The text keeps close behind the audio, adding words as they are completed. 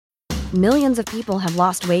Millions of people have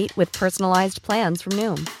lost weight with personalized plans from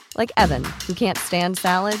Noom. Like Evan, who can't stand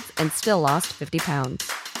salads and still lost 50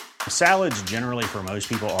 pounds. Salads generally for most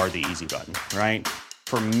people are the easy button, right?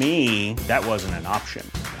 For me, that wasn't an option.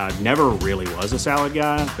 I never really was a salad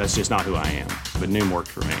guy. That's just not who I am. But Noom worked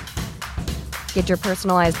for me. Get your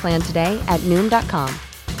personalized plan today at Noom.com.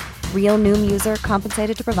 Real Noom user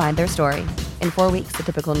compensated to provide their story. In 4 weeks, the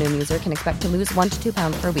typical Noom user can expect to lose 1 to 2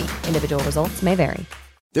 pounds per week. Individual results may vary.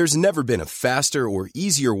 There's never been a faster or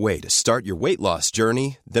easier way to start your weight loss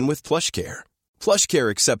journey than with PlushCare. PlushCare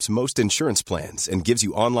accepts most insurance plans and gives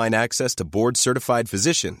you online access to board-certified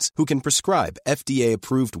physicians who can prescribe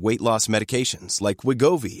FDA-approved weight loss medications like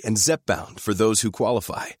Wegovy and Zepbound for those who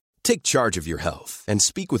qualify. Take charge of your health and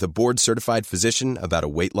speak with a board-certified physician about a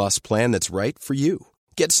weight loss plan that's right for you.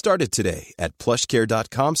 Get started today at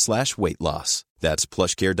plushcare.com/weight-loss. That's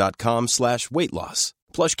plushcare.com/weight-loss.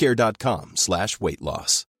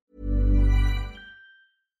 plushcare.com/weight-loss.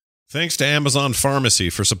 Thanks to Amazon Pharmacy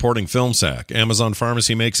for supporting FilmSack. Amazon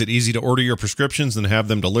Pharmacy makes it easy to order your prescriptions and have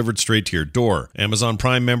them delivered straight to your door. Amazon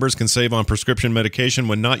Prime members can save on prescription medication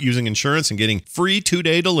when not using insurance and getting free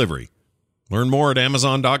 2-day delivery. Learn more at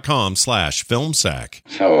amazon.com/filmsack.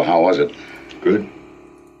 So, how was it? Good.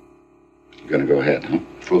 Gonna go ahead, huh?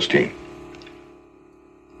 Full steam.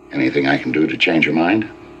 Anything I can do to change your mind?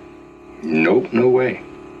 Nope, no way.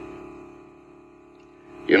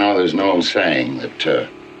 You know, there's an old saying that,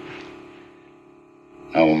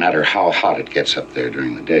 no matter how hot it gets up there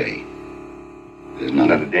during the day, there's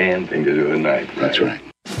not a damn thing to do at night. Right? That's right.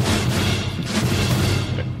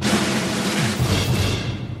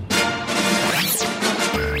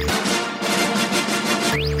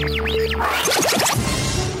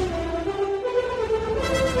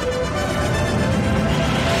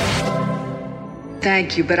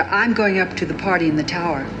 Thank you, but I'm going up to the party in the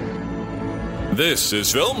tower. This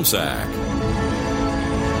is FilmSack.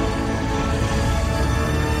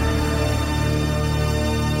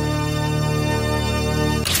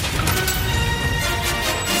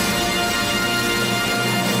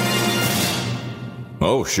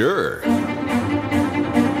 Oh, sure.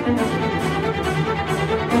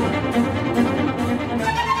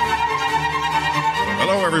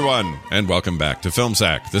 Hello, everyone, and welcome back to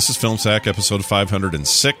FilmSack. This is FilmSack, episode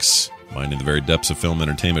 506, mining the very depths of film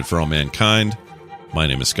entertainment for all mankind. My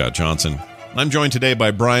name is Scott Johnson. I'm joined today by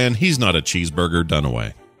Brian. He's not a cheeseburger,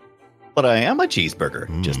 Dunaway. But I am a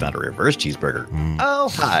cheeseburger, just not a reverse cheeseburger. Oh,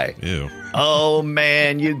 hi. Ew. Oh,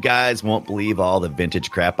 man, you guys won't believe all the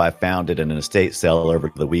vintage crap I found at an estate sale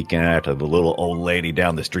over the weekend after the little old lady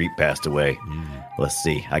down the street passed away. Let's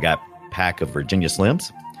see. I got a pack of Virginia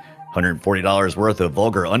Slims, $140 worth of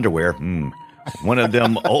vulgar underwear, one of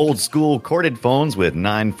them old school corded phones with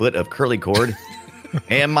 9 foot of curly cord,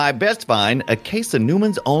 and my best find, a case of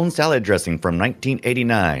Newman's Own salad dressing from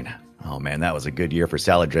 1989. Oh, man, that was a good year for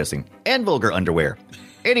salad dressing and vulgar underwear.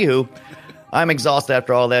 Anywho, I'm exhausted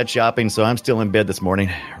after all that shopping, so I'm still in bed this morning.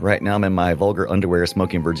 Right now, I'm in my vulgar underwear,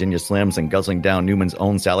 smoking Virginia Slims and guzzling down Newman's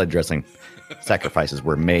Own salad dressing. Sacrifices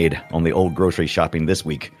were made on the old grocery shopping this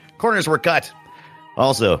week. Corners were cut.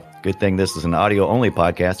 Also, good thing this is an audio-only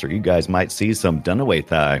podcast, or you guys might see some Dunaway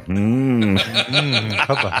thigh.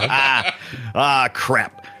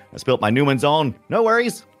 Crap. I spilled my Newman's Own. No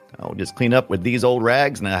worries. I'll just clean up with these old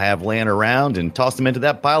rags and I have laying around and toss them into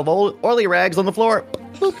that pile of old oily rags on the floor.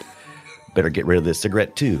 Boop. Better get rid of this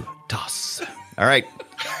cigarette too. Toss. All right.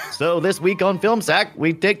 So this week on FilmSack,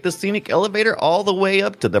 we take the scenic elevator all the way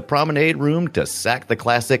up to the promenade room to sack the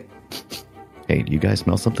classic. Hey, do you guys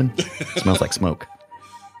smell something? It smells like smoke.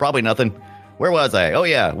 Probably nothing. Where was I? Oh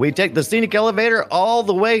yeah, we take the scenic elevator all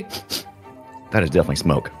the way. That is definitely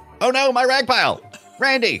smoke. Oh no, my rag pile.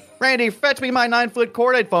 Randy, fetch me my 9-foot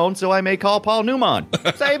corded phone so I may call Paul Newman.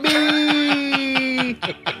 Save me!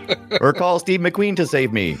 Or call Steve McQueen to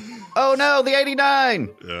save me. Oh no, the 89!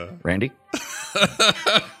 Yeah. Randy?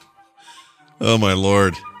 Oh my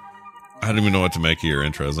Lord. I don't even know what to make of your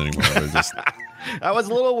intros anymore. I was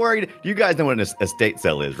a little worried. You guys know what an estate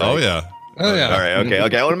sale is, right? Oh yeah. All right,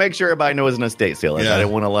 okay. I want to make sure everybody knows what an estate sale is. Yeah. I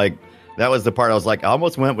didn't want to that was the part I was like, I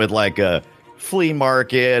almost went with like a flea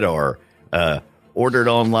market or ordered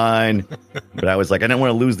online, but I was like, I didn't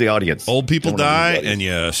want to lose the audience. Old people die and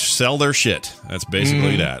you sell their shit. That's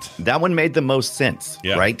basically that. That one made the most sense,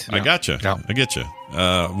 right? I gotcha. Yeah. I get you.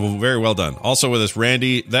 Well, very well done. Also with us,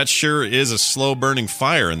 Randy, that sure is a slow burning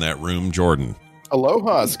fire in that room, Jordan.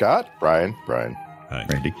 Aloha, Scott. Brian. Hi.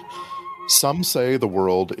 Randy. Some say the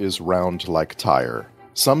world is round like tire.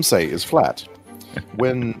 Some say is flat.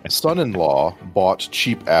 When son-in-law bought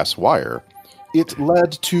cheap-ass wire, it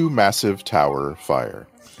led to massive tower fire.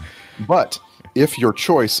 But If your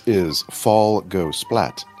choice is fall, go,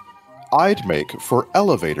 splat, I'd make for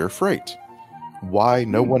elevator freight. Why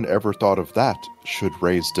no one ever thought of that should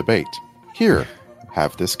raise debate. Here,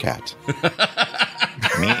 have this cat.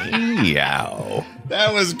 Meow.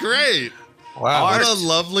 That was great. Wow. What a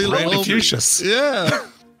lovely little... Confucius. Yeah.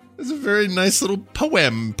 It's a very nice little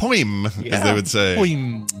poem, as they would say.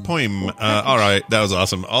 Poem. All right, that was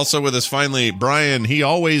awesome. Also with us finally, Brian, he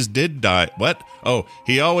always did die. What? Oh,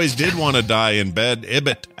 he always did want to die in bed.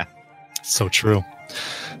 Ibbot. So true.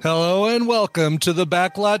 Hello and welcome to the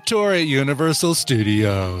Backlot Tour at Universal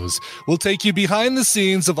Studios. We'll take you behind the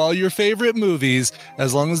scenes of all your favorite movies,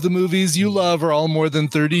 as long as the movies you love are all more than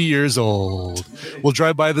 30 years old. We'll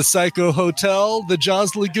drive by the Psycho Hotel, the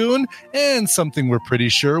Jaws Lagoon, and something we're pretty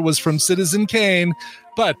sure was from Citizen Kane.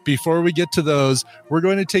 But before we get to those, we're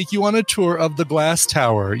going to take you on a tour of the Glass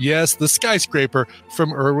Tower. Yes, the skyscraper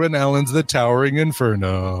from Irwin Allen's The Towering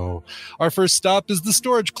Inferno. Our first stop is the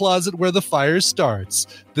storage closet where the fire starts.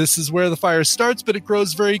 This is where the fire starts, but it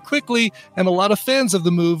grows very quickly, and a lot of fans of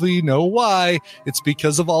the movie know why. It's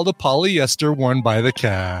because of all the polyester worn by the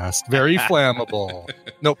cast. Very flammable.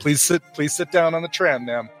 No, please sit down on the tram,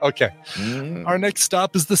 ma'am. Okay. Our next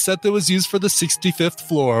stop is the set that was used for the 65th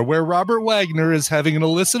floor, where Robert Wagner is having an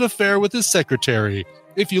illicit affair with his secretary.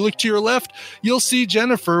 If you look to your left, you'll see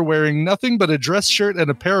Jennifer wearing nothing but a dress shirt and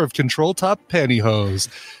a pair of control-top pantyhose.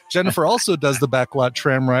 Jennifer also does the backlot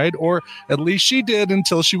tram ride, or at least she did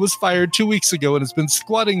until she was fired 2 weeks ago and has been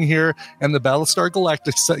squatting here and the Battlestar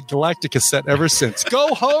Galactica set ever since.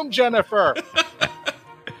 Go home, Jennifer!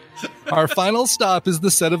 Our final stop is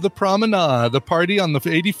the set of The Promenade, the party on the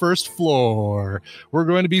 81st floor. We're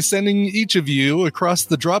going to be sending each of you across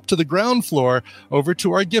the drop to the ground floor over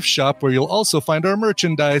to our gift shop, where you'll also find our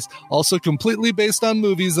merchandise, also completely based on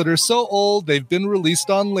movies that are so old they've been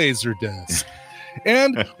released on Laserdisc.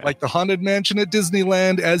 And like the Haunted Mansion at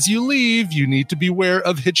Disneyland, as you leave, you need to beware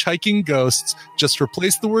of hitchhiking ghosts. Just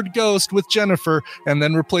replace the word ghost with Jennifer, and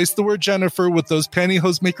then replace the word Jennifer with those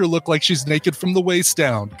pantyhose make her look like she's naked from the waist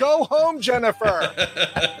down. Go home, Jennifer!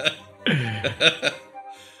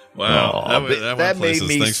 Wow. That made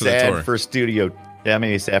me sad for studio. Yeah, I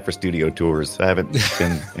mean, it's sad for studio tours. I haven't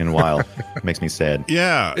been in a while. It makes me sad.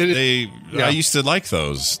 Yeah, I used to like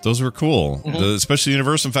those. Those were cool, especially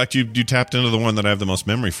Universal. In fact, you tapped into the one that I have the most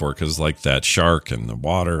memory for, because like that shark and the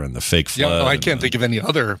water and the fake flood. Yeah, I can't think of any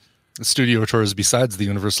other studio tours besides the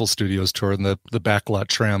Universal Studios tour and the backlot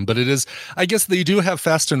tram. But it is, I guess they do have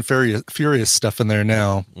Fast and Furious stuff in there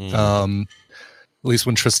now. At least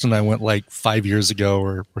when Tristan and I went like 5 years ago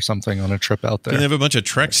or something on a trip out there. Did they have a bunch of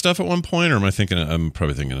Trek stuff at one point, or I'm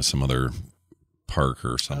probably thinking of some other park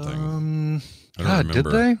or something. I don't remember. Did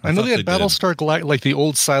they? I know they had Battlestar Galactica, like the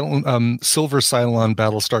old Silver Cylon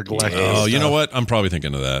Battlestar Galactica. Oh, you know what? I'm probably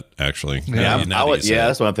thinking of that, actually. Yeah,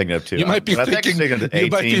 that's what I'm thinking of too. You might be thinking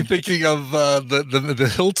of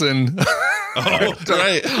the Hilton. Oh,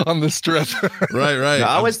 right. On the strip. Right. No,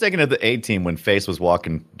 I was thinking of the A-Team when Face was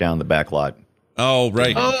walking down the back lot. Oh,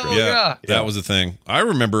 right. Oh, yeah. That was a thing. I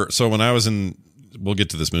remember, so when I was we'll get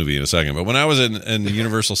to this movie in a second, but when I was in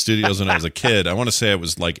Universal Studios when I was a kid, I want to say it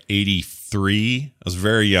was like 83. I was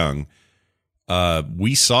very young.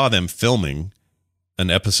 We saw them filming an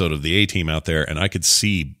episode of the A-Team out there, and I could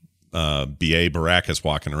see B.A. Baracus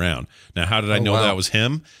walking around. Now, how did I know that was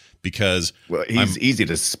him? Because he's easy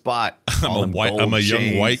to spot. I'm a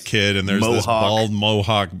young white kid, and there's this bald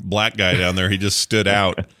mohawk black guy down there. He just stood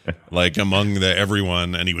out like among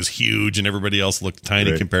everyone, and he was huge, and everybody else looked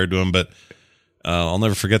tiny compared to him. But I'll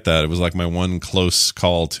never forget that. It was like my one close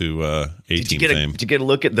call to A-Team fame. Did you get a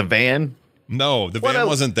look at the van? No, the van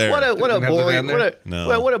wasn't there. What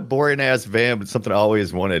a boring ass van, but something I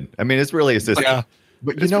always wanted. I mean, it's just. Yeah.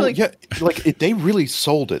 But they really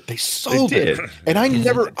sold it. They sold it, and I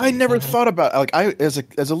never thought about, like, I as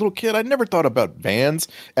a little kid, I never thought about vans,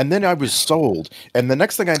 and then I was sold, and the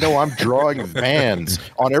next thing I know, I'm drawing vans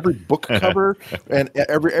on every book cover, and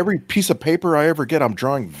every piece of paper I ever get, I'm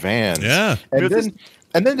drawing vans. Yeah,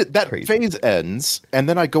 and then that phase ends, and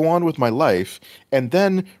then I go on with my life. And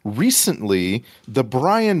then recently, the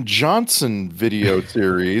Brian Johnson video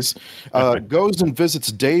series goes and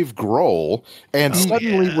visits Dave Grohl, and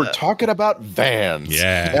suddenly we're talking about vans.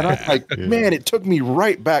 Yeah. And I'm like, man, it took me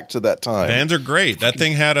right back to that time. Vans are great. That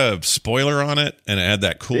thing had a spoiler on it, and it had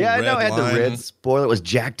that cool red line. Yeah, I know it had the red spoiler. It was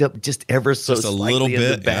jacked up just ever so just a slightly little bit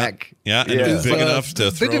in the back. Yeah, and it was big enough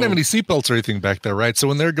to throw. They didn't have any seatbelts or anything back there, right? So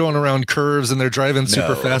when they're going around curves and they're driving super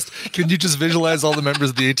super fast. Can you just visualize all the members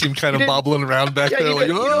of the A team kind of bobbling around back there?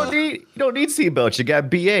 You don't need seatbelts. You got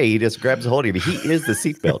BA. He just grabs a hold of you. He is the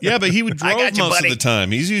seatbelt. Yeah, but he would drive most of the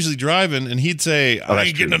time. He's usually driving, and he'd say, I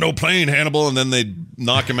ain't getting to no plane, Hannibal, and then they'd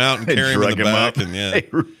knock him out and carry him in the back.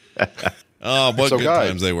 And oh, what good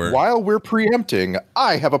times they were. While we're preempting,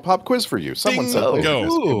 I have a pop quiz for you. Someone said,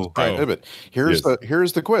 go. Here's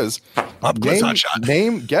the quiz.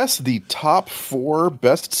 Guess the top 4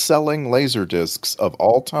 best-selling laser discs of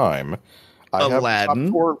all time.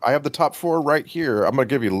 Aladdin. I have the top 4 right here. I'm going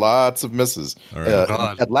to give you lots of misses. Right.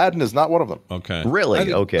 Aladdin is not one of them. Okay.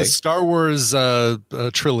 Really? Okay. The Star Wars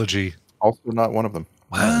trilogy. Also not one of them.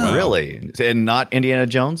 Wow. Really? And not Indiana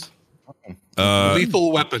Jones?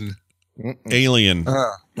 Lethal Weapon. Alien.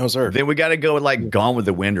 No, sir. Then we got to go with like Gone with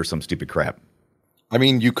the Wind or some stupid crap. I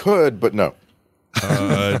mean, you could, but no.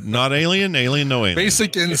 Not Alien? Alien, no Alien.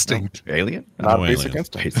 Basic Instinct. Alien? Not No Basic Alien.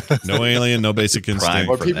 Instinct. No Alien, no Basic Instinct.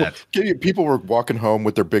 Well, people were walking home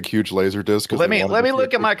with their big, huge laser discs. Let me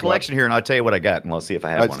look at my collection here, and I'll tell you what I got, and I'll see if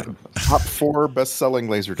I have one of them. Top 4 best-selling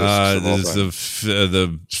laser discs. This is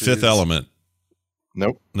the Fifth Element.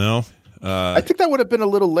 Nope. No. I think that would have been a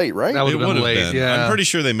little late, right? That would have been late. Yeah. I'm pretty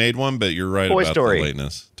sure they made one, but you're right Toy about Story. the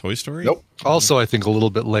lateness. Toy Story? Nope. Also, I think a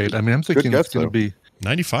little bit late. I mean, I'm thinking it's going to be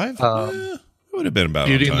 95. It would have been about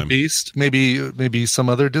Beauty on and time. the Beast. Maybe some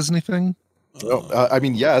other Disney thing. No, I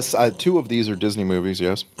mean, yes. 2 of these are Disney movies.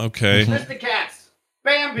 Yes. Okay. Aristocats.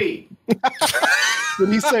 Bambi. Did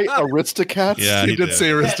he say Aristocats? Yeah, he did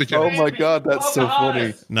say Aristocats. Oh my God, that's so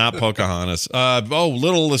funny. Not Pocahontas.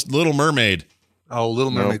 Little Mermaid. Oh,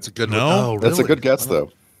 Little Mermaid's a good one. No? Oh, really? That's a good guess,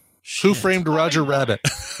 though. Who Framed Roger Rabbit?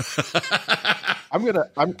 I'm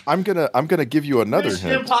gonna give you another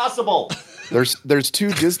hint. Impossible. There's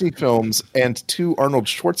 2 Disney films and 2 Arnold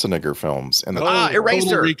Schwarzenegger films. And Eraser.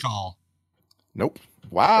 Total Recall. Nope.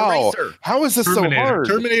 Wow. Eraser. How is this so hard?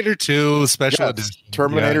 Terminator 2 Special Yes, Edition.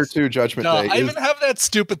 Terminator 2 Judgment Day. I even have that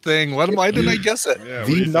stupid thing. Why didn't I guess it?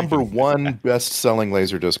 The number 1 best-selling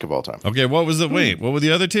laser disc of all time. Okay, what was the wait? What were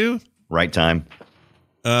the other 2? Right time.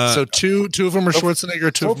 So two of them are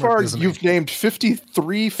Schwarzenegger. Two so of them are far, Disney. you've named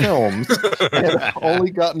 53 films and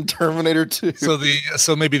only gotten Terminator 2.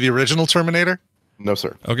 So maybe the original Terminator. No,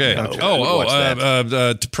 sir. Okay.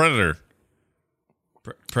 Predator.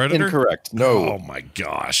 Predator? Incorrect. No. Oh my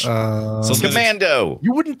gosh. Commando.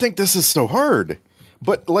 You wouldn't think this is so hard,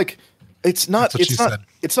 but like it's not.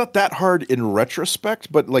 It's not that hard in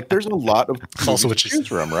retrospect. But like, there's a lot of also what you choose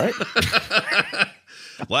from, right?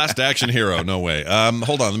 Last Action Hero. No way.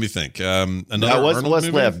 Hold on. Let me think. Now, what's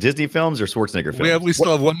left? Disney films or Schwarzenegger films? We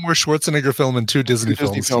still have one more Schwarzenegger film and 2 Disney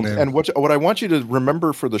films. And what I want you to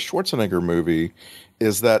remember for the Schwarzenegger movie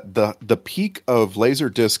is that the peak of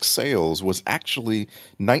Laserdisc sales was actually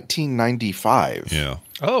 1995. Yeah.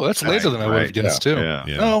 Oh, that's later than I would have guessed too. Yeah.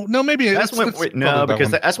 Oh, no, maybe that's when.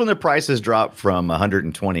 That's when the prices dropped from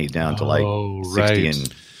 120 down to like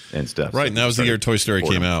 60 and stuff. Right, and that was the year Toy Story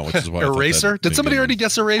came out, which is why Eraser. Did somebody already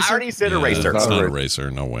guess Eraser? I already said Eraser. It's not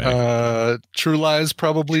Eraser. No way. True Lies,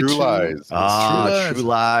 probably. True Lies. True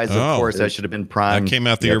Lies. Of course, that should have been Prime. That came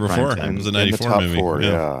out the year before. It was a 94 movie.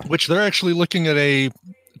 Yeah. Which they're actually looking at a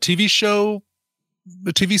TV show,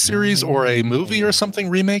 a TV series, or a movie or something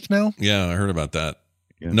remake now. Yeah, I heard about that.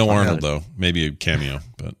 Yeah, no Arnold though. Maybe a cameo,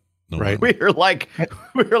 but no. Right. We're like.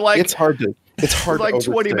 It's hard to. It's hard. We're like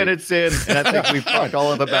 20 minutes in, and I think we've talked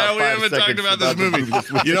all of about. We haven't talked about this movie.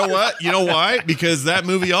 You know what? You know why? Because that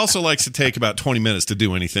movie also likes to take about 20 minutes to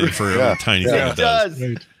do anything for a tiny thing it does.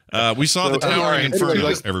 Right. We saw the Towering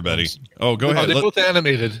Inferno, everybody. Oh, go ahead. They're both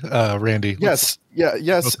animated, Randy. Yes,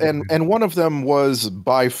 and one of them was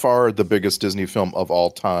by far the biggest Disney film of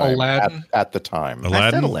all time. Aladdin? At the time.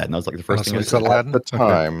 I said Aladdin. That was like the first thing I said. At the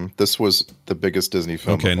time, this was the biggest Disney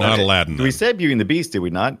film. Okay, not Aladdin. We said Beauty and the Beast, did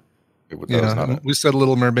we not? We said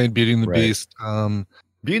Little Mermaid, Beauty and the Beast.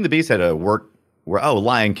 Beauty and the Beast had a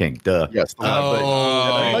Lion King. Duh. Yes.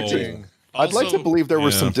 I'd like to believe there were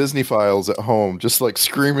some Disney files at home, just like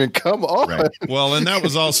screaming, "Come on!" Right. Well, and that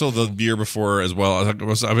was also the year before as well.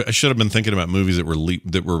 I should have been thinking about movies that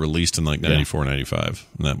were released in like 94, 95.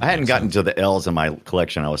 I hadn't gotten to the L's in my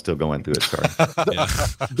collection. I was still going through it. Sorry.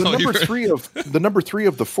 The number three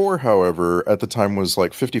of the 4, however, at the time was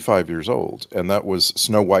like 55 years old, and that was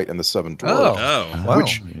Snow White and the Seven Dwarfs,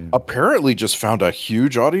 which apparently just found a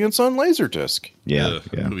huge audience on Laserdisc. Yeah.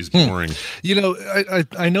 Movie's boring. You know,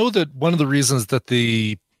 I know that one of the reasons that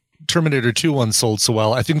the Terminator 2 one sold so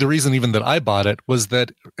well, I think the reason even that I bought it was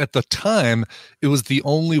that at the time it was the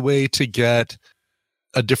only way to get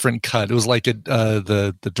a different cut. It was like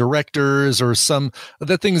the directors or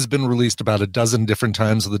that thing has been released about a dozen different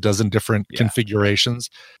times with a dozen different configurations.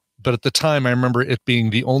 but at the time, I remember it being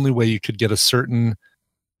the only way you could get a certain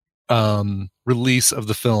release of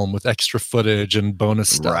the film with extra footage and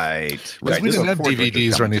bonus stuff. Right. Because we didn't have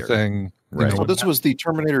DVDs or anything. Right. Well, this was the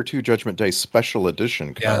Terminator 2 Judgment Day special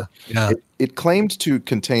edition cut. Yeah. It claimed to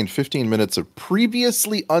contain 15 minutes of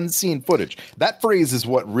previously unseen footage. That phrase is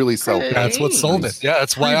what really sold it. That's what sold it. Yeah,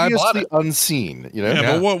 that's why I bought it. Previously unseen, you know?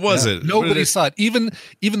 Yeah, but what was it? Nobody saw it. Even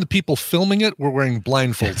the people filming it were wearing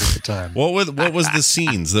blindfolds at the time. What was the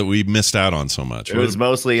scenes that we missed out on so much? It was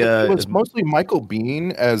mostly Michael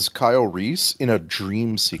Biehn as Kyle Reese in a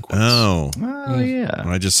dream sequence. Oh yeah.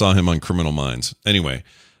 I just saw him on Criminal Minds. Anyway.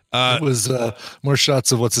 It was more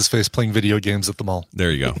shots of what's-his-face playing video games at the mall.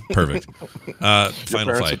 There you go. Perfect.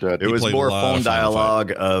 Final fight. It was more phone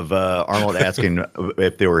dialogue of Arnold asking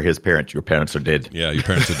if they were his parents. Your parents are dead. Yeah, your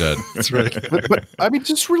parents are dead. That's right. but I mean,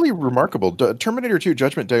 just really remarkable. Terminator 2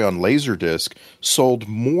 Judgment Day on Laserdisc sold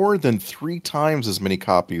more than 3 times as many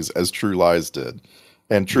copies as True Lies did.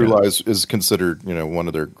 And True Lies is considered, one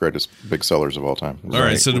of their greatest big sellers of all time. All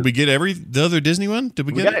right. So did we get the other Disney one? Did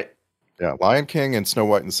we get it? Yeah, Lion King and Snow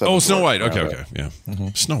White and Seven. Oh, Snow White. Okay, yeah. Mm-hmm.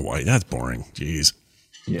 Snow White. That's boring. Jeez.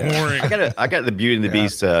 Yeah. Boring. I got the Beauty and the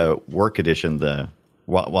Beast work edition.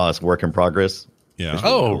 While it's work in progress. Yeah.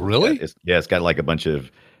 Oh, really? It's got like a bunch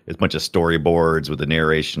of storyboards with the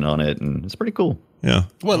narration on it, and it's pretty cool. Yeah.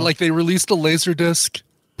 What? Like they released a Laserdisc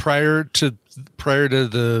prior to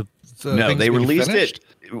the no, they released it.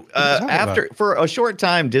 For a short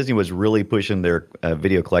time, Disney was really pushing their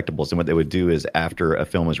video collectibles, and what they would do is after a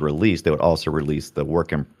film was released, they would also release the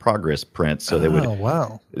work in progress prints. So they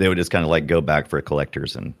would just kind of like go back for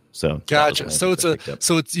collectors, and so gotcha. So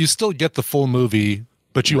it's you still get the full movie,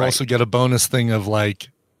 but you also get a bonus thing of like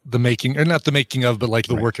the making, or not the making of, but like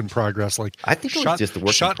the work in progress. Like I think it was just the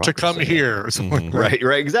work shot in to come here or something. Mm-hmm.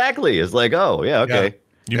 Right, exactly. It's like, oh yeah, okay. Yeah.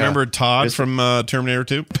 You remember Todd from Terminator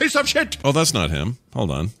 2? Piece of shit! Oh, that's not him.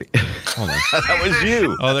 Hold on. That was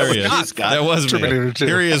you. Oh, there he is. You, Scott. That was Terminator me. 2.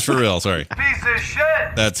 Here he is for real. Sorry. Piece of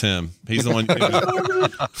shit! That's him. He's the one.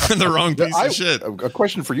 The wrong piece of shit. A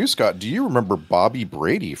question for you, Scott. Do you remember Bobby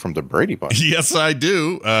Brady from the Brady Bunch? Yes, I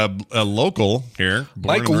do. A local here.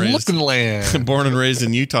 Michael Lookinland. Born and raised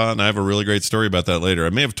in Utah, and I have a really great story about that later.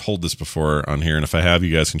 I may have told this before on here, and if I have,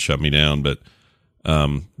 you guys can shut me down, but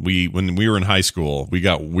when we were in high school, we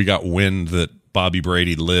got wind that Bobby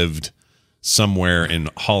Brady lived somewhere in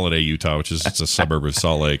Holiday, Utah, which is just a suburb of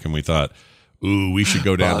Salt Lake, and we thought, ooh, we should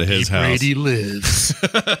go down to his house. Brady lives.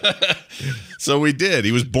 So we did.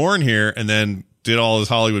 He was born here and then did all his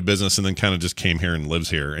Hollywood business and then kind of just came here and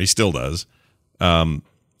lives here. He still does. And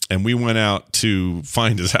we went out to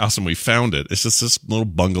find his house and we found it. It's just this little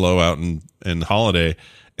bungalow out in Holiday.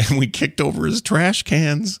 And we kicked over his trash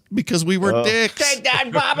cans because we were dicks. Take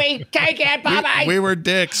that, Bobby! Take it, Bobby! We were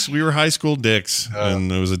dicks. We were high school dicks.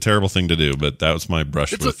 And it was a terrible thing to do, but that was my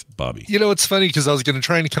brush with Bobby. It's funny because I was going to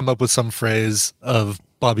try and come up with some phrase of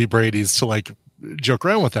Bobby Brady's to like joke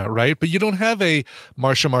around with that, right? But you don't have a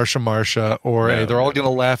Marsha, or a they're all going to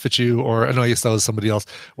laugh at you, or I know, yes, that was somebody else,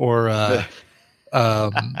 or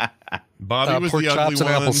Bobby was pork the ugly chops and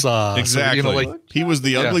one. applesauce. Exactly. He was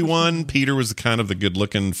the ugly one. Peter was the kind of the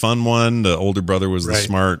good-looking, fun one. The older brother was the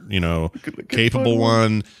smart, capable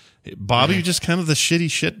one. Bobby was just kind of the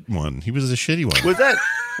shitty shit one. He was the shitty one.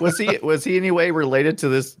 Was he any way related to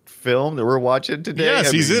this film that we're watching today?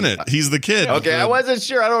 Yes, he's in it. He's the kid. Okay, I wasn't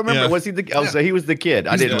sure. I don't remember. Yeah. Was he the? Oh, so he was the kid.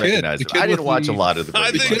 I didn't recognize him. I didn't watch a lot of the.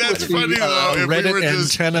 I think that's funny though. Reddit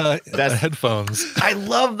antenna headphones. I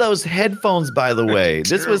love those headphones. By the way,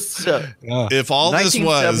 this was if all this was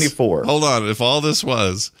 1974. Hold on. If all this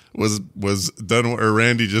was done, or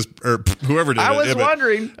Randy just, or whoever did it. I was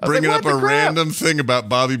wondering, bringing up a random thing about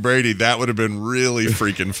Bobby Brady, that would have been really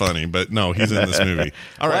freaking funny. But no, he's in this movie.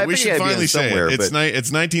 All right, we should finally say it. It's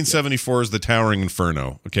 1974's The Towering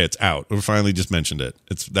Inferno. Okay, it's out. We finally just mentioned it.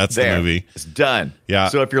 That's the movie. It's done. Yeah.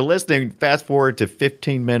 So if you're listening, fast forward to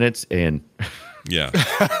 15 minutes and. Yeah.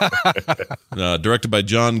 Directed by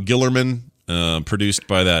John Gillerman, produced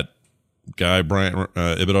by that guy Brian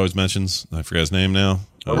Ibbott always mentions. I forgot his name now.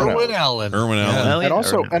 Irwin Allen.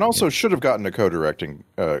 And also should have gotten a co-directing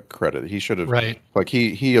credit. He should have. Right. Like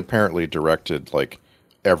he apparently directed like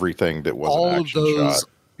everything that was all an of action those. shot.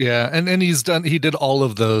 Yeah, and he did all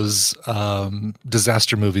of those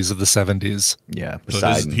disaster movies of the 70s. Yeah,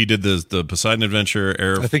 Poseidon. He did the Poseidon Adventure.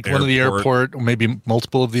 I think one of the airport, maybe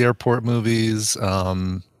multiple of the airport movies.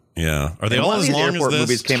 Yeah. Are they And all one of as these long as airport this?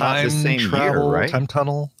 movies came out the same year, right? Time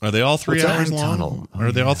tunnel. Are they all 3 What's that? hours Time long? tunnel.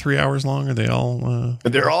 Are they all 3 hours long? Are they all?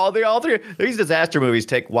 They're all three. These disaster movies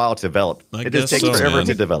take a while to develop. I It just guess takes so, forever man.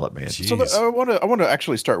 to develop, man. So I want to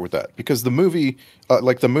actually start with that because the movie,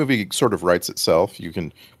 the movie sort of writes itself. You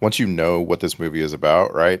can once you know what this movie is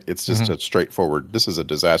about, right? It's just a straightforward. This is a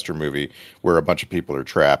disaster movie where a bunch of people are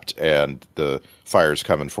trapped and the fire's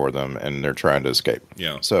coming for them and they're trying to escape.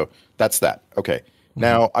 Yeah. So that's that. Okay.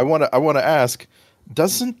 Now I want to ask.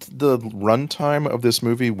 Doesn't the runtime of this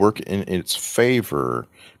movie work in its favor?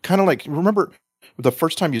 Kind of like, remember the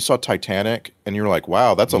first time you saw Titanic and you're like,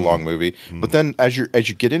 wow, that's a long movie. But then as you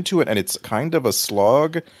get into it and it's kind of a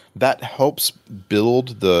slog, that helps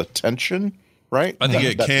build the tension, right? I think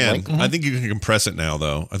it can. length. I think you can compress it now,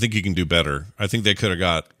 though. I think you can do better. I think they could have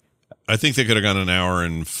got an hour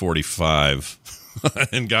and 45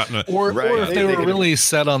 and gotten a. Or if they were really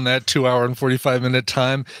set on that 2 hour and 45-minute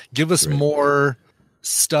time, give us more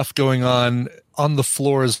stuff going on the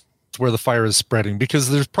floors where the fire is spreading, because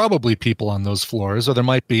there's probably people on those floors, or there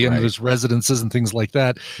might be, and there's residences and things like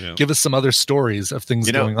that. Yeah. Give us some other stories of things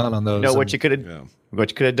going on those. You know what you could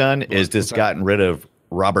have done is just gotten rid of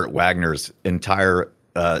Robert Wagner's entire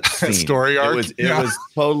scene. Story arc. It was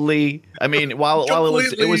totally. I mean, while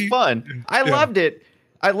it was fun, I loved it.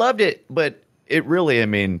 But it really, I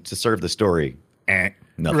mean, to serve the story,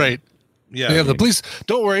 nothing. Right. Yeah, the police.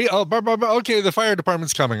 Don't worry. Oh, okay. The fire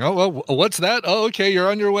department's coming. Oh, well, what's that? Oh, okay. You're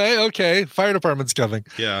on your way. Okay, fire department's coming.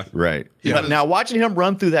 Yeah, right. Yeah. But now watching him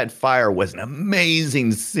run through that fire was an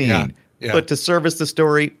amazing scene. Yeah. Yeah. But to service the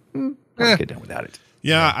story, I get done without it.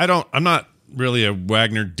 Yeah, I'm not really a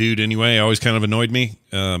Wagner dude anyway. Always kind of annoyed me.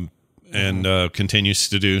 And continues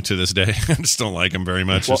to do to this day. I just don't like him very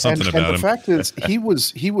much. There's something about him. And the fact is, he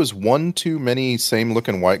was one too many same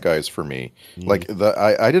looking white guys for me. Like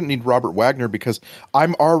I didn't need Robert Wagner because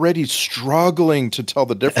I'm already struggling to tell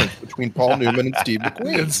the difference between Paul Newman and Steve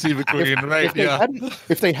McQueen.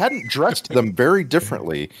 If they hadn't dressed them very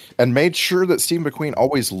differently and made sure that Steve McQueen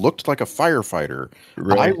always looked like a firefighter,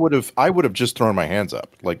 I would have just thrown my hands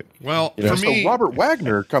up. Like, well, for me, so Robert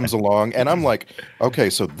Wagner comes along, and I'm like, okay,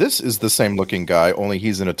 so this is the same looking guy, only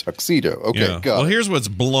he's in a tuxedo. Okay, well, here's what's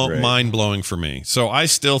mind blowing for me. So I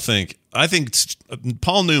think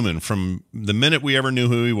Paul Newman, from the minute we ever knew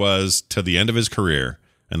who he was to the end of his career,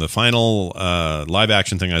 and the final live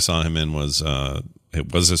action thing I saw him in was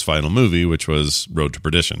his final movie, which was Road to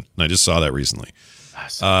Perdition, and I just saw that recently.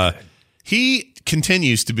 He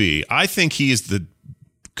continues to be. I think he is the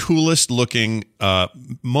coolest looking,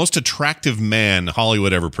 most attractive man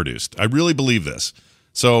Hollywood ever produced. I really believe this.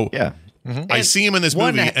 So I see him in this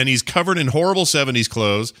movie, and he's covered in horrible 70s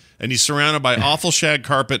clothes, and he's surrounded by awful shag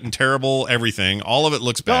carpet and terrible everything. All of it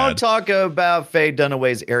looks bad. Don't talk about Faye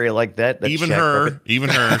Dunaway's area like that. Even her,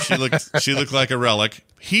 she looked like a relic.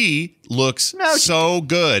 He looks so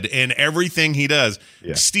good in everything he does.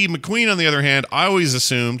 Yeah. Steve McQueen, on the other hand, I always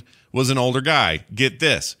assumed was an older guy. Get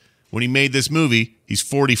this. When he made this movie, he's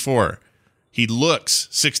 44. He looks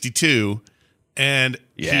 62. And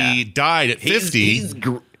he died at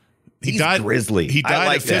 50. He died grizzly. He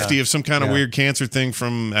died at 50 of some kind of weird cancer thing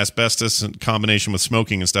from asbestos in combination with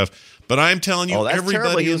smoking and stuff. But I'm telling you,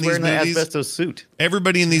 everybody in these movies, asbestos suit.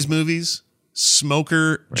 Everybody in these movies,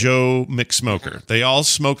 smoker Joe McSmoker. They all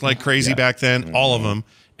smoked like crazy back then, all of them,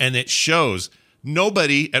 and it shows.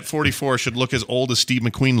 Nobody at 44 should look as old as Steve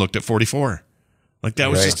McQueen looked at 44. Like that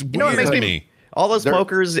was just weird to me. All those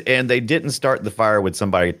smokers, and they didn't start the fire with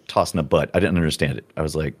somebody tossing a butt. I didn't understand it. I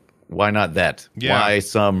was like, why not that? Yeah. Why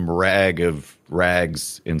some rag of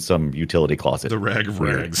rags in some utility closet? The rag of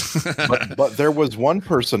rags. but there was one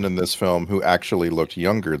person in this film who actually looked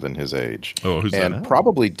younger than his age. Oh, who's that? And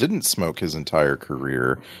probably didn't smoke his entire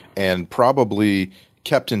career, and probably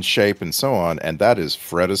kept in shape and so on, and that is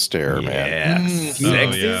Fred Astaire, man.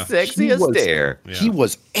 Sexy Astaire. He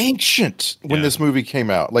was ancient when this movie came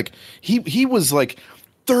out. Like he was like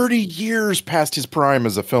 30 years past his prime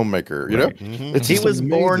as a filmmaker. You know, he was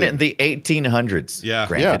born in the 1800s. Yeah,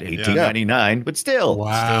 granted, 1899, but still.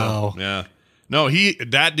 Wow. Still, yeah. No,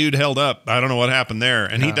 that dude held up. I don't know what happened there,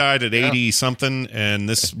 and he died at 80 something, and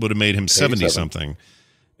this would have made him 70 something,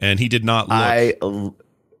 and he did not look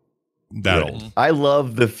that old. I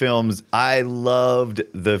love the films. I loved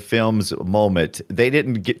the film's moment. They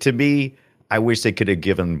didn't get to me. I wish they could have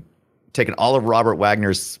given taken all of Robert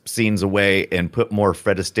Wagner's scenes away and put more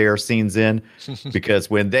Fred Astaire scenes in, because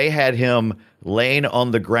when they had him laying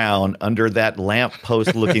on the ground under that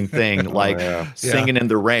lamppost looking thing, singing in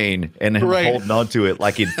the rain, and him holding onto it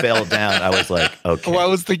like he'd fell down, I was like, okay. Oh, I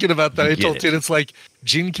was thinking about that. I told Tina, it's like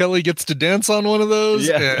Gene Kelly gets to dance on one of those,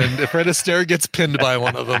 and Fred Astaire gets pinned by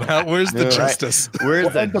one of them. Where's the justice?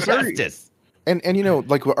 Where's the justice? And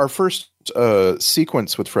like our first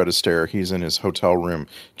sequence with Fred Astaire, he's in his hotel room.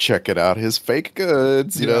 Check it out, his fake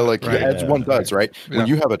goods. As one does, right? Yeah. When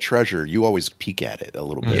you have a treasure, you always peek at it a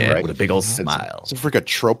little bit, right? With a big old smile. It's a freaking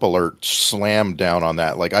trope alert slammed down on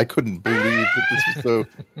that. Like I couldn't believe that this was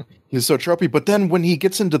he's so tropey. But then when he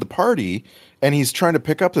gets into the party and he's trying to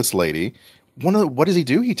pick up this lady, what does he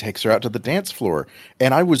do? He takes her out to the dance floor,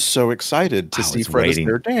 and I was so excited to see Fred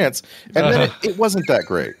Astaire dance, and then it wasn't that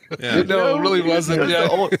great. Yeah. It really wasn't.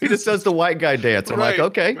 He just does the white guy dance. I'm like,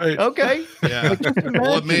 okay. Yeah.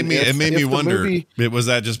 Well, it made me wonder. Was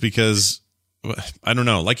that just because? I don't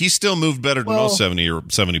know. Like he still moved better than most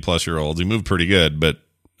 70 plus year olds. He moved pretty good, but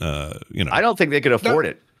I don't think they could afford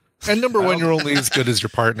it. And number one, you're only as good as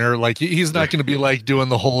your partner. Like he's not going to be like doing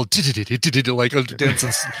the whole like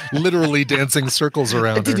dancing, literally dancing circles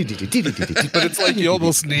around her. But it's like you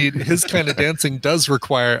almost need his kind of dancing does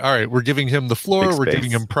require. All right, we're giving him the floor. We're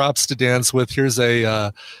giving him props to dance with. Here's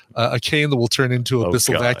a cane that will turn into a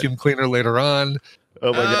Bissell vacuum cleaner later on.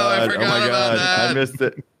 Oh my god! I missed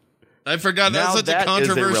it. I forgot that's such a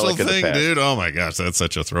controversial thing, dude. Oh my gosh, that's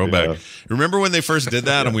such a throwback. Yeah. Remember when they first did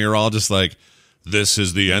that, and we were all just like, this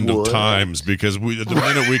is the end of times, because the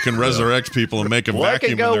minute we can resurrect people and make a vacuum, what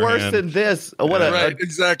can go worse than this?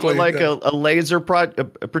 Exactly. Like a laser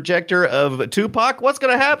projector of Tupac. What's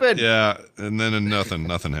going to happen? Yeah, and then nothing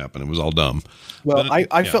happened. It was all dumb. Well,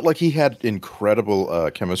 I felt like he had incredible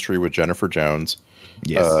chemistry with Jennifer Jones.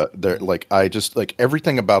 Yes. I just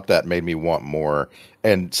everything about that made me want more.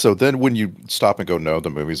 And so then when you stop and go, no, the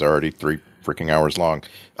movie's already 3 freaking hours long.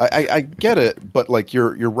 I get it, but like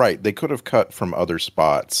you're right. They could have cut from other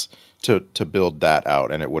spots to build that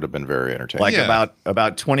out, and it would have been very entertaining.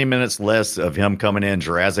 About 20 minutes less of him coming in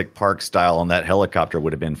Jurassic Park style on that helicopter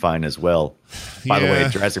would have been fine as well. By the way,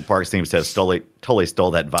 Jurassic Park seems to have totally stole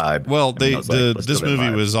that vibe. Well, this movie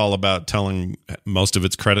was all about telling most of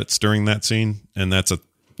its credits during that scene, and that's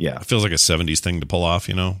it feels like a 70s thing to pull off,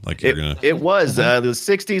 like it was the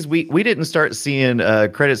 60s. We didn't start seeing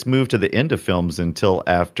credits move to the end of films until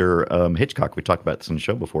after Hitchcock. We talked about this on the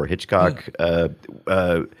show before. Hitchcock,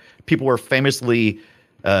 people were famously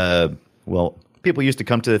people used to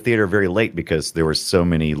come to the theater very late because there were so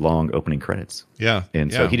many long opening credits. Yeah.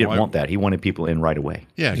 And so he didn't want that. He wanted people in right away.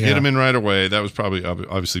 Yeah, get them in right away. That was probably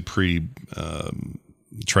obviously pre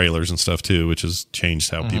trailers and stuff too, which has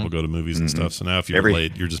changed how people go to movies and stuff. So now if you're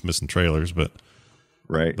late, you're just missing trailers. But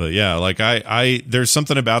yeah, like I there's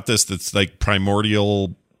something about this that's like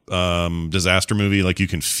primordial disaster movie. Like you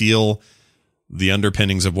can feel the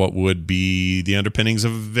underpinnings of what would be the underpinnings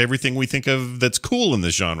of everything we think of that's cool in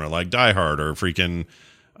this genre, like Die Hard or freaking,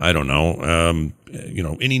 I don't know,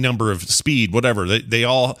 any number of Speed, whatever. They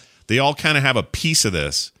all kind of have a piece of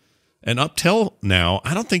this. And up till now,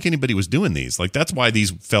 I don't think anybody was doing these. Like that's why these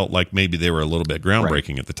felt like maybe they were a little bit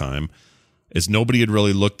groundbreaking at the time, is nobody had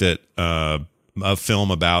really looked at a film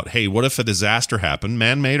about, hey, what if a disaster happened,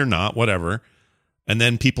 man-made or not, whatever, and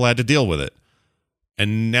then people had to deal with it.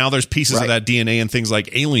 And now there's pieces of that DNA in things like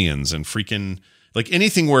Aliens and freaking like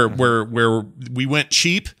anything where we went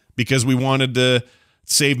cheap because we wanted to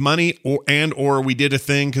save money, or we did a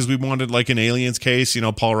thing because we wanted, like in Aliens case,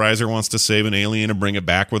 Paul Reiser wants to save an alien and bring it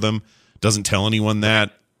back with him, doesn't tell anyone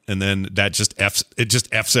that, and then that just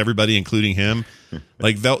f's everybody, including him.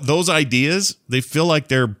 Like those ideas, they feel like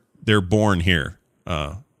they're born here,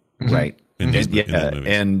 right?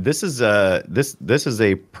 And this is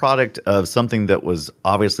a product of something that was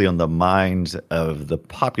obviously on the mind of the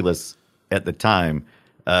populace at the time.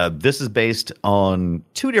 This is based on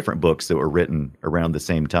 2 different books that were written around the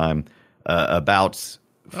same time about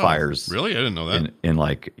fires. Really, I didn't know that. In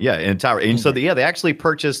Tower. And so they actually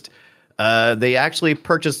purchased. They actually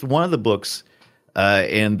purchased one of the books,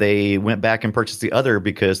 and they went back and purchased the other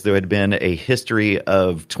because there had been a history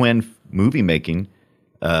of twin movie making.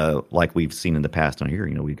 Like we've seen in the past on here,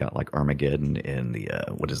 we've got like Armageddon and the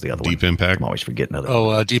what is the other Deep one? Impact. I'm always forgetting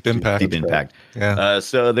other. Deep Impact. Deep Impact. Yeah.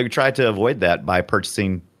 So they tried to avoid that by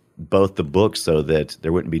purchasing both the books so that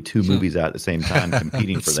there wouldn't be 2 movies out at the same time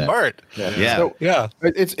competing for that. Smart. Yeah. So,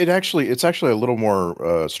 it's actually a little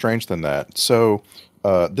more strange than that. So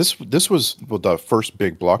this was the first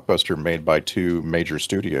big blockbuster made by two major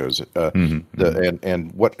studios.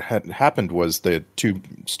 And what had happened was the two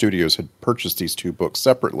studios had purchased these two books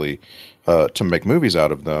separately to make movies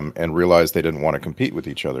out of them, and realized they didn't want to compete with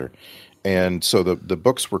each other. And so the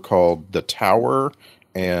books were called The Tower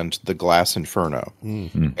and The Glass Inferno.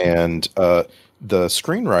 And the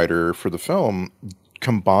screenwriter for the film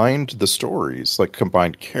combined the stories, like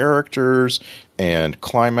combined characters and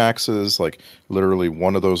climaxes. Like literally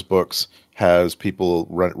one of those books has people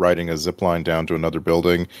riding a zip line down to another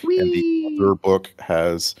building. Whee! And the other book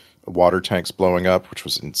has water tanks blowing up, which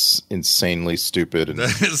was insanely stupid. And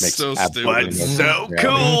that is makes so stupid. So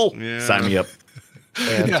cool. Yeah. Sign me up.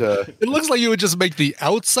 And it looks like you would just make the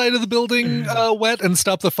outside of the building wet and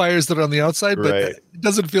stop the fires that are on the outside, but it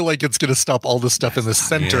doesn't feel like it's going to stop all the stuff in the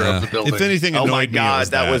center of the building. If anything, oh my god,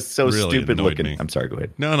 that was so really stupid looking. Me. I'm sorry, go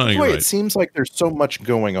ahead. No, you're right. It seems like there's so much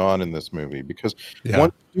going on in this movie because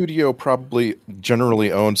one studio probably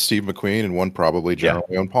generally owned Steve McQueen and one probably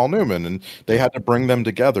generally owned Paul Newman, and they had to bring them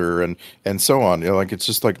together and so on. Like it's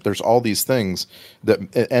just like there's all these things that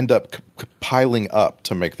end up piling up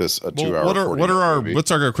to make this a 2 hour.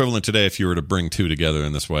 What's our equivalent today if you were to bring two together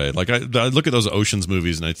in this way? Like I look at those Ocean's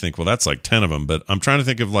movies and I think, well, that's like 10 of them. But I'm trying to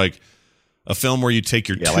think of like a film where you take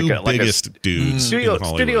your biggest dudes.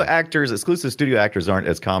 Studio actors, exclusive studio actors aren't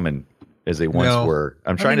as common as they once were.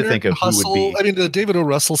 I'm trying to think of who would be. I mean, the David O.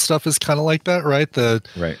 Russell stuff is kind of like that, right?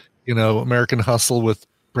 American Hustle with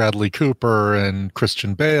Bradley Cooper and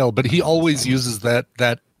Christian Bale, but he always uses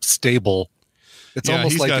that stable. It's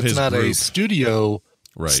almost like it's not a studio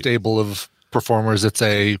stable of performers, it's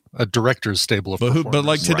a director's stable of performers. But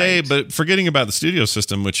like today, but forgetting about the studio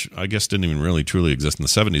system, which I guess didn't even really truly exist in the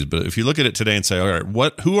 70s, but if you look at it today and say, all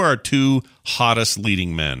right, who are our two hottest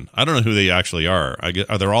leading men? I don't know who they actually are.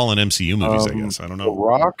 They're all in MCU movies, I guess. I don't know. The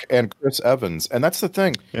Rock and Chris Evans. And that's the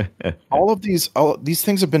thing. all these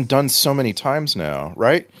things have been done so many times now,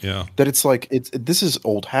 right? Yeah. That it's like this is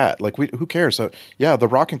old hat. Like who cares? The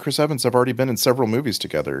Rock and Chris Evans have already been in several movies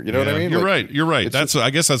together. You know what I mean? You're right. I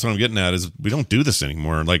guess that's what I'm getting at is we don't do this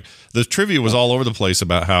anymore. Like the trivia was all over the place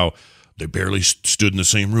about how they barely stood in the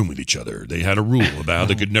same room with each other. They had a rule about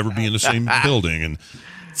they could never be in the same building, and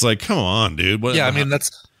it's like, come on, dude. I mean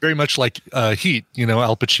that's very much like Heat.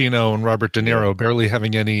 Al Pacino and Robert De Niro barely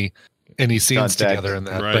having any scenes together in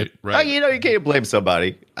that. Right. You can't blame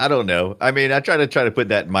somebody. I don't know. I mean, I try to put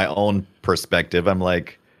that in my own perspective. I'm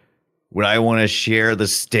like, would I want to share the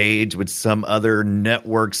stage with some other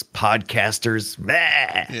networks, podcasters?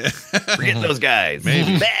 Forget those guys.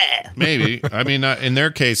 Maybe. I mean, in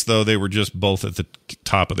their case, though, they were just both at the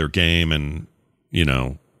top of their game, and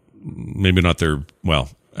maybe not their. Well,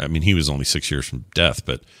 I mean, he was only 6 years from death,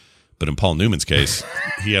 but in Paul Newman's case,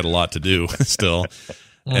 he had a lot to do still.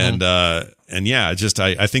 And yeah,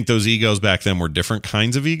 I think those egos back then were different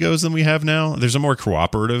kinds of egos than we have now. There's a more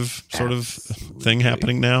cooperative sort of thing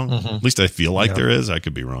happening now. At least I feel like there is. I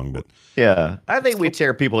could be wrong, but I think we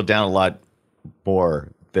tear people down a lot more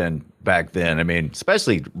than back then. I mean,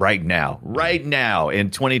 especially right now. Right now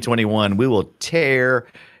in 2021, we will tear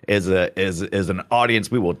as an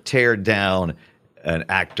audience. We will tear down an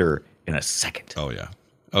actor in a second. Oh yeah.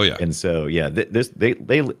 And so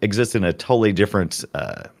they exist in a totally different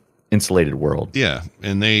insulated world. Yeah,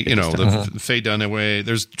 and they the Faye Dunaway.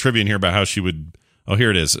 There's trivia in here about how she would. Oh,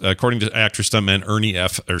 here it is. According to actor stuntman Ernie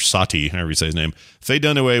F. or Sati, however you say his name, Faye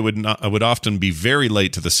Dunaway would often be very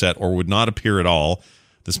late to the set or would not appear at all.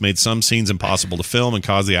 This made some scenes impossible to film and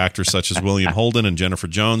caused the actors such as William Holden and Jennifer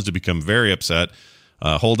Jones to become very upset.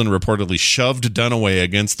 Holden reportedly shoved Dunaway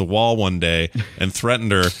against the wall one day and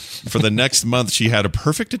threatened her. For the next month, she had a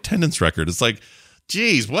perfect attendance record. It's like,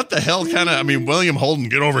 geez, what the hell William Holden,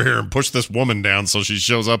 get over here and push this woman down so she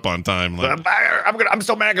shows up on time. Like, I'm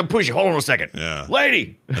so mad I can push you. Hold on a second. Yeah.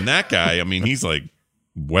 Lady. And that guy, he's like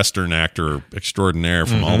Western actor extraordinaire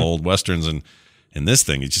from all the old Westerns. And in this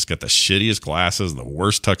thing, he's just got the shittiest glasses, the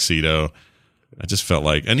worst tuxedo. I just felt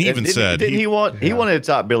like, and he even said he wanted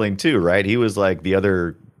top billing too, right? He was like the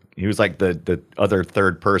other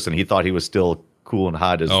third person. He thought he was still cool and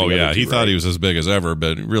hot as he thought he was as big as ever,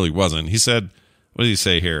 but it really wasn't. He said, what did he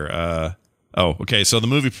say here? So the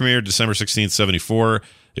movie premiered December 16th, 1974.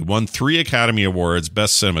 It won 3 Academy Awards: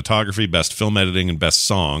 Best Cinematography, Best Film Editing, and Best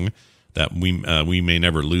Song. That we may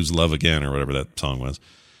never lose love again, or whatever that song was.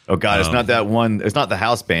 Oh God, it's not that one. It's not the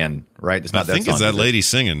house band, right? It's not that. I think song, it's that lady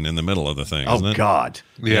singing in the middle of the thing. Oh isn't it? God,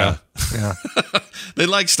 yeah. They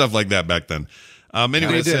liked stuff like that back then.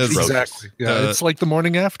 Anyway, it says, exactly. Yeah, it's like The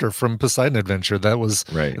Morning After from Poseidon Adventure. That was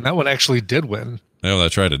right. And that one actually did win. Oh,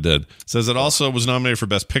 that's right, it did. It says it also was nominated for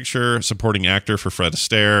Best Picture, Supporting Actor for Fred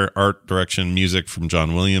Astaire, Art, Direction, Music from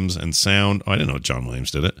John Williams, and Sound. Oh, I didn't know John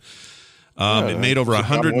Williams did it. It made over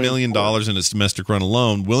 $100 million in its domestic run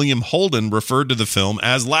alone. William Holden referred to the film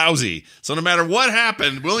as lousy. So no matter what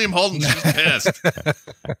happened, William Holden's just pissed.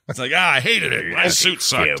 It's like, I hated it. My suit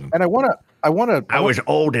sucked. And I was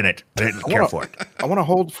old in it. I didn't care for it. I want to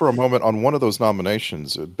hold for a moment on one of those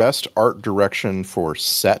nominations, Best Art Direction for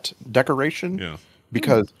Set Decoration. Yeah.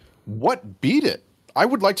 Because what beat it? I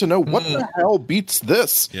would like to know what the hell beats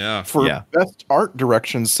this for Best Art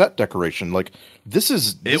Direction Set Decoration. Like,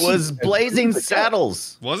 it was Blazing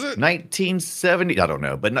Saddles. Was it? 1970. I don't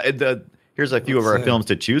know. But here's a few of our films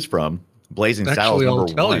to choose from. Blazing Saddles I'll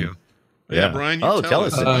number tell 1. you. Yeah, Brian, tell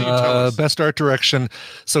us. Best art direction.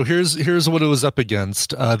 So here's what it was up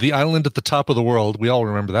against. The Island at the Top of the World. We all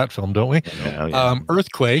remember that film, don't we? Yeah.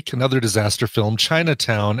 Earthquake, another disaster film.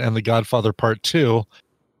 Chinatown and The Godfather Part 2.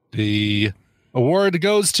 The award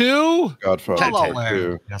goes to Godfather Part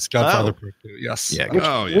 2. Yes, Godfather Part 2. Yes.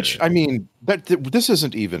 Yeah. Which I mean, this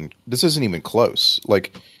isn't even close.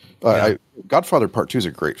 Like, Godfather Part 2 is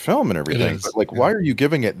a great film and everything, but like, why are you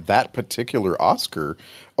giving it that particular Oscar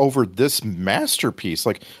over this masterpiece?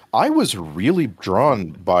 Like, I was really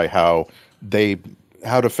drawn by how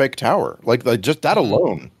to Fake Tower, like just that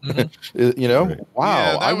alone. You know,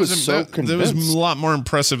 wow! I was so convinced. It was a lot more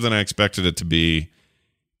impressive than I expected it to be.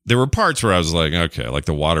 There were parts where I was like, okay, like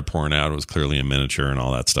the water pouring out was clearly a miniature and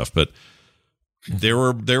all that stuff, but there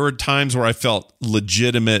were times where I felt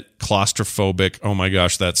legitimate claustrophobic. Oh my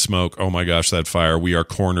gosh, that smoke. Oh my gosh, that fire. We are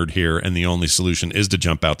cornered here, and the only solution is to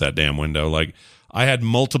jump out that damn window. Like, I had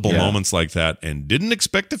multiple moments like that and didn't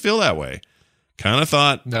expect to feel that way. Kind of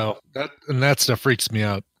thought, no, that stuff freaks me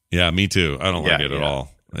out. Yeah, me too. I don't like it at all.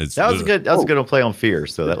 That was good. That was a good play on fear.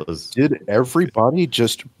 So that was. Did everybody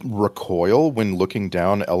just recoil when looking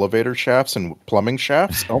down elevator shafts and plumbing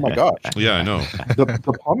shafts? Oh my gosh! Yeah, I know.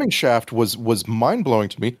 The plumbing shaft was mind blowing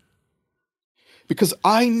to me because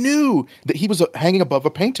I knew that he was hanging above a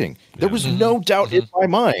painting. There was no doubt in my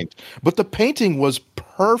mind, but the painting was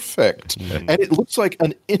perfect, and it looks like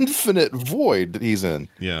an infinite void that he's in.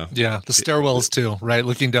 Yeah, the stairwells too, right?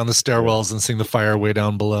 Looking down the stairwells and seeing the fire way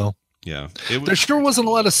down below. Yeah, there sure wasn't a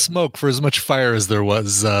lot of smoke for as much fire as there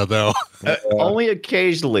was, though. Only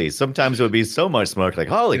occasionally. Sometimes it would be so much smoke, like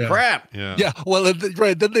holy crap. Yeah. Well,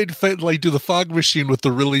 right. Then they'd do the fog machine with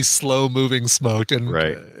the really slow moving smoke, and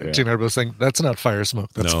Gene Hart was saying that's not fire smoke.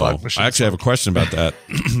 That's fog machine. I actually have a question about that.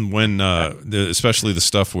 When, especially the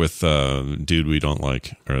stuff with dude we don't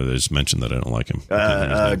like, or they just mentioned that I don't like him.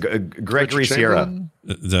 Gregory Sierra,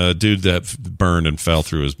 the dude that burned and fell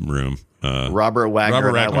through his room. Robert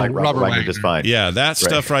Wagner. Robert Wagner just fine. Yeah, that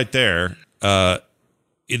stuff right there. That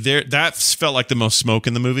felt like the most smoke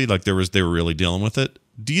in the movie. Like they were really dealing with it.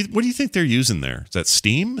 What do you think they're using there? Is that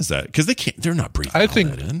steam? Is that because they're not breathing? I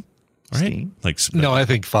think that in, right? Steam? Like no, I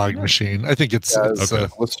think fog machine. I think it's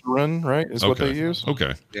glycerin, right? Is what they use.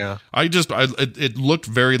 Okay, yeah. It looked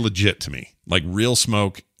very legit to me, like real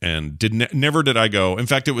smoke. And never did I go. In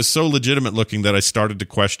fact, it was so legitimate looking that I started to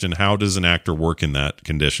question how does an actor work in that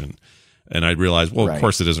condition. And I realized, well, of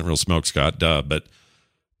course it isn't real smoke, Scott, duh. But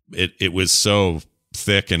it was so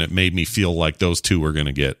thick, and it made me feel like those two were going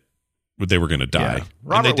to die. Yeah.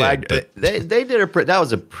 Robert Wagner, they did that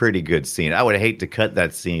was a pretty good scene. I would hate to cut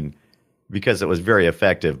that scene because it was very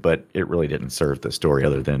effective, but it really didn't serve the story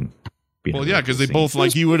other than being. Well, yeah, because they both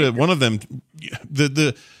like you would have one of them.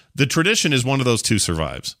 The tradition is one of those two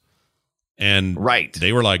survives. And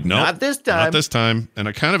they were like, no, not this time. And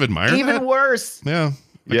I kind of admire that. Even worse. Yeah.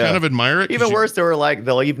 I kind of admire it. Even worse, they were like,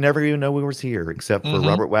 they'll never even know we was here, except for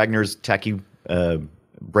Robert Wagner's tacky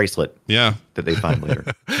bracelet. Yeah. That they find later.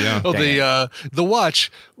 Yeah. Oh, the watch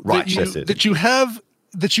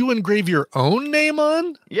that you engrave your own name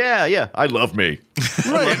on? Yeah. I love me.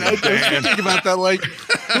 Right. I was thinking about that. Like,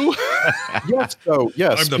 yes.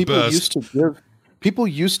 I'm the best. People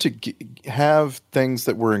used to have things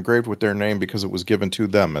that were engraved with their name because it was given to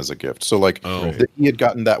them as a gift. So, like, he had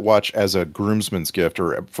gotten that watch as a groomsman's gift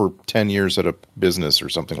or for 10 years at a business or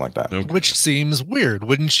something like that. Okay. Which seems weird.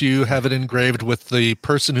 Wouldn't you have it engraved with the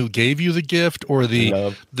person who gave you the gift or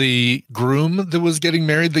the groom that was getting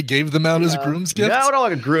married that gave them out as a groom's gift? No, I don't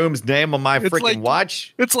like a groom's name on my freaking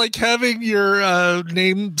watch. It's like having your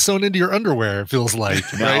name sewn into your underwear, it feels like.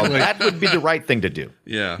 No, right? That would be the right thing to do.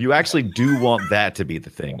 Yeah. You actually do want that to be the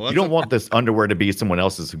thing. Well, you don't want this underwear to be someone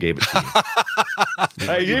else's who gave it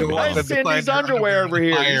to you. Hey, Cindy's underwear over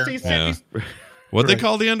here. You see Cindy's? What'd they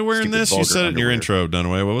call the underwear in this? You said it in your intro,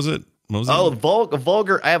 Dunaway. What was it?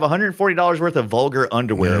 vulgar. I have $140 worth of vulgar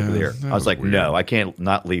underwear over there. I was like, weird. no, I can't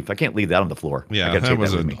leave that on the floor. I Yeah, gotta that take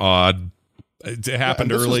was with an me. odd. It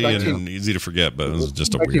happened this was early 19 and easy to forget, but it was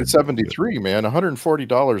just a weird. 1973, man.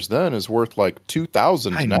 $140 then is worth like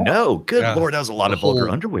 $2,000 I now. know. Good Yeah. Lord, that was a lot of vulgar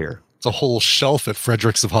underwear. It's a whole shelf at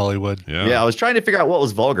Fredericks of Hollywood. Yeah, I was trying to figure out what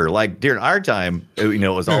was vulgar. Like during our time, it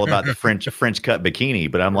was all about the French cut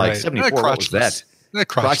bikini. But I'm like, Right. 74. What was that?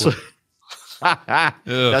 Crotchless.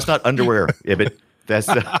 That's not underwear, Ibbot. That's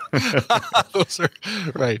Those are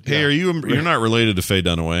right. Hey, you're not related to Faye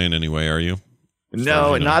Dunaway in any way, are you?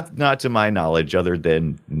 no, not to my knowledge, other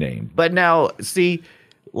than name. But now, see,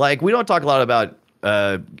 like we don't talk a lot about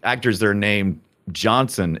actors that are named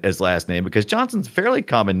Johnson as last name because Johnson's a fairly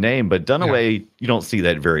common name, but Dunaway you don't see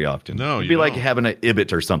that very often. No, it'd you be like don't. having an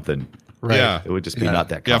Ibbot or something. Right. Yeah. It would just be not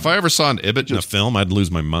that Yeah, common. if I ever saw an Ibbot in a film, I'd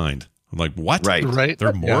lose my mind. I'm like, what? Right. Right. There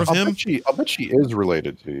are more of I'll him? bet she is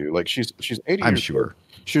related to you. Like she's 80 I'm years sure. old.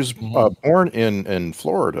 She was born in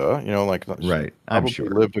Florida, she Right. I'm probably sure.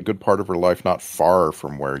 lived a good part of her life not far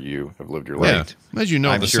from where you have lived your life. Yeah. As you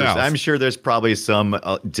know, I'm the sure. South. I'm sure there's probably some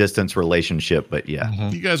distance relationship, but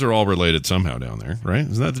yeah. You guys are all related somehow down there, right?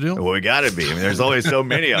 Isn't that the deal? Well, we got to be. I mean, there's only so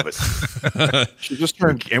many of us, She just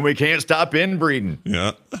turned and we can't stop inbreeding.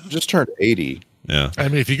 Yeah. 80. Yeah. I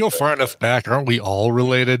mean, if you go far enough back, aren't we all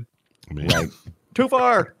related? I mean, Too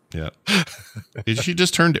far. Yeah. Did she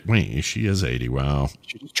just turned? Wait, she is 80. Wow.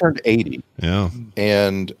 She just turned 80 Yeah.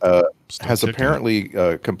 and Still has kicking. apparently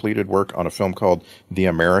completed work on a film called The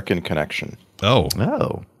American Connection. Oh.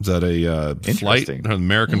 Oh, Is that a flight? Interesting. An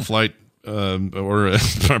American flight? Or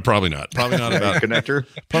probably not. Probably not about connector.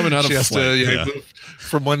 Probably not She a has flight. to move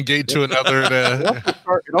from one gate to another to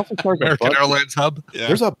It also stars a American bunch- Airlines hub.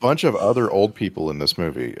 There's a bunch of other old people in this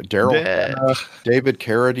movie. Daryl Yeah. Hannah, David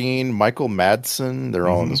Carradine, Michael Madsen. They're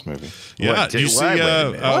all in this movie. Yeah. What? Did you see? Wait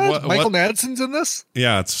a minute. What? Michael Madsen's in this?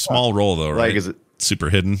 Yeah, it's a small role though, right? Like, is it- super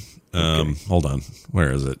hidden? Hold on.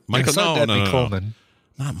 Where is it? Michael. It's not Dabney no. Coleman.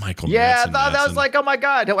 Not Michael. Yeah, I Madsen, thought that was Madsen. like, oh my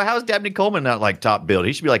God, how's Dabney Coleman not like top billed?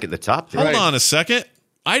 He should be like at the top. Hold on a second.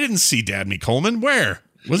 I didn't see Dabney Coleman. Where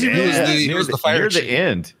was he? Yeah, he was the fire near the chief.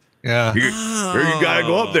 end. Yeah. You gotta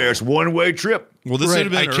go up there. It's one-way trip. Well, this Right.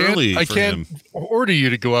 would have been early I for can't him. order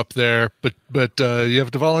you to go up there, but you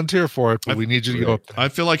have to volunteer for it. But we need you to go up there. I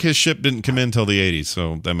feel like his ship didn't come in until the 80s,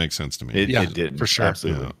 so that makes sense to me. It Yeah, didn't for sure.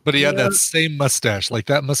 Absolutely. Yeah. But he had that same mustache. Like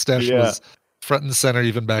that mustache Yeah. was front and center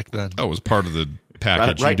even back then. Oh, it was part of the Right,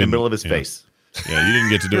 package. right You in the didn't- middle of his yeah. face. Yeah, you didn't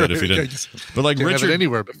get to do it if you didn't. But like Can't have it Richard,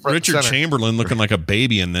 anywhere but front and Richard center. Chamberlain looking like a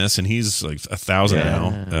baby in this, and he's like 1,000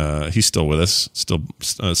 now. He's still with us. Still,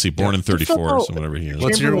 born in 34, so whatever he is.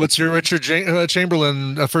 What's your Richard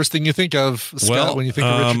Chamberlain first thing you think of, Scott, Well, when you think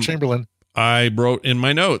of Richard Chamberlain? I wrote in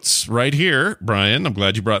my notes right here, Brian. I'm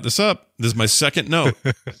glad you brought this up. This is my second note.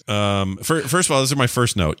 First of all, this is my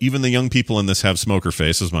first note. Even the young people in this have smoker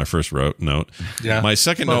face. Is my first note. Yeah. My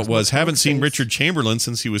second note was haven't seen Richard Chamberlain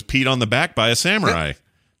since he was peed on the back by a samurai.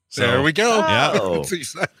 So, There we go. Yeah. Oh.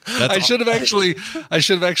 I should have actually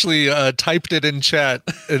typed it in chat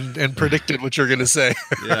and predicted what you're going to say.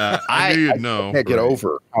 Yeah, I knew you'd know. I can't get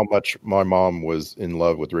over how much my mom was in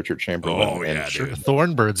love with Richard Chamberlain. Oh, yeah, And dude.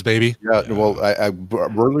 Thornbirds, baby. Yeah, well, I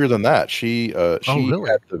earlier than that, she really?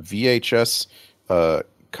 had the VHS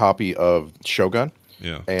copy of Shogun,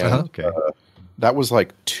 Yeah. and Okay. that was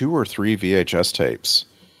like 2 or 3 VHS tapes.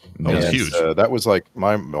 That was And, huge. that was like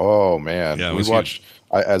man. Yeah, it we was watched.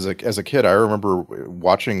 As a kid, I remember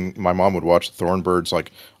watching. My mom would watch Thornbirds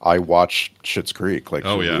like I watched Schitt's Creek. Like,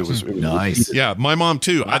 Oh, yeah. it was Nice. Yeah, my mom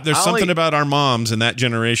too. There's I something only- about our moms in that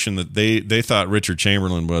generation that they thought Richard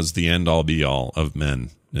Chamberlain was the end all be all of men.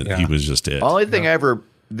 That Yeah. He was just it.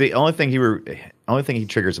 The only thing he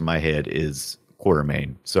triggers in my head is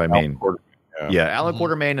Quartermain. So I mean, yeah, Alan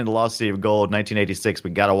Quartermain and the Lost City of Gold, 1986. We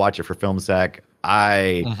got to watch it for Film Sack.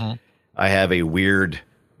 I have a weird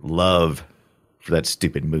love for that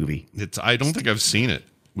stupid movie. I don't think I've seen it.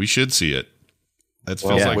 We should see it. That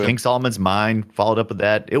feels Yeah, like King Solomon's Mine followed up with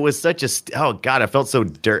that. It was such a oh god, I felt so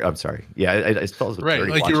dirty. I'm sorry. Yeah, I felt so Right,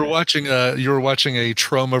 dirty. like you were watching a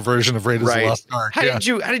trauma version of Raiders of the Lost Ark. How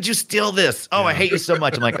did you steal this? Oh, I hate you so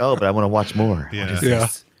much. I'm like, oh, but I want to watch more. Yeah. What is Yeah.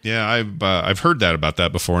 this? Yeah, I've heard that about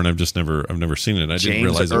that before, and I've never seen it. I didn't James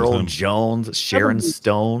realize it was Earl him. Jones, Sharon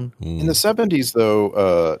Stone. In the 70s,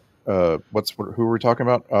 though, who were we talking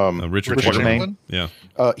about? Richard Quartermain. Chamberlain. Yeah.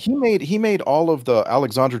 He made all of the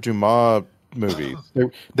Alexandre Dumas movies.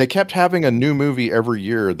 They kept having a new movie every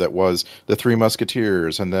year that was The Three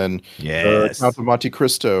Musketeers, and then Count of Monte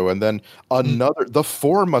Cristo, and then another, The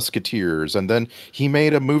Four Musketeers, and then he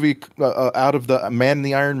made a movie out of the Man in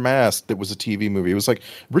the Iron Mask that was a TV movie. It was like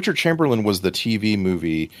Richard Chamberlain was the TV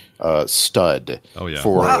movie stud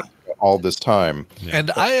for all this time. Yeah.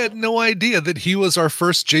 And I had no idea that he was our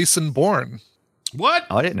first Jason Bourne. What?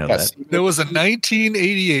 Oh, I didn't know that. There was a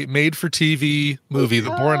 1988 made-for-TV movie, The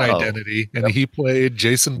Bourne Identity, and he played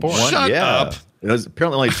Jason Bourne. Shut up. It was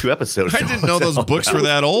apparently only 2 episodes. I didn't know those books were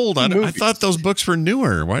that old. I thought those books were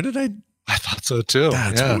newer. Why did I? I thought so too.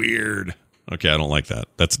 That's weird. Okay, I don't like that.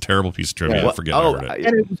 That's a terrible piece of trivia. I forget I heard it.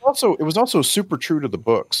 And it was also super true to the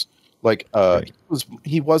books. Like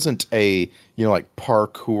he wasn't a like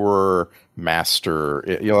parkour master.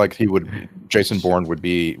 Like Jason Bourne would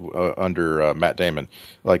be under Matt Damon.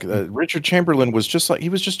 Like Richard Chamberlain was just he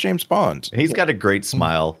was just James Bond. He's got a great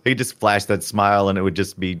smile. He just flashed that smile, and it would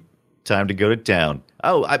just be time to go to town.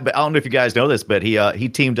 Oh, I don't know if you guys know this, but he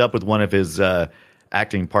teamed up with one of his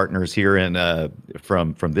acting partners here in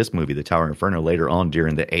from this movie, The Tower Inferno. Later on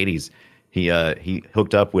during the 80s, he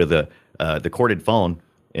hooked up with the corded phone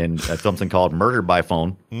in something called Murder by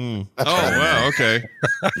Phone. Oh, wow. Okay.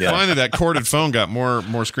 Finally, that corded phone got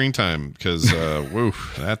more screen time because,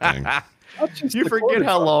 that thing. You forget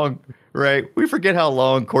how long, right? We forget how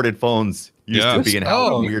long corded phones used to be and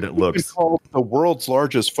how weird it looks. It's called the world's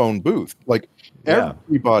largest phone booth. Like,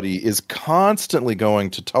 everybody is constantly going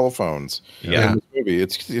to telephones in this movie.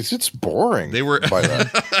 It's boring. They were by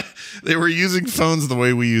that. They were using phones the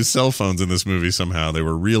way we use cell phones in this movie. Somehow they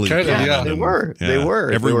were really they were.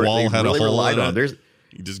 Every wall had really a hole in on. it.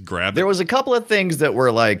 You just grab it. There was a couple of things that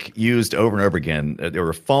were like used over and over again. There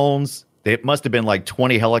were phones. It must have been like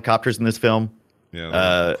 20 helicopters in this film.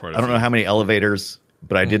 Yeah, I don't know how many elevators,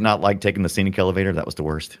 but I did not like taking the scenic elevator. That was the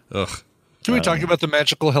worst. Ugh. Can we talk about the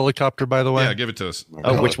magical helicopter, by the way? Yeah, give it to us.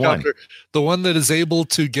 Oh, which one? The one that is able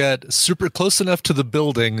to get super close enough to the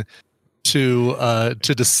building to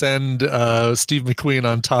descend Steve McQueen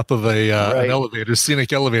on top of an elevator,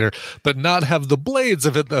 scenic elevator, but not have the blades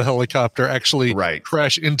of the helicopter actually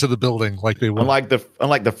crash into the building like they would. Unlike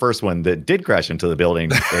the first one that did crash into the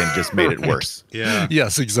building and just made it worse. Yeah.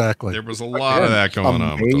 Yes, exacthave There was a lot of that going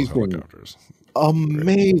on with those helicopters.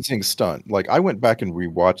 Amazing stunt. Like I went back and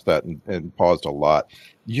rewatched that and paused a lot.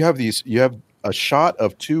 You have a shot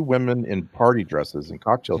of 2 women in party dresses and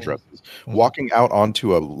cocktail dresses walking out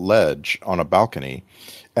onto a ledge on a balcony.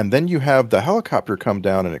 And then you have the helicopter come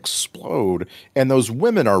down and explode. And those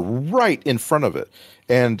women are right in front of it.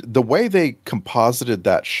 And the way they composited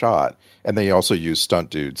that shot, and they also used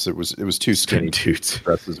stunt dudes. It was 2 skinny dudes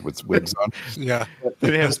dresses with wigs on. Yeah. They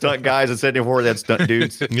didn't have stunt guys and said before that stunt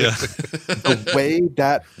dudes. Yeah. The way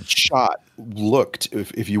that shot looked,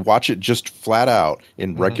 if you watch it just flat out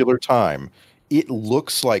in regular time, it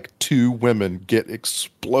looks like 2 women get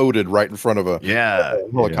exploded right in front of a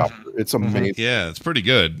helicopter. Yeah. It's amazing. Yeah, it's pretty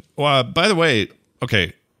good. Well, by the way,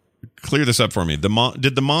 okay, clear this up for me. Did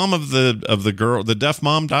the mom of the girl, the deaf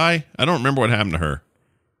mom, die? I don't remember what happened to her.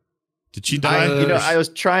 Did she die? I was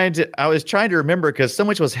trying to remember because so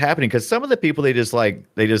much was happening. Because some of the people they just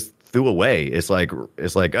threw away. It's like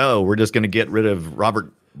oh, we're just gonna get rid of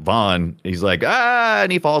Robert Vaughn. He's like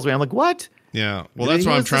and he falls away. I'm like, what? Yeah, well, that's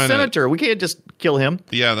why I'm trying to. Senator, we can't just kill him.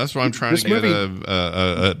 Yeah, that's why I'm trying to get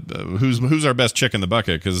who's our best chick in the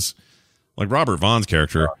bucket because, like Robert Vaughn's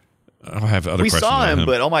character, I have other. We questions saw about him,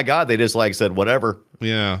 but oh my god, they just said whatever.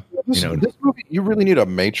 Yeah, this movie, you really need a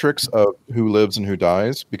matrix of who lives and who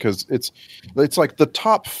dies because it's like the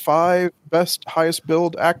top 5 best, highest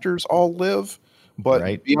billed actors all live,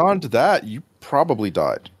 but beyond that, you probably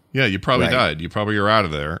died. Yeah, you probably died. You probably are out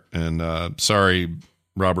of there. And sorry,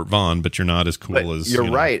 Robert Vaughn, but you're not as cool as you're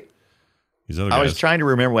right. These other guys. I was trying to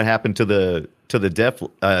remember what happened to the deaf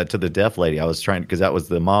lady. I was trying because that was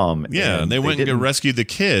the mom. Yeah, and they went and rescued the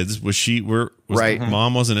kids. Was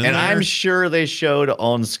mom wasn't in there? And I'm sure they showed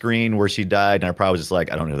on screen where she died, and I probably was just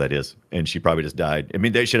like, I don't know who that is, and she probably just died. I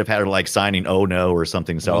mean, they should have had her like signing "Oh no" or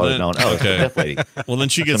something, so I would have known. Oh, it's the deaf lady. Well, then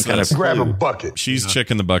she gets kind of grab a bucket. She's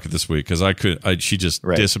chick in the bucket this week because she just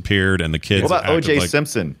disappeared, and the kids. What about O.J.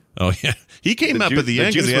 Simpson? Oh yeah, he came up at the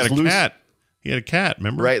end because he had a cat. He had a cat,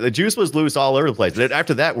 remember? Right. The juice was loose all over the place.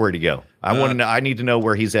 After that, where'd he go? I want to know. I need to know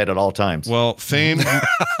where he's at all times. Well, famed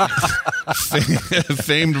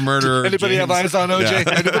murderer. Anybody have eyes on OJ?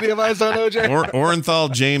 Yeah. Anybody have eyes on OJ?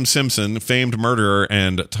 Orenthal James Simpson, famed murderer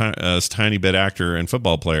and tiny bit actor and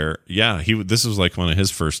football player. Yeah, this was like one of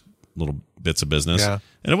his first little bits of business. Yeah.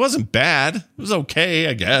 And it wasn't bad. It was okay,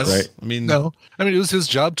 I guess. Right. I mean, it was his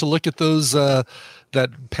job to look at those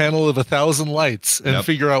that panel of 1,000 lights and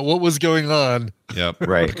figure out what was going on. Yep.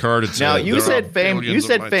 Right. Picard had Now said, you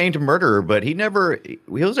said famed murderer, but he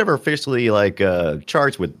was never officially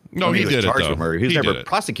charged with. No, he did it though. With murder. He was never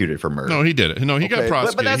prosecuted for murder. No, he did it. No, he got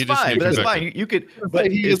prosecuted. But that's fine. But that's fine. You could.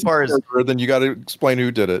 But as far as then you got to explain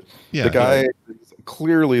who did it. Yeah, the guy is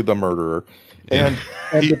clearly the murderer, and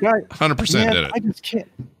the guy 100% did it.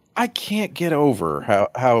 I can't get over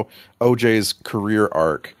how OJ's career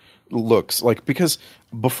arc looks like, because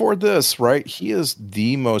before this, right, he is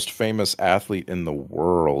the most famous athlete in the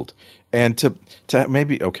world, and to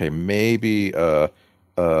maybe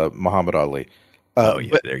Muhammad Ali. There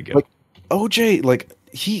you go. Like OJ, like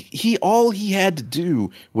he all he had to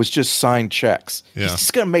do was just sign checks. Yeah. He's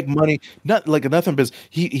just gonna make money, not like nothing. Because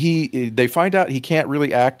they find out he can't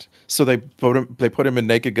really act, so they put him in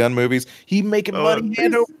Naked Gun movies. He making money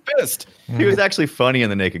hand over fist. He was actually funny in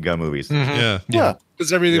the Naked Gun movies. Mm-hmm. Yeah.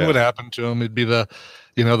 Because everything would happen to him. It'd be the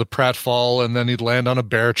pratfall, and then he'd land on a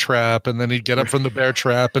bear trap, and then he'd get up from the bear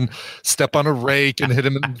trap and step on a rake and hit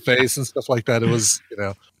him in the face and stuff like that. It was,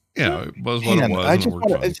 Yeah, it was what it was. I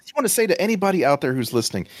just want to say to anybody out there who's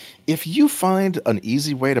listening, if you find an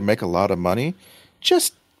easy way to make a lot of money,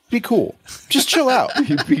 just be cool. Just chill out.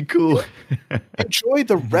 Be cool. Enjoy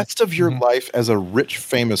the rest of your life as a rich,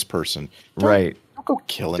 famous person. Right. Don't go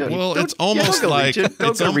killing people. Well, it's almost like it's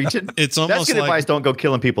almost that's good advice. Don't go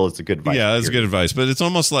killing people. It's a good advice. Yeah, that's good advice. But it's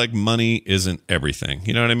almost like money isn't everything.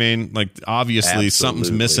 You know what I mean? Like obviously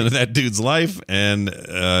something's missing in that dude's life, and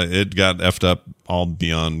it got effed up all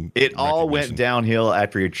beyond. It all went downhill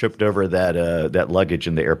after you tripped over that luggage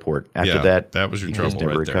in the airport. After that was your trouble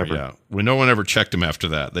right there. Yeah, no one ever checked him after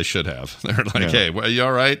that. They should have. They're like, "Hey, well, you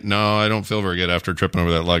all right? No, I don't feel very good after tripping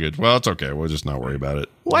over that luggage." Well, it's okay. We'll just not worry about it.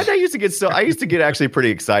 Why did I used to get actually pretty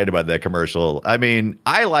excited about that commercial. I mean,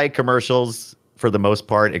 I like commercials for the most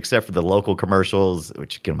part, except for the local commercials,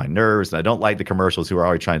 which get on my nerves. And I don't like the commercials who are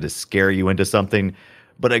always trying to scare you into something.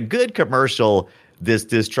 But a good commercial,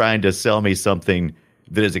 this trying to sell me something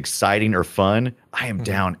that is exciting or fun, I am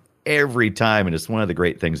down every time. And it's one of the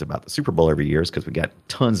great things about the Super Bowl every year is because we got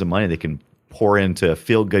tons of money they can pour into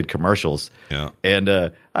feel-good commercials. Yeah. And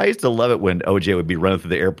I used to love it when OJ would be running through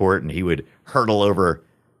the airport and he would hurtle over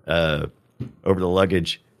the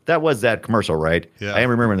luggage. That was that commercial, right? Yeah. I am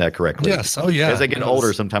remembering that correctly. Yes. Oh, yeah. As I get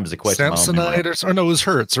older, sometimes it's a question. Samsonite or no, it was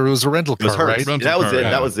Hertz, or it was a rental car, right?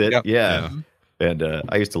 That was it. Yeah. And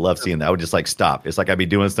I used to love seeing that. I would just like stop. It's like I'd be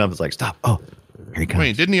doing stuff. It's like, stop. Oh, here he comes.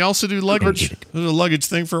 Wait, didn't he also do luggage? Was it a luggage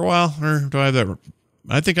thing for a while? Or do I have that?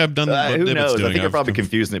 I think I've done that. Who knows? I think you're probably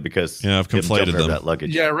confusing it because I've conflated them. That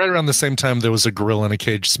luggage. Yeah, right around the same time there was a gorilla in a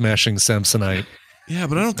cage smashing Samsonite. Yeah,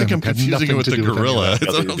 but I don't think I'm confusing it with the gorilla. I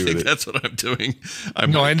don't think that's what I'm doing. I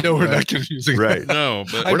know we're not confusing. Right. No,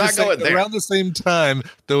 but we're not going there. Around the same time,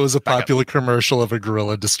 there was a popular commercial of a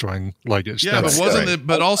gorilla destroying luggage. Yeah, but wasn't it?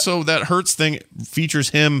 But also that Hertz thing features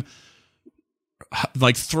him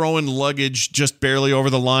like throwing luggage just barely over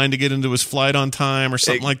the line to get into his flight on time or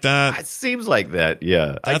something like that. It seems like that.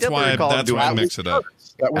 Yeah, that's why I mix it up.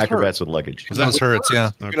 That was acrobats with luggage. That was Hertz,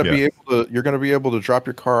 yeah. You're going to be able to drop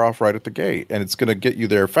your car off right at the gate, and it's going to get you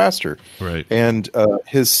there faster. Right. And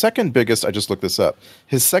his second biggest, I just looked this up.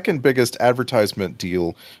 His second biggest advertisement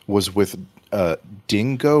deal was with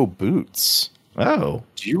Dingo Boots. Oh,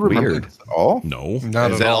 do you remember this at all? No,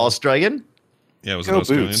 not at all. Australian? Yeah, it was Dingo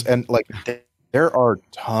Australian. Boots, and like there are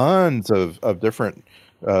tons of different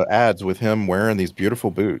ads with him wearing these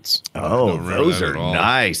beautiful boots. Oh, those are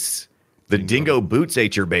nice. The Dingo Boots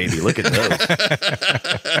ate your baby. Look at those.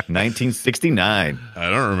 1969. I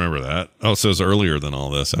don't remember that. Oh, so it's earlier than all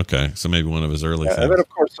this. Okay, so maybe one of his early things. And then, of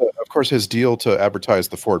course, his deal to advertise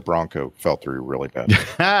the Ford Bronco fell through really bad.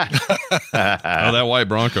 That white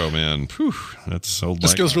Bronco, man. Whew, that's so.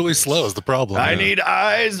 Just goes really slow is the problem. I need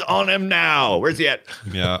eyes on him now. Where's he at?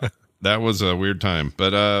 Yeah. That was a weird time,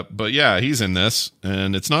 but yeah, he's in this,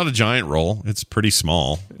 and it's not a giant role; it's pretty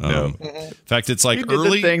small. In fact, it's like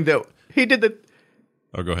early. He did the.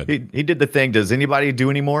 Oh, go ahead. He did the thing. Does anybody do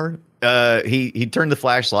anymore? He turned the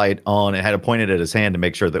flashlight on and had it pointed at his hand to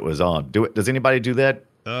make sure that it was on. Does anybody do that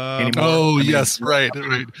anymore? Oh, yes, right.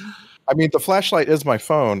 I mean, the flashlight is my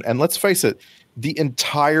phone, and let's face it, the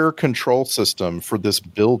entire control system for this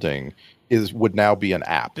building would now be an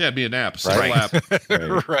app. Yeah, it'd be an app. Right?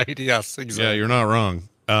 App. Right. Yes. Exactly. Yeah, you're not wrong.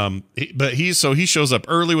 He shows up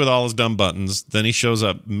early with all his dumb buttons. Then he shows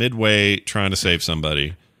up midway trying to save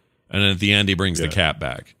somebody. And then at the end, he brings the cat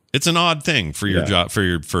back. It's an odd thing for your job, for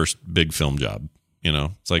your first big film job. You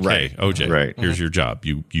know, it's like, hey, OJ, here's your job.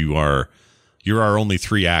 You're our only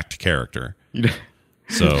 3-act character.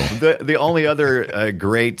 So the only other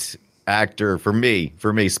great actor for me,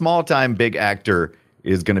 small time big actor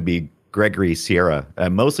is going to be Gregory Sierra. I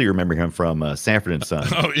mostly remember him from Sanford and Son.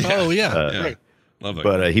 Yeah. Love it.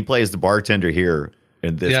 But he plays the bartender here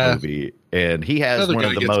in this movie, and he has one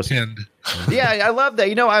of the most. Yeah, I love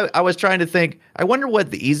that. I was trying to think. I wonder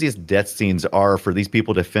what the easiest death scenes are for these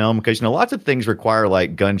people to film, because lots of things require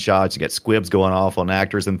like gunshots. You get squibs going off on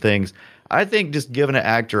actors and things. I think just giving an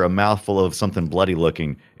actor a mouthful of something bloody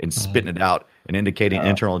looking and spitting it out and indicating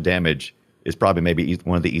internal damage is probably maybe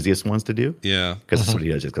one of the easiest ones to do. Yeah, because that's what he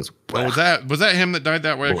does. Just goes. Oh, was that him that died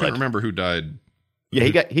that way? I can't remember who died.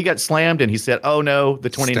 Yeah, he got slammed, and he said, "Oh no, the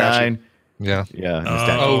 29." Yeah.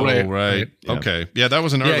 Right. Yeah. Okay. Yeah, that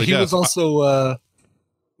was an early. Yeah, he was also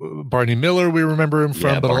Barney Miller. We remember him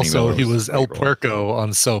from, but Barney also Miller he was was El Puerco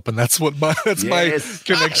on Soap, and that's what my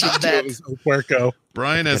connection to is El Puerco.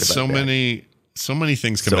 Brian has so many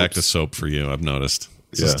things come back to Soap for you. I've noticed.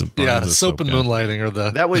 Soap and Moonlighting are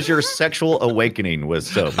the. That was your sexual awakening, was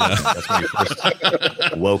Soap. That's when you first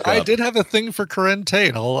woke up. I did have a thing for Corinne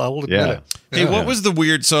Tate. I'll admit it. Hey, what was the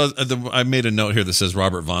weird? So I made a note here that says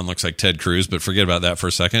Robert Vaughn looks like Ted Cruz, but forget about that for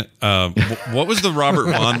a second. What was the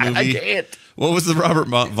Robert Vaughn movie? I can't. What was the Robert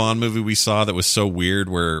Vaughn movie we saw that was so weird,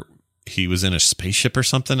 where he was in a spaceship or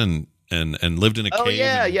something and lived in a cave? Oh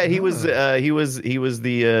yeah, he was the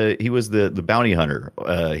bounty hunter.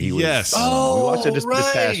 We watched it this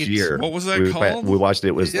past year. What was that called? We watched it.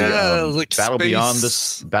 It was like Battle Beyond the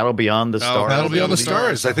Stars. Battle Beyond the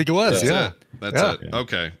Stars. I think it was. That's it.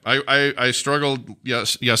 Okay, I struggled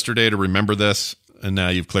yesterday to remember this, and now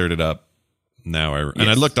you've cleared it up. Now I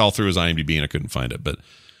looked all through his IMDb and I couldn't find it, but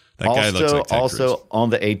that guy looks like Ted Cruz. On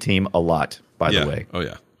the A-Team a lot. By the way. Oh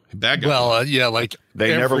yeah. Bad guy. Well, like they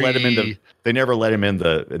never let him in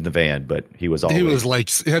the van, but he was all. He was like,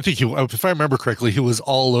 I think if I remember correctly, he was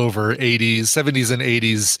all over 80s, 70s, and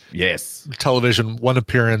 80s. Yes, television, one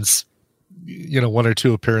appearance, one or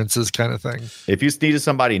two appearances, kind of thing. If you needed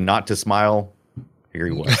somebody not to smile, here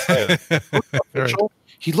he was.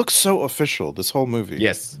 He looks so official this whole movie.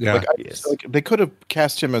 Yes, like they could have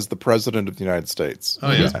cast him as the president of the United States.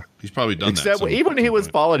 Oh yeah, he's probably done that. Except even when he was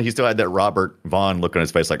falling, he still had that Robert Vaughn look on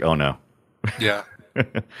his face, like, oh no. Yeah.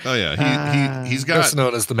 Oh yeah, he's got. Best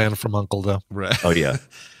known as the Man from U.N.C.L.E. though. Right. Oh yeah.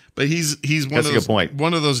 But he's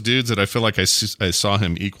one of those dudes that I feel like I saw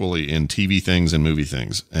him equally in TV things and movie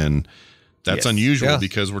things, and that's unusual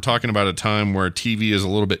because we're talking about a time where TV is a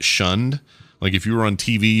little bit shunned. Like if you were on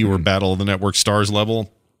TV, you were Battle of the Network Stars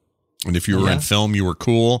level, and if you were in film, you were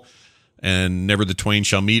cool, and never the twain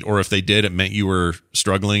shall meet. Or if they did, it meant you were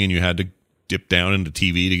struggling and you had to dip down into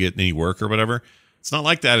TV to get any work or whatever. It's not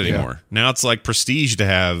like that anymore. Now it's like prestige to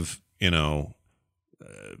have, something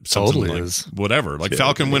totally like is. Whatever, like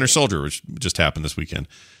Falcon Winter Soldier, which just happened this weekend.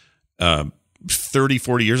 30,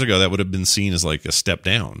 40 years ago, that would have been seen as like a step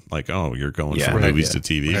down. Like, oh, you're going from movies to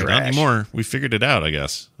TV. Not anymore. We figured it out, I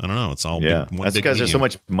guess. I don't know. It's all one That's because there's so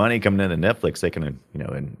much money coming into Netflix. They can,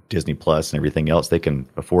 and Disney Plus and everything else, they can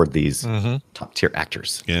afford these top tier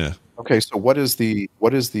actors. Yeah. Okay, so what is the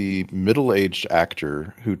middle-aged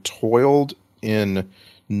actor who toiled in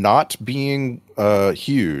not being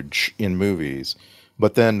huge in movies,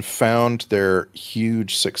 but then found their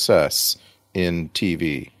huge success in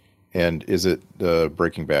TV? And is it the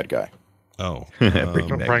Breaking Bad guy? Oh,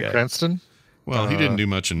 Bryan Cranston? Well, he didn't do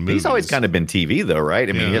much in movies. He's always kind of been TV, though, right?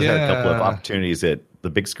 I mean, he has had a couple of opportunities at the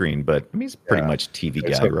big screen, but he's pretty much TV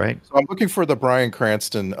guy, right? So I'm looking for the Bryan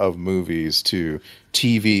Cranston of movies to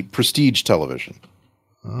TV, prestige television.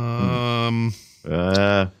 Oh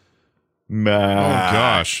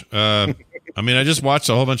gosh. I mean, I just watched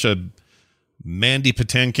a whole bunch of Mandy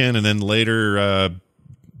Patinkin, and then later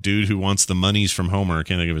dude who wants the monies from Homer. I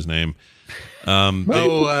can't think of his name. Joe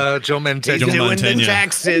Mantegna. Doing the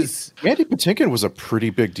taxes. Mandy Patinkin was a pretty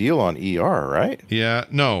big deal on ER, right? Yeah,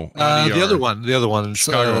 no. The other one,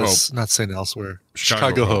 Chicago Hope. Not St. Elsewhere.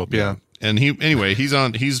 Chicago Hope, yeah. And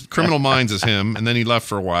he's Criminal Minds is him, and then he left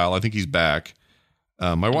for a while. I think he's back.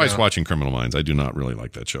 My wife's watching Criminal Minds. I do not really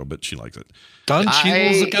like that show, but she likes it. Don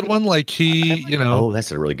Cheadle's a good one. Like oh,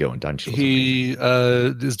 that's a really good one. Don Cheadle's he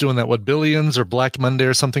is doing that Billions or Black Monday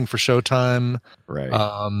or something for Showtime, right?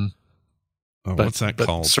 What's that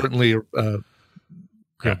called? Certainly, a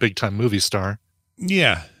big time movie star.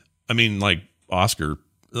 Yeah, I mean, like Oscar.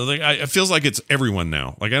 Like, it feels like it's everyone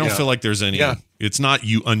now. Like I don't feel like there's any. Yeah. It's not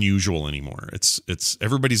unusual anymore. It's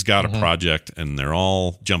everybody's got a project and they're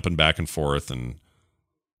all jumping back and forth and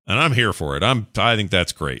I'm here for it. I think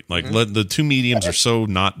that's great. Like the two mediums are so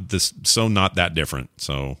not that different.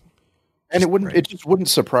 So And it just wouldn't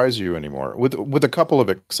surprise you anymore, with a couple of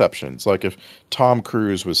exceptions. Like if Tom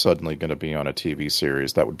Cruise was suddenly going to be on a TV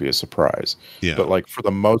series, that would be a surprise. Yeah. But like for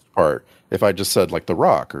the most part, if I just said like The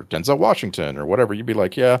Rock or Denzel Washington or whatever, you'd be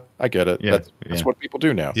like, yeah, I get it. Yeah, That's what people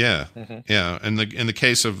do now. Yeah, yeah. And in the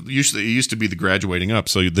case of usually it used to be the graduating up.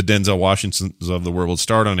 So the Denzel Washingtons of the world would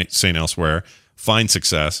start on St. Elsewhere, find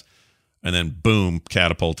success, and then boom,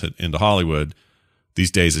 catapulted into Hollywood.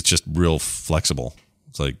 These days, it's just real flexible.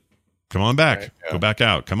 It's like, come on back, go back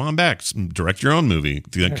out, come on back, direct your own movie,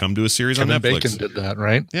 then come to a series on Netflix. Bacon did that,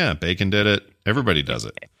 right? Yeah, Bacon did it. Everybody does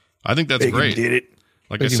it. I think that's Bacon great. did it.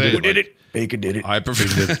 Like Bacon I say, did it. Bacon did it. I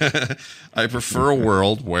prefer I prefer a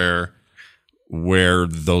world where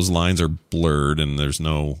those lines are blurred and there's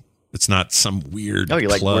no. It's not some weird. Oh, you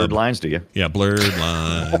like club. blurred lines, do you? Yeah, blurred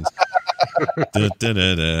lines.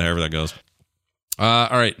 However that goes. All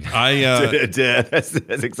right,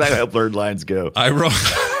 that's exactly how blurred lines go. I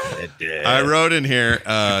wrote in here.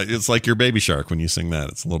 It's like your Baby Shark when you sing that.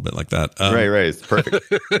 It's a little bit like that. Right. It's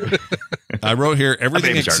perfect. I wrote here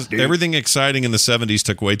everything. Shark, everything exciting in the '70s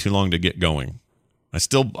took way too long to get going. I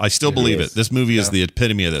still believe it. This movie is the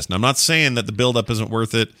epitome of this. And I'm not saying that the buildup isn't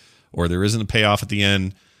worth it or there isn't a payoff at the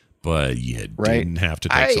end, but you didn't have to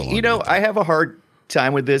take so long. I have a hard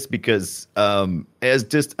time with this because as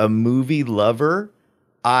just a movie lover,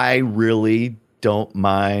 I really don't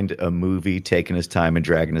mind a movie taking his time and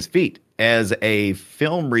dragging his feet. As a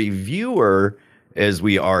film reviewer, as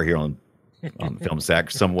we are here on Film Sack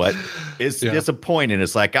somewhat, it's disappointing.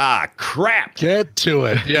 It's like, crap. Get to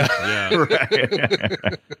it. Yeah. Yeah.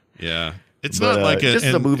 Right. Yeah. It's not like just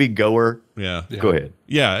a movie goer. Yeah. Go ahead.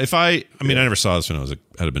 Yeah. I never saw this when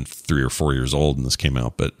I had been 3 or 4 years old and this came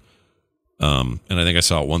out, but and I think I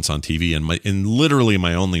saw it once on TV, and literally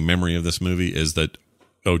my only memory of this movie is that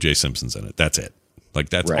O.J. Simpson's in it. That's it. Like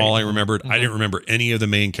that's all I remembered. I didn't remember any of the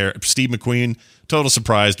main characters. Steve McQueen, total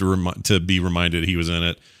surprise to be reminded he was in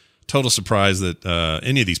it. Total surprise that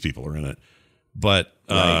any of these people are in it. But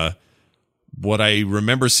what I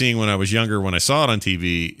remember seeing when I was younger, when I saw it on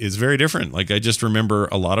TV, is very different. Like I just remember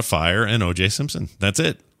a lot of fire and O.J. Simpson. That's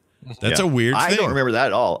it. That's a weird thing. I don't remember that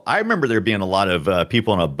at all. I remember there being a lot of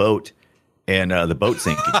people on a boat and the boat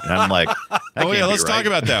sinking. And I'm like, let's talk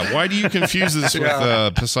about that. Why do you confuse this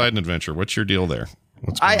with Poseidon Adventure? What's your deal there?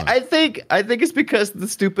 I think it's because of the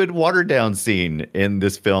stupid watered down scene in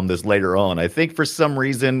this film. This later on, I think for some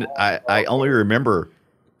reason I only remember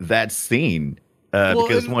that scene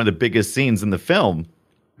because it's one of the biggest scenes in the film,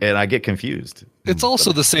 and I get confused. It's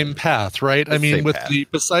also the same path, right? I mean, with the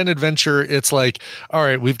Poseidon Adventure, it's like, all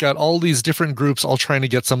right, we've got all these different groups all trying to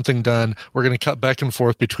get something done. We're going to cut back and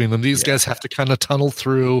forth between them. These guys have to kind of tunnel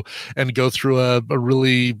through and go through a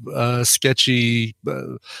really sketchy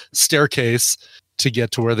staircase to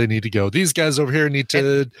get to where they need to go. These guys over here need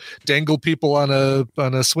to dangle people on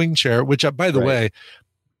a swing chair, which, by the way,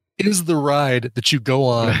 is the ride that you go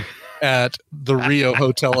on at the Rio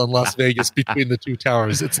Hotel in Las Vegas between the two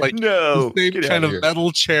towers. It's like the same kind of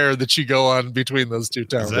metal chair that you go on between those two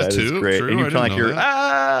towers. Is that too? Great. True? And you I feel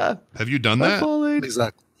like Have you done that?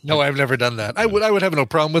 Exactly. No, I've never done that. I would have no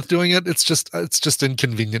problem with doing it. It's just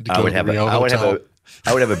inconvenient to go to the Rio Hotel.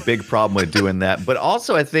 I would have a big problem with doing that. But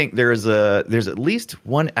also, I think there's at least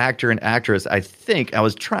one actor and actress. I think I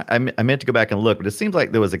meant to go back and look, but it seems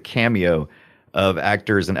like there was a cameo of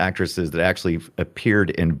actors and actresses that actually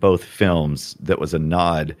appeared in both films. That was a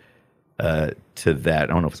nod to that. I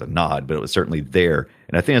don't know if it's a nod, but it was certainly there.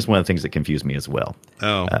 And I think that's one of the things that confused me as well.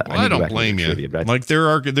 Oh, I don't blame you. Like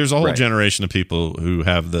there's a whole generation of people who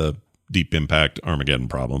have the Deep Impact Armageddon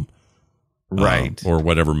problem. Right. Or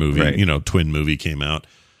whatever movie, twin movie came out.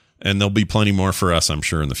 And there'll be plenty more for us, I'm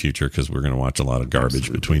sure, in the future, because we're going to watch a lot of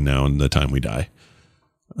garbage between now and the time we die.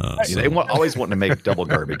 They always want to make double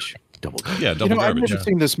garbage. Yeah, double garbage. I've never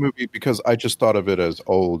seen this movie because I just thought of it as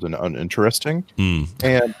old and uninteresting. And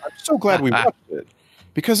I'm so glad we watched it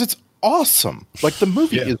because it's awesome. Like the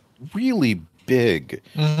movie is really big.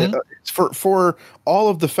 For all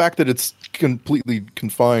of the fact that it's completely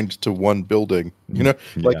confined to one building, I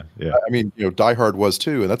mean, Die Hard was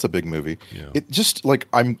too, and that's a big movie. It just like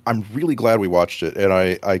I'm really glad we watched it, and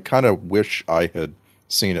I kind of wish I had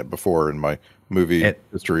seen it before in my movie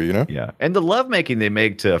history, Yeah, and the lovemaking they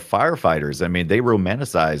make to firefighters. I mean, they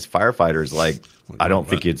romanticize firefighters like I don't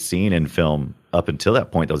think you'd seen in film up until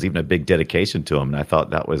that point. There was even a big dedication to them, and I thought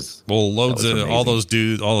that was loads of all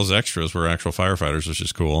those extras were actual firefighters, which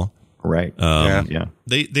is cool. Right.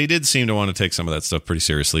 They did seem to want to take some of that stuff pretty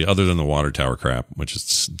seriously, other than the water tower crap, which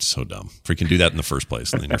is so dumb. Freaking do that in the first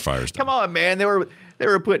place, and then your fire's done. Come on, man. They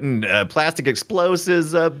were putting plastic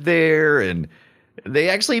explosives up there, and They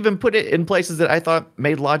actually even put it in places that I thought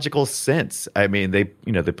made logical sense. I mean, they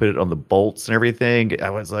put it on the bolts and everything. I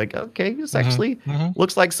was like, okay, this actually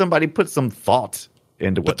looks like somebody put some thought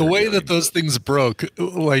into what. But the way that those things broke,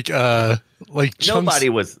 like chunks, nobody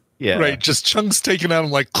was. Yeah. Right. Just chunks taken out.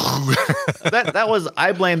 I'm like,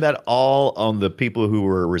 I blame that all on the people who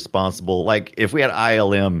were responsible. Like if we had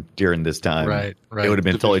ILM during this time, right. It would have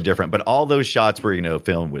been totally different. But all those shots were,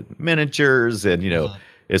 filmed with miniatures and,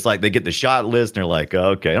 it's like they get the shot list and they're like,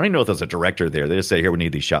 okay, I don't even know if there's a director there. They just say, here, we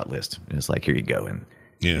need these shot lists. And it's like, here you go. And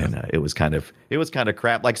it was kind of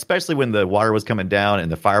crap. Like, especially when the water was coming down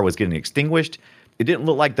and the fire was getting extinguished. It didn't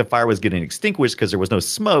look like the fire was getting extinguished because there was no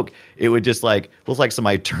smoke. It would just look like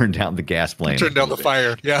somebody turned down the gas flame. Turned down the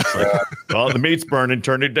fire. Yeah. The meat's burning.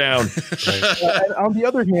 Turn it down. And on the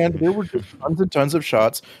other hand, there were just tons and tons of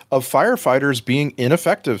shots of firefighters being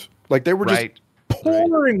ineffective. Like they were just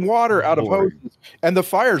pouring water out of hoses, and the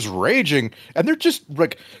fire's raging, and they're just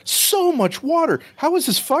like so much water. How is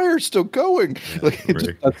this fire still going? Like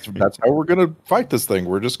that's how we're gonna fight this thing.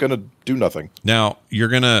 We're just gonna do nothing. Now you're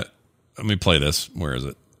gonna. Let me play this. Where is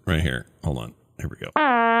it? Right here. Hold on. Here we go.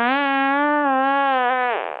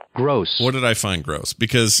 Gross. What did I find gross?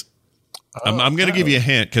 Because I'm going to give you a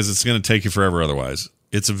hint because it's going to take you forever otherwise.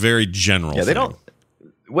 It's a very general thing. They don't.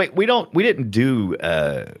 Wait, we didn't do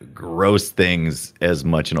gross things as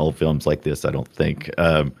much in old films like this, I don't think.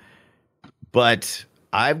 But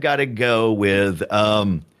I've got to go with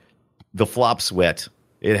the flop sweat.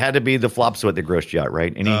 It had to be the flop sweat that grossed you out,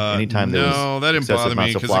 right? Anytime there was that didn't bother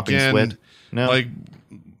me because again, sweat? No? Like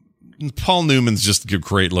Paul Newman's just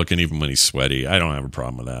great looking even when he's sweaty. I don't have a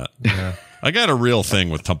problem with that. Yeah. I got a real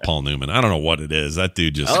thing with Paul Newman. I don't know what it is. That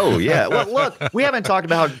dude just. Oh yeah. Well, look, we haven't talked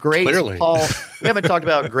about how great We haven't talked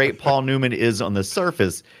about how great Paul Newman is on the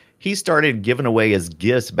surface. He started giving away his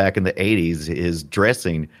gifts back in the '80s, his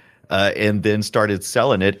dressing. And then started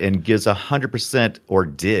selling it and gives 100% or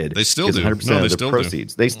did. They still do. 100% of the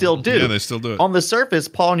proceeds. They still do. Yeah, they still do it. On the surface,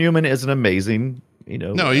 Paul Newman is an amazing,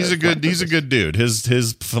 No, he's a good dude.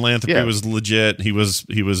 His philanthropy was legit. He was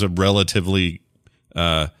a relatively,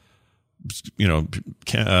 what's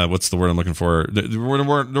the word I'm looking for? There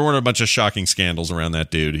weren't a bunch of shocking scandals around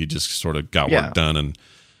that dude. He just sort of got work done and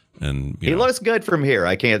he looks good from here.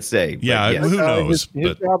 I can't say. Yeah, who knows?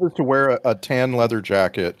 His job is to wear a tan leather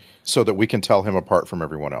jacket so that we can tell him apart from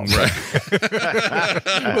everyone else. Right.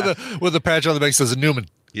 with a patch on the back that says Newman.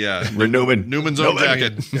 Yeah, Newman's own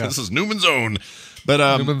jacket. Yeah. This is Newman's own.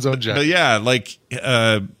 But Newman's own jacket. But yeah, like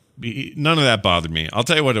none of that bothered me. I'll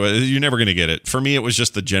tell you what, you're never going to get it. For me, it was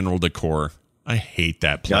just the general decor. I hate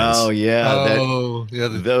that place. Oh yeah,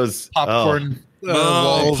 those popcorn.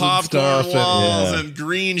 Walls popcorn and walls and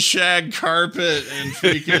green shag carpet and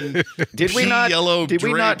freaking yellow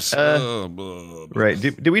drapes. Right.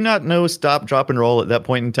 Did we not know stop, drop, and roll at that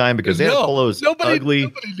point in time? Because they had all those ugly.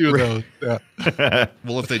 Nobody knew those. Yeah.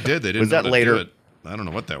 Well, if they did, they didn't. Was that later? I don't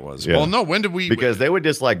know what that was. Yeah. Well, no. When did we? Because they would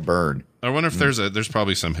just like burn. I wonder if there's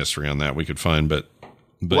probably some history on that we could find, but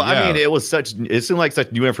well, yeah. I mean, it seemed like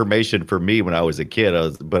such new information for me when I was a kid. I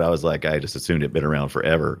was like, I just assumed it'd been around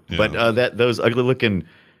forever. Yeah. But those ugly looking,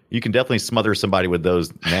 you can definitely smother somebody with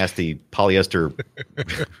those nasty polyester.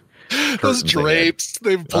 Those drapes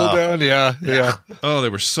they pulled down. Yeah. Oh, they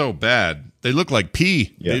were so bad. They looked like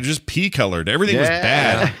pee. Yeah. They were just pee colored. Everything was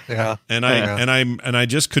bad. Yeah. And I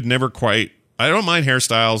just could never quite. I don't mind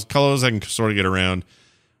hairstyles, colors. I can sort of get around.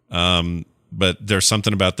 But there's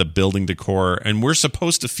something about the building decor, and we're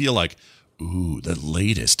supposed to feel like, ooh, the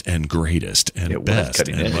latest and greatest and best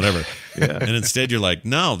and whatever. Yeah. And instead, you're like,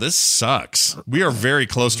 no, this sucks. We are very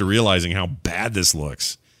close to realizing how bad this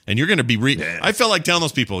looks, and you're going to be. I felt like telling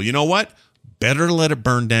those people, you know what? Better let it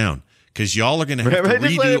burn down because y'all are going to have to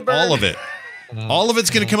redo all of it. All of it's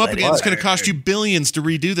going to come up again. It's going to cost you billions to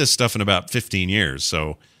redo this stuff in about 15 years.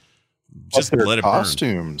 So just let it burn.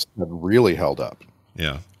 Costumes have really held up.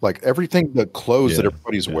 Yeah. Like everything, the clothes that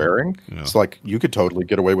everybody's wearing, it's like you could totally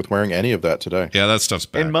get away with wearing any of that today. Yeah, that stuff's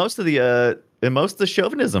bad. And most of the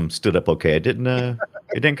chauvinism stood up okay. It didn't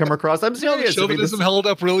come across. I'm serious. Chauvinism held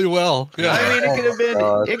up really well. Yeah. I mean,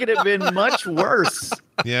 it could have been much worse.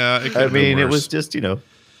 Yeah, it was just,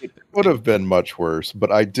 It would have been much worse,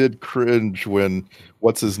 but I did cringe when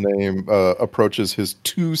what's his name approaches his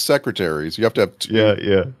two secretaries. You have to have two.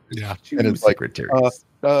 Yeah. And it's like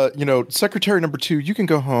secretary number 2, you can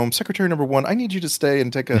go home. Secretary number 1, I need you to stay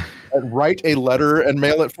and write a letter and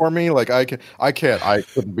mail it for me. Like I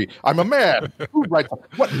couldn't be. I'm a man. Who writes?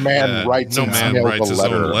 What man writes? No man writes his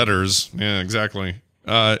own letters. Yeah, exactly.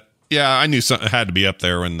 Yeah, I knew something had to be up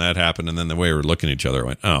there when that happened, and then the way we were looking at each other, I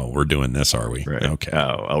went, "Oh, we're doing this, are we?" Right. Okay.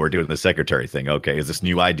 Oh, we're doing the secretary thing. Okay, is this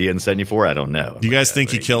new idea in 74? I don't know. Do you guys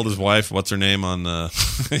think he killed his wife? What's her name on the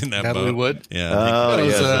in that Natalie boat? Wood? Yeah. It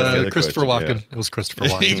was yeah, Christopher question, Walken. yeah. It was Christopher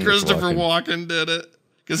Walken. Christopher Walken did it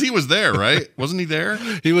because he was there, right? Wasn't he there?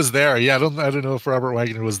 He was there. Yeah, I don't know if Robert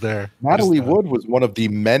Wagner was there. Natalie Wood was one of the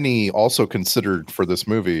many also considered for this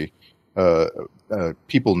movie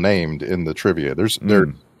people named in the trivia.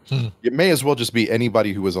 It may as well just be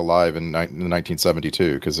anybody who was alive in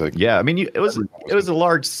 1972 because yeah, I mean it was a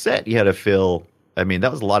large set you had to fill. I mean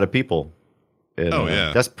that was a lot of people. And,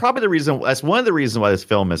 that's probably the reason. That's one of the reasons why this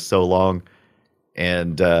film is so long,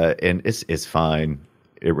 and it's fine.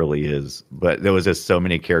 It really is. But there was just so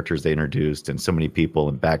many characters they introduced and so many people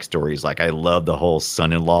and backstories. Like I love the whole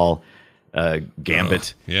son-in-law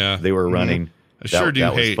gambit. They were running. I sure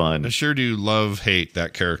do hate. I sure do hate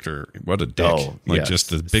that character. What a dick! Just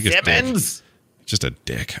the biggest Simmons. Dick. Just a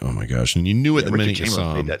dick. Oh my gosh! And you knew it the minute you saw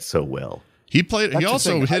him. Played that so well. He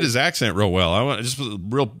also hit his accent real well. I want just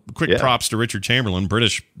real quick props to Richard Chamberlain,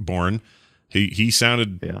 British born. He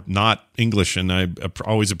sounded not English, and I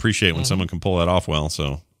always appreciate when someone can pull that off well.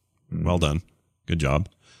 So well done, good job.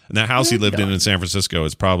 And that house he lived in San Francisco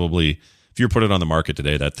is probably, if you put it on the market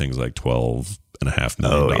today, that thing's like $12.5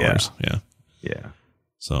 million. Yeah.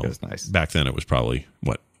 So was nice. Back then it was probably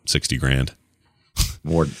what, $60,000.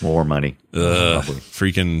 More money.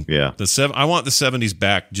 Freaking yeah. I want the 70s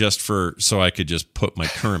back just so I could just put my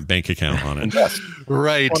current bank account on it.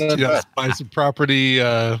 Right. Yeah. Buy some property.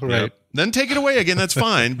 Right. Yep. Then take it away again. That's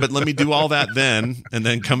fine. But let me do all that then, and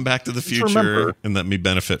then come back to the future and let me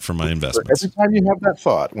benefit from my investments. Every time you have that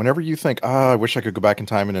thought, whenever you think, I wish I could go back in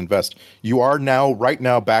time and invest, you are right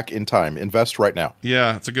now back in time. Invest right now.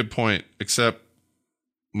 Yeah, it's a good point. Except,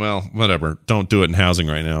 well, whatever. Don't do it in housing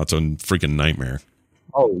right now. It's a freaking nightmare.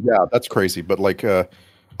 Oh, yeah, that's crazy. But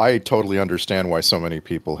I totally understand why so many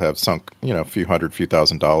people have sunk, a few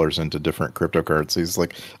 $1,000 into different cryptocurrencies.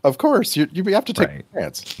 Like, of course, you have to take a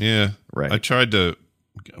chance. Yeah, right. I tried to,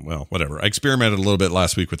 whatever. I experimented a little bit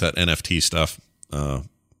last week with that NFT stuff, the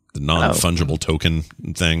non-fungible token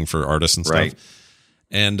thing for artists and stuff. Right.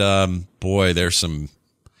 And boy, there's some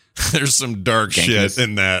dark shit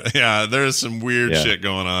in that. Yeah, there's some weird shit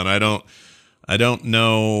going on. I don't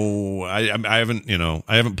know. I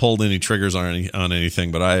haven't pulled any triggers on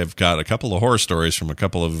anything, but I have got a couple of horror stories from a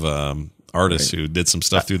couple of artists who did some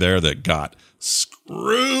stuff through there that got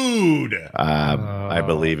screwed. I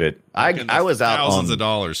believe it. I was out thousands on of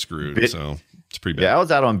dollars screwed. So it's pretty bad. Yeah, I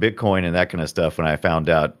was out on Bitcoin and that kind of stuff when I found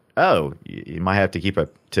out. Oh, you might have to keep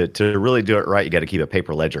to really do it right. You got to keep a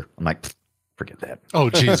paper ledger. I'm like, forget that. Oh,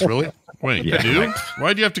 geez, really? Wait, you do?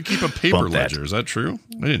 Why'd you have to keep a paper ledger? Is that true?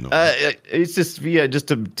 I didn't know. It's just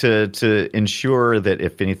to ensure that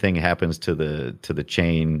if anything happens to the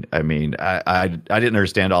chain. I mean, I didn't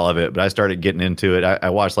understand all of it, but I started getting into it.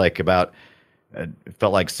 I watched like about it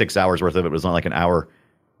felt like 6 hours worth of it. It was on like an hour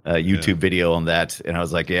YouTube video on that, and I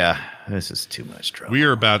was like, yeah, this is too much trouble. We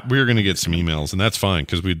are going to get some emails, and that's fine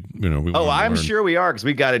because we I'm sure we are because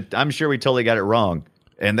we got it. I'm sure we totally got it wrong.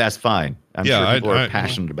 And that's fine. I'm sure people are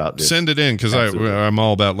passionate about this. Send it in because I'm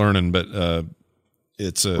all about learning, but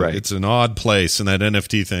it's an odd place, and that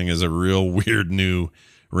NFT thing is a real weird new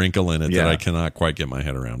wrinkle in it that I cannot quite get my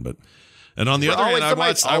head around. And on the other hand, I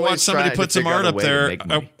watched somebody put some art up there.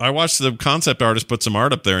 I watched the concept artist put some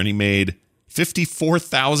art up there, and he made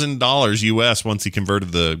 $54,000 US once he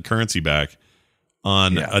converted the currency back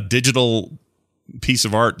on a digital piece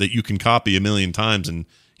of art that you can copy a million times, and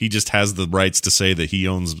he just has the rights to say that he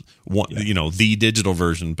owns one, the digital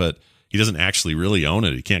version, but he doesn't actually really own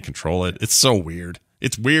it. He can't control it. It's so weird.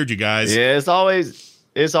 It's weird, you guys. Yeah, it's always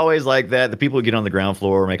like that. The people who get on the ground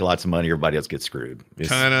floor make lots of money. Everybody else gets screwed.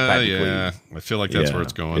 Kind of, yeah. I feel like that's where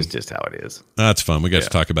it's going. It's just how it is. That's fun. We got to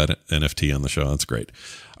talk about NFT on the show. That's great.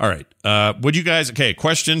 All right. Would you guys? Okay.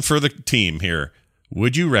 Question for the team here.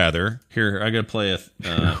 Would you rather? Here, I gotta play a.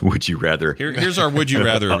 Would you rather? Here's our would you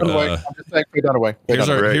rather. Here's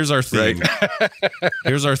our theme.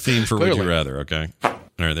 Here's our theme for would you rather. Okay. All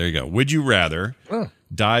right, there you go. Would you rather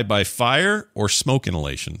die by fire or smoke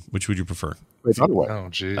inhalation? Which would you prefer? Oh,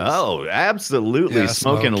 geez. Oh, absolutely.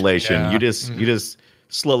 Smoke inhalation. Yeah. You just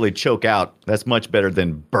slowly choke out. That's much better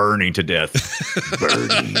than burning to death.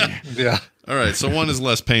 Burning. Yeah. All right, so one is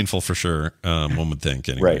less painful for sure. One would think,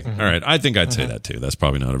 anyway. Right. All right, I think I'd say that too. That's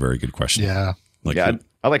probably not a very good question. Yeah.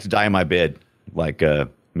 I like to die in my bed, like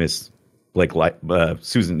Miss Blake,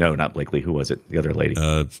 Susan. No, not Blakely. Who was it? The other lady.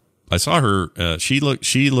 I saw her. She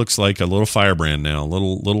looks like a little firebrand now.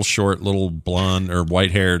 Little short, little blonde or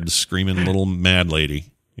white haired, screaming little mad lady.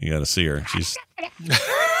 You got to see her.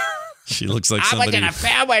 She looks like I was somebody. in a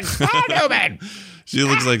film with Paul Newman. She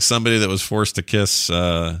looks like somebody that was forced to kiss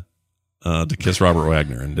Robert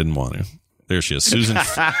Wagner and didn't want to. There she is, Susan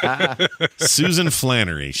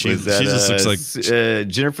Flannery. She just looks like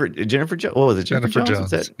Jennifer Jones. What was it? Jennifer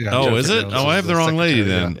Jones. Is Yeah, oh, Jennifer is it? Jones Oh, I have the wrong lady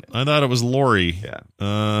then. I thought it was Lori. Yeah.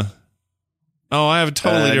 Oh, I have a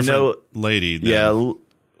totally different lady. Then. Yeah.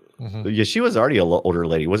 Yeah, she was already a older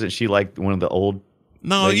lady. Wasn't she like one of the old?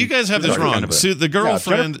 No, ladies? you guys have this wrong. So the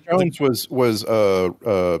girlfriend Jones was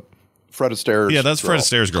Fred Astaire's. Yeah, that's Fred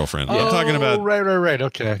Astaire's girlfriend. Oh, I'm talking about right.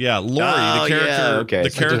 Okay. Yeah, Lori, the character, the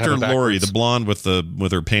character Lori, the blonde with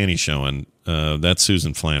her panties showing. That's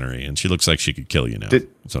Susan Flannery, and she looks like she could kill you now.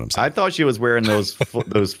 That's what I'm saying. I thought she was wearing those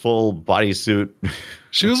full bodysuit.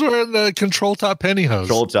 She was wearing the control top pantyhose.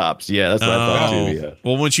 Control tops. Yeah, that's what I thought too. Yeah.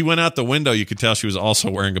 Well, when she went out the window, you could tell she was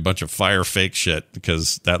also wearing a bunch of fire fake shit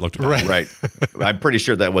because that looked about right. I'm pretty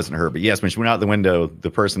sure that wasn't her, but yes, when she went out the window,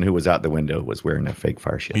 the person who was out the window was wearing a fake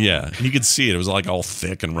fire shit. Yeah, you could see it. It was like all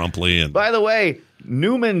thick and rumply. And by the way,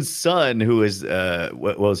 Newman's son, who is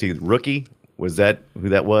what was he? Rookie? Was that who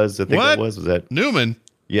that was? I think what? Was that Newman?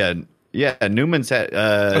 Yeah. Newman's had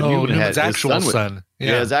Newman's his actual son.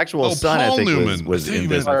 Yeah, his actual son. Paul I think Newman was in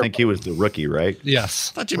this. I think he was the rookie, right?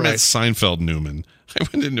 Yes. I thought you meant Seinfeld Newman. I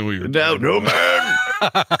didn't know you were. No, Newman.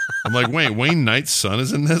 I'm like, wait, Wayne Knight's son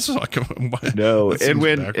is in this? No, and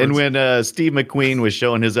when Steve McQueen was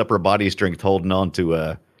showing his upper body strength, holding on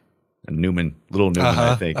to little Newman,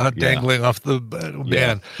 I think, dangling off the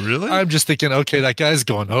man. Really? I'm just thinking, okay, that guy's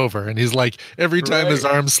going over, and he's like, every time his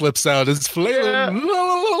arm slips out, it's flailing.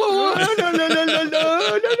 No.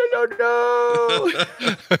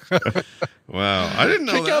 Wow, I didn't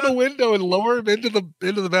know Kick that. out a window and lower him into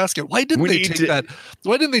the basket. Why didn't they take that?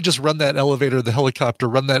 Why didn't they just run that elevator, the helicopter,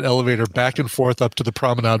 run that elevator back and forth up to the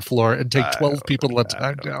promenade floor and take 12 people at a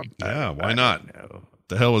time down? Yeah, why not?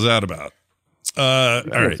 The hell was that about? All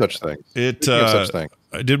right, such things.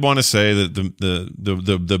 I did want to say that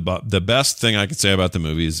the best thing I could say about the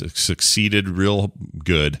movie is it succeeded real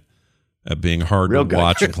good at being hard to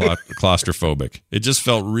watch and claustrophobic. It just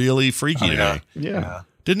felt really freaky to me. Yeah.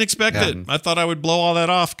 Didn't expect it. I thought I would blow all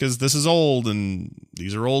that off because this is old and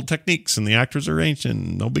these are old techniques and the actors are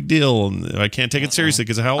ancient. No big deal. And I can't take it seriously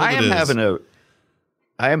because of how old it is.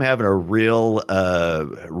 I am having a real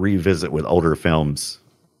revisit with older films.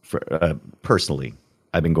 Personally,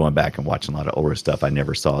 I've been going back and watching a lot of older stuff I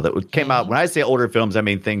never saw that came out. When I say older films, I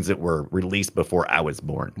mean things that were released before I was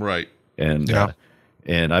born. Right. And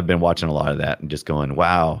I've been watching a lot of that and just going,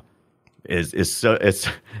 wow,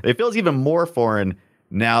 it feels even more foreign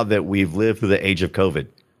now that we've lived through the age of COVID.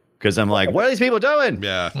 Because I'm like, what are these people doing?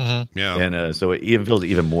 Yeah. Yeah. And so it even feels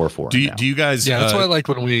even more foreign. Do you guys? Yeah, that's why I like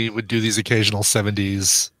when we would do these occasional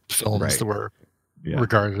 70s films that were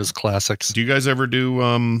regarded as classics. Do you guys ever do?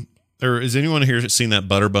 Or is anyone here seen that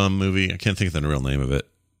Butterbum movie? I can't think of the real name of it.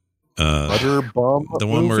 Butterbum. The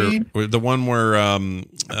one where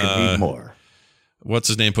more. What's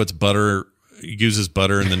his name? Puts butter. Uses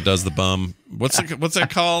butter and then does the bum. What's that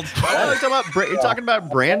called? You're talking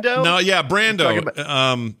about Brando? No, yeah, Brando.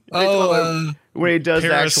 When he does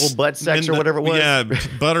Paris, the actual butt sex or whatever it was. Yeah,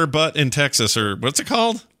 butt in Texas or what's it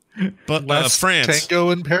called? But France.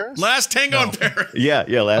 Tango in Paris? Last Tango in Paris. Yeah,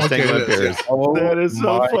 Last Tango in Paris. Oh, that is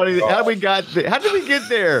so funny. How did we get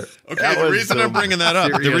there? Okay, the reason I'm bringing that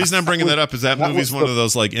up is that movie's one of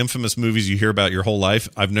those like infamous movies you hear about your whole life.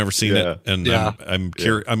 I've never seen it, and I'm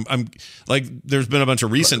curious. I'm like, there's been a bunch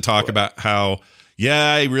of recent talk about how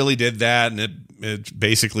he really did that, and it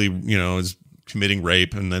basically is committing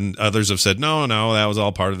rape, and then others have said no, that was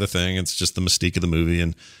all part of the thing. It's just the mystique of the movie,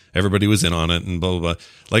 and everybody was in on it, and blah blah blah.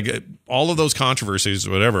 Like all of those controversies,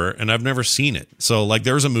 whatever. And I've never seen it. So like,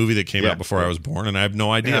 there was a movie that came out before I was born, and I have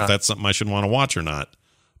no idea if that's something I should want to watch or not.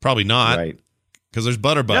 Probably not, right? Because there's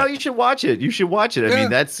Butterbutt. No, you should watch it. I mean,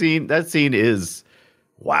 that scene is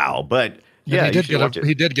wow. But yeah, he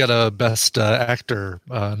did get a Best Actor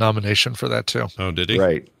nomination for that too. Oh, did he?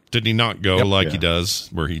 Right. Did he not go he does,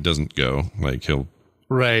 where he doesn't go? Like he'll.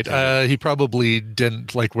 Right. He probably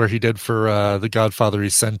didn't like where he did for The Godfather. He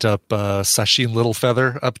sent up Sachin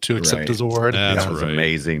Littlefeather up to accept his award. That's right.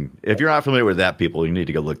 Amazing. If you're not familiar with that, people, you need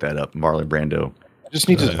to go look that up. Marlon Brando. I just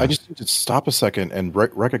need to stop a second and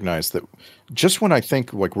recognize that just when I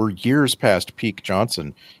think like we're years past peak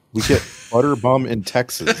Johnson, we get Butterbum in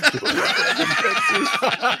Texas.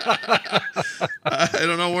 I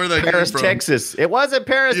don't know where that Paris, came from. Texas. It wasn't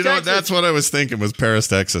Paris, you know, Texas. That's what I was thinking was Paris,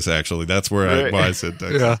 Texas, actually. That's where why I said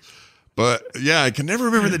Texas. Yeah. But yeah, I can never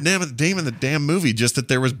remember the name of the damn movie, just that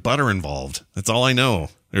there was butter involved. That's all I know.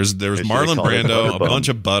 There was Marlon Brando, a bunch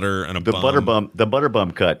of butter, and the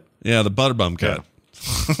Butterbum cut. Yeah, the Butterbum cut.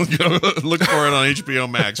 Look for it on HBO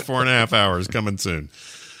Max. 4.5 hours coming soon.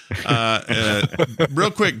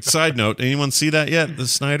 Real quick side note: anyone see that yet? The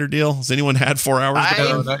Snyder deal? Has anyone had 4 hours?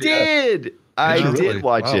 I did. I did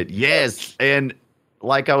watch it. Yes, and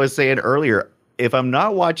like I was saying earlier, if I'm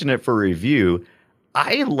not watching it for review,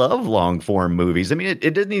 I love long form movies. I mean,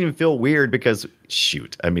 it doesn't even feel weird because,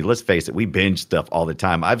 shoot, I mean, let's face it, we binge stuff all the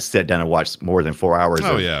time. I've sat down and watched more than 4 hours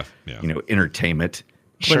of entertainment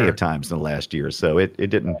plenty of times in the last year. So it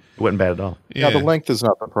wasn't bad at all. Yeah, the length is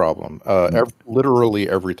not the problem. Literally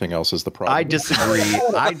everything else is the problem. I disagree.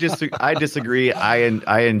 I disagree.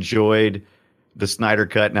 I enjoyed the Snyder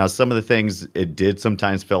Cut. Now, some of the things it did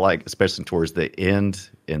sometimes feel like, especially towards the end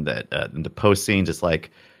in the post scenes, it's like,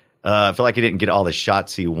 I feel like he didn't get all the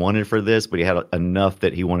shots he wanted for this, but he had enough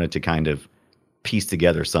that he wanted to kind of piece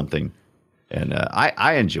together something. And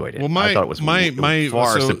I enjoyed it. Well, I thought it was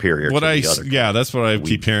far superior to the other. Yeah, that's what I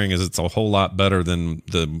keep hearing is it's a whole lot better than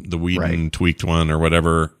the Whedon tweaked one or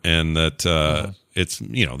whatever. And that it's,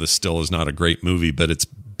 this still is not a great movie, but it's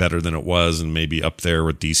better than it was and maybe up there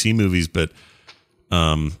with DC movies. But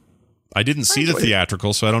I didn't see the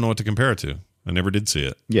theatrical, so I don't know what to compare it to. I never did see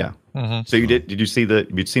it. Yeah. So you did you see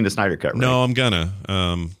you'd seen the Snyder Cut, right? No, I'm gonna.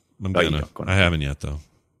 I haven't yet though.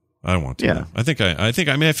 I don't want to. Yeah. I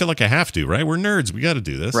feel like I have to, right? We're nerds. We got to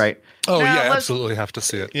do this. Right. Oh, now, yeah, absolutely have to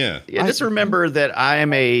see it. Yeah. Just remember that I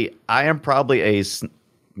am probably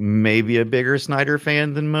maybe a bigger Snyder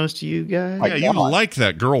fan than most of you guys. Yeah, you like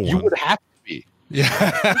that girl one. You would have to be.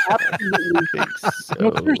 Yeah.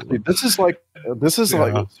 No, seriously, this is like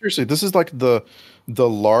the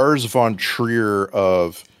Lars von Trier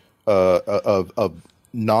of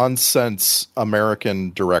nonsense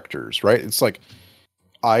American directors, right? It's like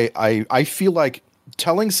I feel like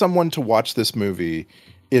telling someone to watch this movie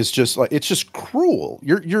is just like, it's just cruel.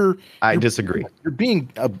 I disagree. You're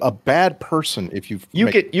being a bad person if you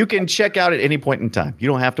can check out at any point in time. You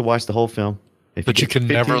don't have to watch the whole film. But you can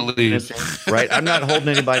never leave. Right? I'm not holding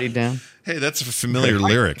anybody down. Hey, that's a familiar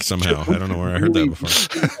lyric somehow. I don't know where I heard that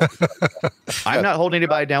before. I'm not holding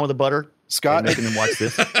anybody down with a butter. Scott, making them watch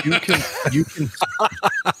this. You can.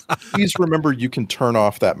 Please remember, you can turn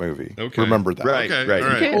off that movie. Okay. Remember that. Right.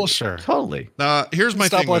 Right. Well, sure. Totally. Here's my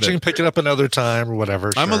Stop thing watching, with it. pick it up another time or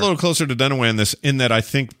whatever. I'm a little closer to Dunaway in this, in that I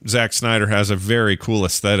think Zack Snyder has a very cool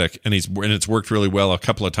aesthetic, and it's worked really well a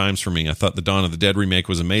couple of times for me. I thought the Dawn of the Dead remake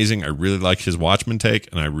was amazing. I really liked his Watchmen take,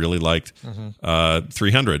 and I really liked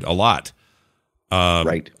 300 a lot.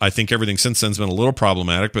 Right. I think everything since then's been a little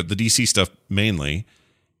problematic, but the DC stuff mainly.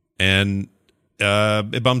 And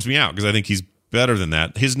it bums me out because I think he's better than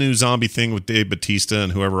that. His new zombie thing with Dave Bautista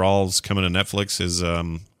and whoever all's coming to Netflix is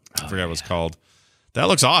I forgot what it's called. That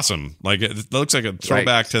looks awesome. Like it looks like a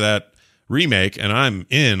throwback to that remake, and I'm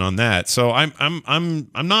in on that. So I'm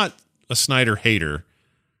not a Snyder hater.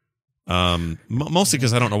 Mostly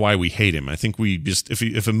because I don't know why we hate him. I think we just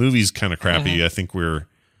if a movie's kind of crappy, I think we're.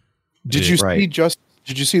 Did you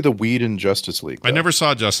see the Weed in Justice League? Though? I never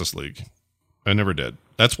saw Justice League. I never did.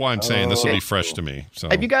 That's why I'm saying this will be fresh to me. So,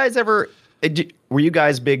 have you guys ever? Were you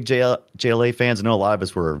guys big JLA fans? I know a lot of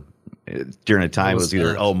us were. During a time, it was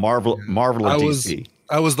either Marvel or DC.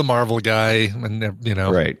 I was the Marvel guy, and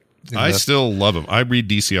right. I still love them. I read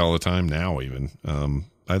DC all the time now. Even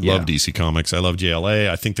I love DC Comics. I love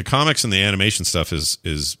JLA. I think the comics and the animation stuff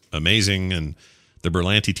is amazing, and the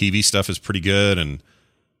Berlanti TV stuff is pretty good. And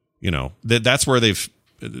that's where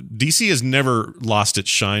DC has never lost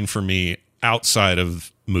its shine for me outside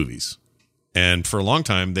of movies. And for a long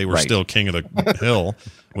time, they were still king of the hill.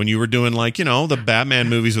 When you were doing the Batman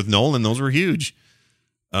movies with Nolan, those were huge.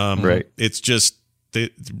 Right. It's just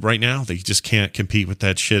right now they just can't compete with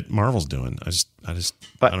that shit Marvel's doing. I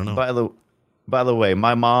don't know. By the way,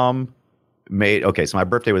 my mom so my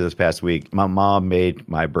birthday was this past week. My mom made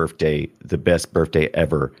my birthday the best birthday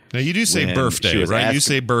ever. Now you do say birthday, right? You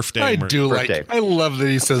say birthday. I do birthday. I love that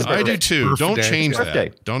he says birthday. I do too. Birthday. Don't change birthday.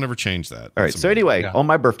 that. Don't ever change that. All right. So anyway, on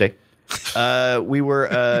my birthday, we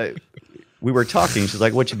were talking. She's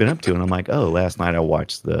like, "What you been up to?" And I'm like, "Oh, last night I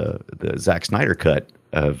watched the Zack Snyder cut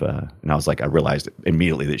of." And I was like, I realized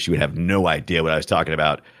immediately that she would have no idea what I was talking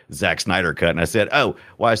about, Zack Snyder cut. And I said, "Oh,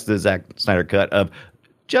 watch the Zack Snyder cut of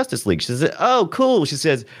Justice League." She said, "Oh, cool." She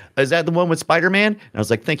says, "Is that the one with Spider-Man?" And I was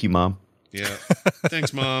like, "Thank you, Mom." Yeah.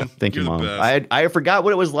 Thanks, Mom. Thank you, Mom. I forgot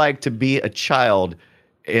what it was like to be a child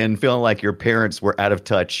and feeling like your parents were out of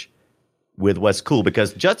touch with what's cool,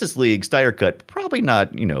 because Justice League Snyder cut, probably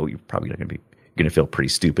not, you're probably not going to feel pretty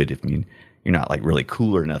stupid if you're not like really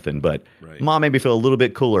cool or nothing, but Mom made me feel a little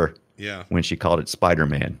bit cooler when she called it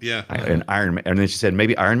Spider-Man. Yeah. And Iron Man. And then she said,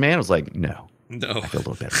 maybe Iron Man. I was like, no. No. I feel a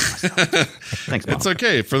little better for myself. Thanks, Mom. It's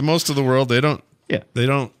okay. For most of the world, they don't Yeah. They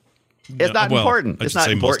don't. It's not important. I It's should not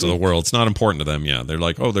say important. most of the world. It's not important to them. Yeah, they're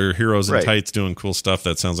like, oh, they're heroes in Right. tights doing cool stuff.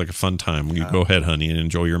 That sounds like a fun time. You go ahead, honey, and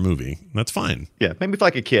enjoy your movie. That's fine. Yeah, made me feel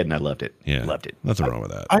like a kid, and I loved it. Yeah, Loved it. Nothing wrong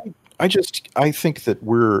with that. I think that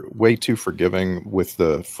we're way too forgiving with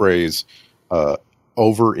the phrase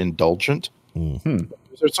overindulgent.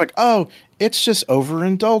 It's like, oh, it's just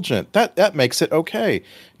overindulgent. That makes it okay.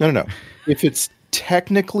 No. If it's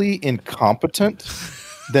technically incompetent,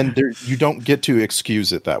 then you don't get to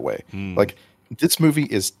excuse it that way. Like, this movie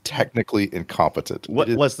is technically incompetent.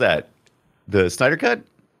 What's that? The Snyder Cut?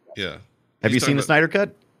 Yeah. Have you seen the Snyder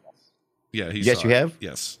Cut? Yeah. Yes, you have?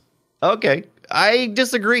 Yes. Okay. I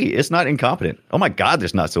disagree. It's not incompetent. Oh my God,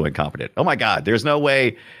 it's not so incompetent. Oh my God, there's no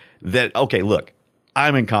way that, okay, look,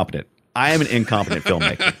 I'm incompetent. I am an incompetent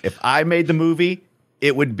filmmaker. If I made the movie,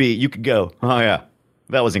 it would be, you could go, oh yeah,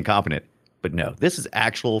 that was incompetent. But no, this is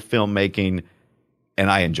actual filmmaking, and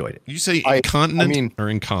I enjoyed it. You say incontinent or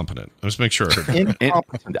incompetent? Let's make sure.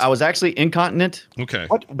 I was actually incontinent. Okay.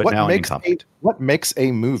 What makes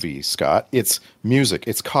a movie, Scott? It's music,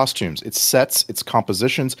 it's costumes, it's sets, it's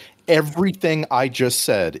compositions. Everything I just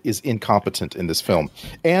said is incompetent in this film.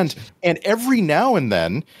 And every now and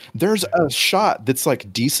then there's a shot that's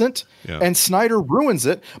like decent, and Snyder ruins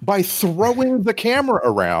it by throwing the camera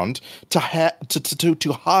around to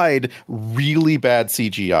hide really bad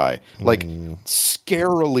CGI, like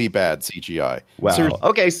scarily bad CGI. Wow. Seriously.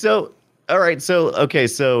 Okay, so all right, so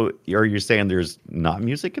are you saying there's not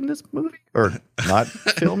music in this movie or not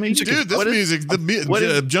film music? Dude, this music,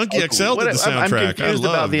 Junkie XL did the soundtrack.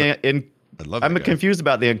 I'm confused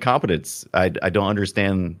about the incompetence. I don't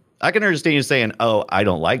understand. I can understand you saying, "Oh, I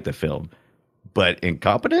don't like the film," but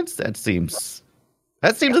incompetence, that seems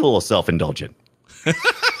a little self-indulgent. Look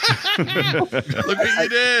what you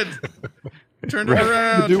did. Turned it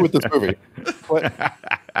around. To do with this movie, but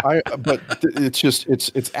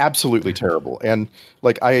it's absolutely terrible. And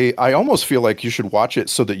like I almost feel like you should watch it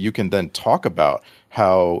so that you can then talk about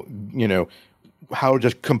how to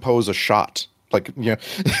compose a shot. Like,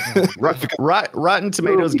 Rotten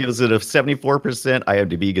Tomatoes gives it a 74%.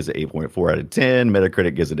 IMDb gives it 8.4 out of 10.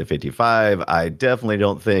 Metacritic gives it a 55. I definitely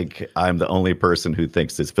don't think I'm the only person who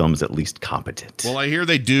thinks this film is at least competent. Well, I hear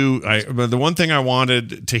they do. But the one thing I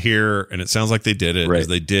wanted to hear, and it sounds like they did it, is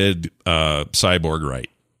they did Cyborg right.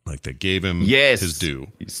 Like they gave him his due.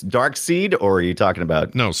 Dark Seed, or are you talking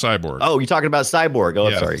about? No, Cyborg. Oh, you're talking about Cyborg. Oh,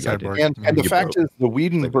 Yeah, sorry. Cyborg. And the fact is, the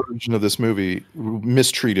Whedon version of this movie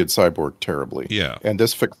mistreated Cyborg terribly. Yeah. And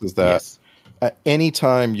this fixes that. Yes.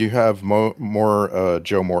 Anytime you have more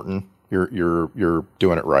Joe Morton, you're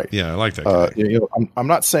doing it right. Yeah, I like that guy. I'm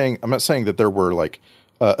not saying that there were like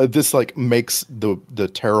this like makes the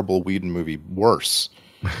terrible Whedon movie worse.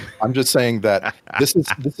 I'm just saying that this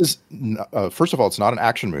is first of all, it's not an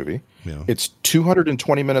action movie. Yeah. It's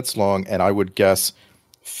 220 minutes long, and I would guess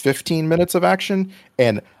 15 minutes of action,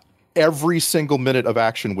 and every single minute of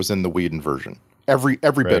action was in the Whedon version. Every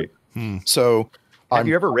bit. So, have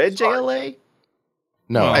you ever read JLA?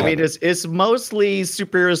 No, I mean it's mostly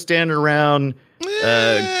superheroes standing around,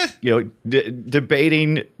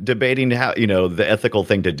 debating how the ethical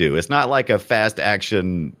thing to do. It's not like a fast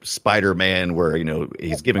action Spider-Man where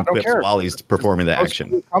he's giving quips while he's performing the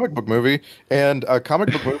action. A comic book movie, and a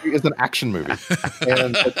comic book movie is an action movie,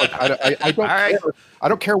 and I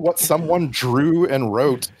don't care what someone drew and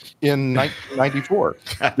wrote in 1994.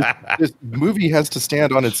 This movie has to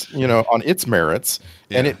stand on its merits,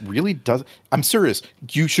 and it really does. I'm serious.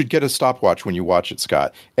 You should get a stopwatch when you watch it,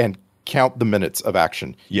 Scott, and count the minutes of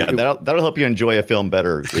action. Yeah, that'll help you enjoy a film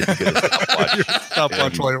better. If you get a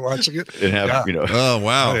stopwatch while you're watching it. And have, Oh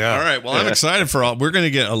wow! Yeah. All right. Well, I'm excited for all. We're going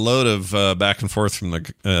to get a load of back and forth from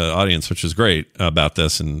the audience, which is great about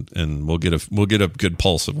this, and we'll get a good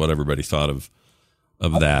pulse of what everybody thought of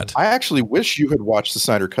that. I actually wish you had watched the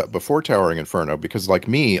Snyder Cut before Towering Inferno, because like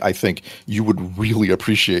me, I think you would really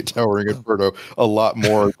appreciate Towering Inferno a lot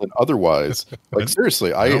more than otherwise. Like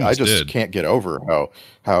seriously, I just can't get over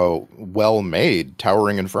how well made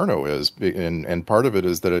Towering Inferno is, and part of it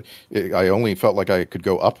is that I only felt like I could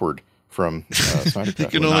go upward from Snyder Cut. You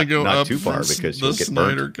can only go not up too far because you'll the get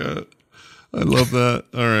Snyder burnt. Cut. I love that.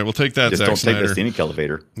 All right, we'll take that. Just Zack don't Snyder. take the scenic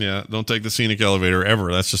elevator. Yeah, don't take the scenic elevator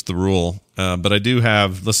ever. That's just the rule. But I do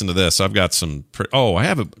have. Listen to this. I've got some. I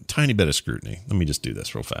have a tiny bit of scrutiny. Let me just do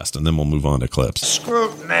this real fast, and then we'll move on to clips.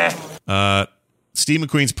 Scrutiny. Steve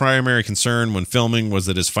McQueen's primary concern when filming was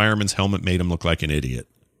that his fireman's helmet made him look like an idiot.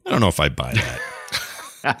 I don't know if I buy that.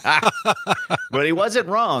 But he wasn't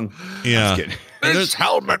wrong. Yeah. This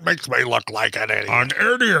helmet makes me look like an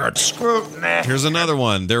idiot. Here's another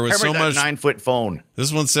one. There was so much 9-foot phone.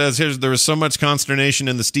 This one says there was so much consternation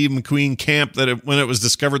in the Steve McQueen camp that when it was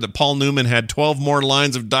discovered that Paul Newman had 12 more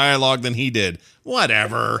lines of dialogue than he did.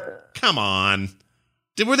 Whatever. Come on.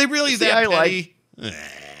 Were they really that petty?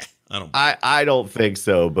 I don't think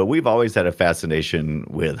so, but we've always had a fascination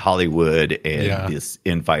with Hollywood and this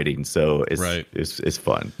infighting, so it's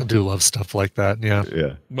fun. I do love stuff like that.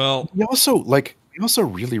 Yeah. Well, we also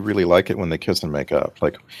really, really like it when they kiss and make up.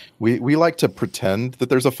 Like we like to pretend that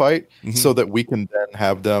there's a fight so that we can then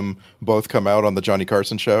have them both come out on the Johnny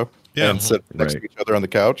Carson show and sit next to each other on the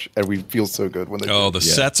couch, and we feel so good when they the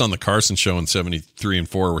sets on the Carson show in 73 and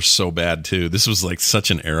 4 were so bad too. This was like such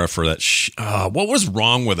an era for that. What was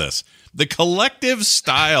wrong with us? The collective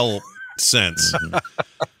style sense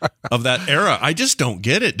of that era. I just don't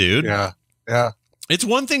get it, dude. Yeah. It's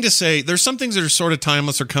one thing to say there's some things that are sort of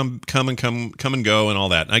timeless or come and go and all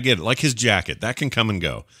that. And I get it. Like his jacket, that can come and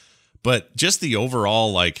go. But just the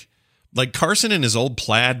overall like Carson in his old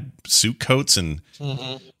plaid suit coats and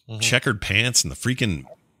checkered pants and the freaking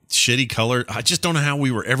shitty color. I just don't know how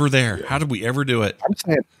we were ever there. How did we ever do it? I'm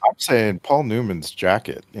saying Paul Newman's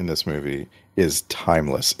jacket in this movie is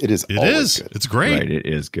timeless. It is good. It's great. Right, it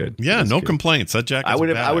is good. Yeah, no complaints. That jacket. I would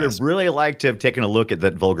have really liked to have taken a look at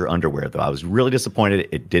that vulgar underwear, though. I was really disappointed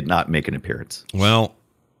it did not make an appearance. Well,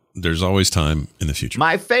 there's always time in the future.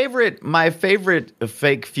 My favorite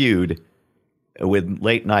fake feud with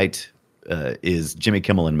late night is Jimmy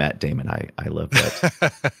Kimmel and Matt Damon. I love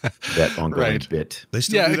that ongoing bit. They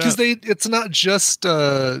still do because it's not just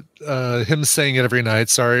him saying it every night.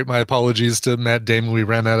 Sorry, my apologies to Matt Damon. We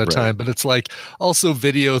ran out of time, but it's like also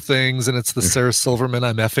video things, and it's the Sarah Silverman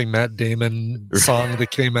 "I'm effing Matt Damon" song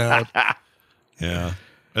that came out. Yeah.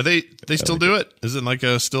 Are they still do it? Is it like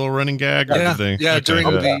a still a running gag or thing? Yeah,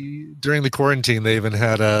 during the quarantine, they even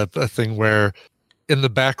had a thing where in the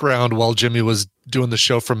background while Jimmy was doing the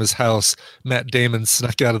show from his house, Matt Damon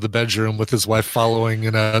snuck out of the bedroom with his wife following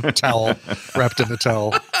in a towel, wrapped in a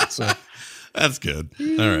towel. So that's good.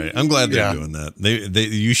 All right. I'm glad they're doing that.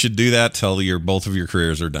 You should do that till both of your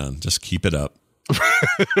careers are done. Just keep it up.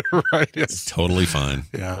 Right. Yes. It's totally fine.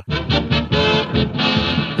 Yeah.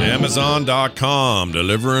 Amazon.com,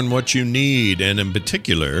 delivering what you need, and in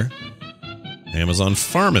particular, Amazon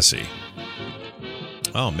Pharmacy.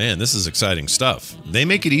 Oh man, this is exciting stuff. They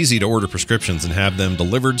make it easy to order prescriptions and have them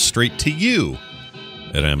delivered straight to you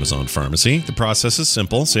at Amazon Pharmacy. The process is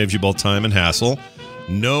simple, saves you both time and hassle.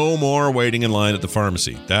 No more waiting in line at the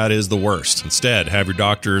pharmacy. That is the worst. Instead, have your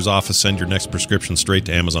doctor's office send your next prescription straight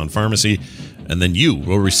to Amazon Pharmacy, and then you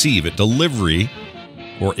will receive it delivered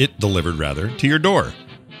to your door.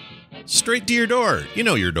 Straight to your door. You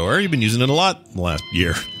know your door. You've been using it a lot the last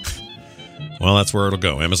year. Well, that's where it'll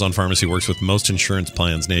go. Amazon Pharmacy works with most insurance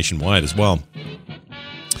plans nationwide as well.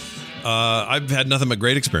 I've had nothing but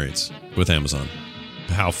great experience with Amazon.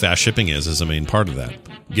 How fast shipping is a main part of that.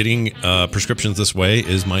 Getting prescriptions this way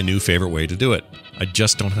is my new favorite way to do it. I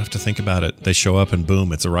just don't have to think about it. They show up and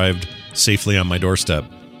boom, it's arrived safely on my doorstep.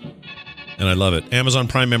 And I love it. Amazon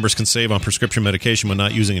Prime members can save on prescription medication when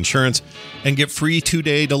not using insurance and get free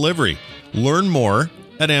 2-day delivery. Learn more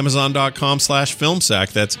at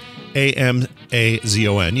Amazon.com/filmsack. That's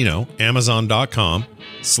AMAZON,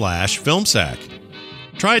 Amazon.com/filmsack.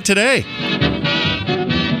 Try it today.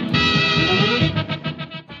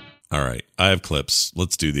 All right. I have clips.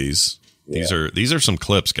 Let's do these. These are some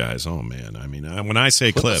clips, guys. Oh man. I mean, when I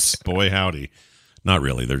say clips, boy, howdy. Not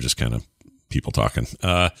really. They're just kind of people talking.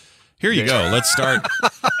 Here you go. Let's start.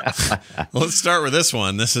 Let's start with this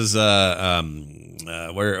one. This is where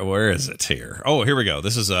is it here? Oh, here we go.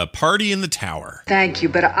 This is a Party in the Tower. Thank you,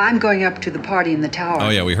 but I'm going up to the party in the tower. Oh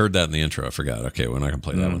yeah, we heard that in the intro. I forgot. Okay, we're not gonna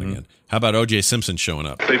play that one again. How about O.J. Simpson showing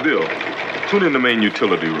up? Hey Bill, tune in the main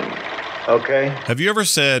utility room. Okay. Have you ever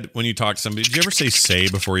said when you talk to somebody? Did you ever say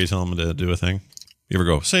before you tell them to do a thing? You ever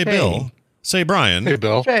go, say Bill, say Brian, hey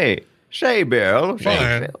Bill, Shay Bill.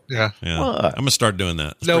 Yeah. I'm going to start doing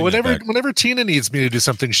that. No, whenever Tina needs me to do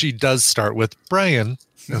something, she does start with Brian.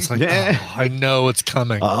 It's like, I know it's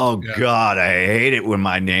coming. Oh, God, I hate it when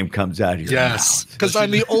my name comes out of your mouth. Because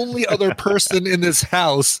I'm the only other person in this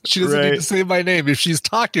house. She doesn't need to say my name. If she's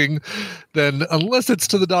talking, then unless it's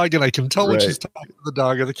to the dog and I can tell when she's talking to the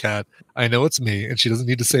dog or the cat, I know it's me, and she doesn't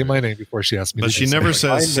need to say my name before she asks me But she never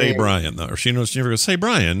says, say Brian, though. Or she never goes, say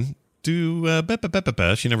Brian. Do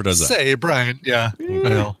she never does that. Say Brian, yeah.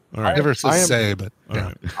 Well, all right. Never says say, but yeah.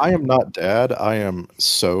 Right. I am not dad. I am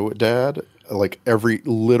so dad. Like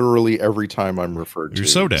literally every time I'm referred to, you're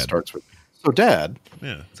so dad. Starts with So, Dad.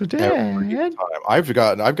 Yeah. So, Dad. I've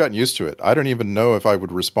gotten used to it. I don't even know if I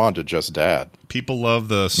would respond to just Dad. People love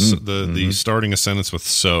the starting a sentence with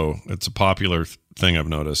 "so." It's a popular thing I've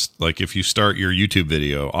noticed. Like if you start your YouTube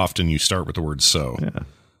video, often you start with the word "so." Yeah.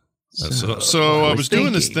 So I was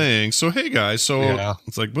doing this thing. So hey guys,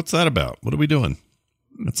 it's like, what's that about? What are we doing?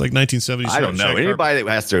 It's like 1970s. I don't know. Anybody that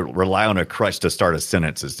has to rely on a crutch to start a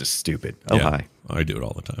sentence is just stupid. Oh, yeah, hi. I do it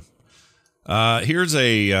all the time. Here's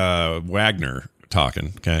a Wagner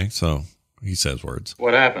talking. Okay, so he says words.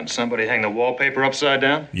 What happened? Somebody hang the wallpaper upside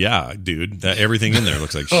down? Yeah, dude. Everything in there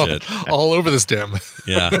looks like shit. All over this damn.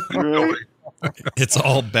 Yeah. It's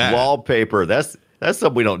all bad. Wallpaper. That's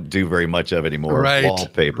something we don't do very much of anymore. Right.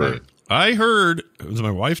 Wallpaper. Right. I heard, it was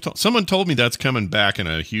my wife, someone told me that's coming back in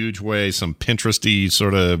a huge way, some Pinteresty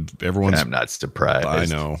sort of, everyone's. I'm not surprised. I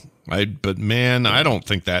know. But man, I don't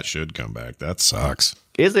think that should come back. That sucks.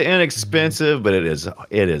 It's inexpensive, but it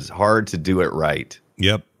is hard to do it right.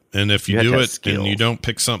 Yep. And if you do it and you don't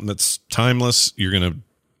pick something that's timeless, you're going to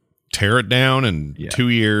tear it down in 2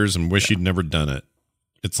 years and wish you'd never done it.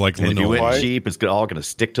 It's like if you went cheap, it's all going to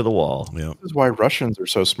stick to the wall. Yeah. This is why Russians are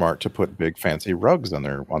so smart to put big fancy rugs on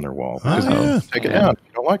their wall. Take it down if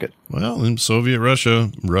you don't like it. Well, in Soviet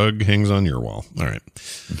Russia, rug hangs on your wall. All right.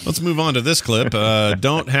 Let's move on to this clip.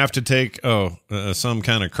 Don't have to take some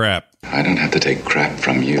kind of crap. I don't have to take crap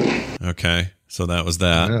from you. Okay. So that was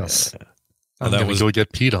that. Yes. I'm going to go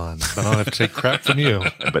get peed on. I don't have to take crap from you.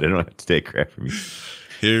 But I don't have to take crap from you.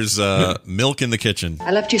 Here's milk in the kitchen.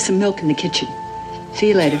 I left you some milk in the kitchen. See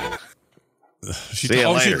you later. See you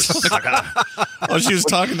later. She was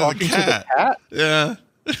talking to the cat. Yeah.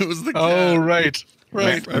 It was the cat. Oh, right.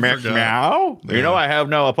 Meow. Yeah. You know I have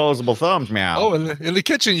no opposable thumbs. Meow. Oh, in the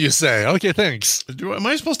kitchen, you say. Okay, thanks. Am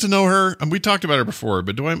I supposed to know her? We talked about her before,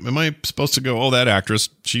 but am I supposed to go, oh, that actress,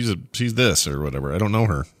 she's this or whatever? I don't know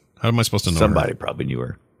her. How am I supposed to know Somebody her? probably knew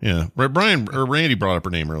her. Yeah. Brian or Randy brought up her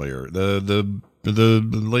name earlier. The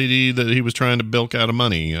lady that he was trying to bilk out of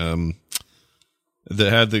money.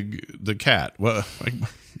 That had the cat. Well,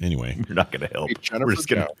 anyway, you're not going to help.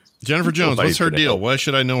 Jennifer Jones. What's her deal? Why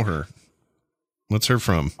should I know her? What's her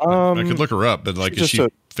from? I could look her up, but is she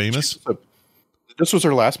famous? This was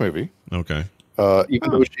her last movie. Okay.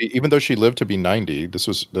 Even though she lived to be 90, this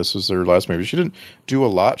was her last movie. She didn't do a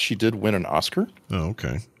lot. She did win an Oscar. Oh,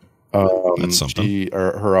 okay. That's something.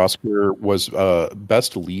 Her Oscar was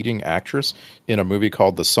Best Leading Actress in a movie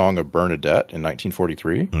called The Song of Bernadette in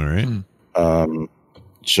 1943. All right.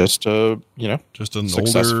 Just an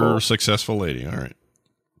older, successful lady. All right.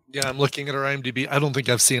 Yeah, I'm looking at her IMDb. I don't think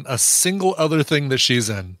I've seen a single other thing that she's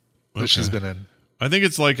in. She's been in. I think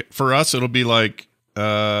it's like for us, it'll be like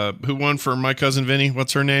who won for My Cousin Vinny?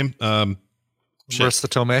 What's her name? Marissa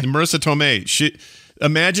Tomei. Marissa Tomei. She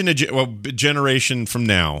imagine a generation from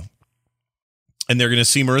now, and they're going to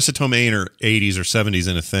see Marissa Tomei in her 80s or 70s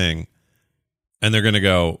in a thing, and they're going to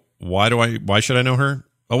go, Why should I know her?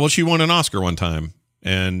 Oh, well, she won an Oscar one time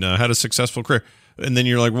and had a successful career. And then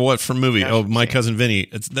you're like, well, what for movie? Oh, My Cousin Vinny.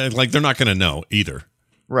 It's like they're not going to know either.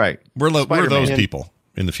 Right. We're those people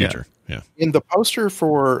in the future. Yeah. In the poster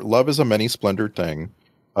for Love is a Many Splendored Thing,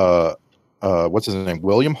 what's his name?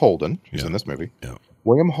 William Holden. He's in this movie. Yeah.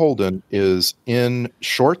 William Holden is in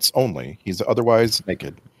shorts only. He's otherwise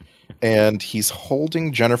naked. And he's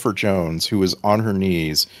holding Jennifer Jones, who is on her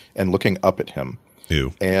knees and looking up at him.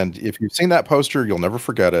 Ew. And if you've seen that poster, you'll never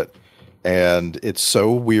forget it. And it's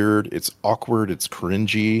so weird. It's awkward. It's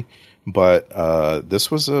cringy. But this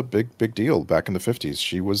was a big deal back in the 50s.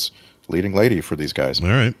 She was leading lady for these guys. All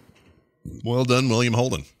right. Well done, William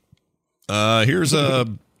Holden. Here's a...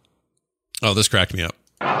 Oh, this cracked me up.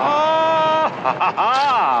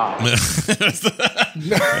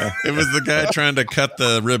 It was the guy trying to cut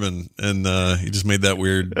the ribbon, and he just made that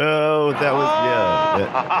weird. Oh, that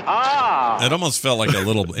was It almost felt like a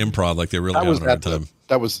little improv, like they really had a hard time.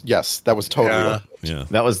 That was totally. Yeah.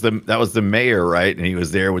 That was the mayor, right? And he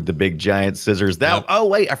was there with the big giant scissors. Oh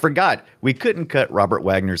wait, I forgot. We couldn't cut Robert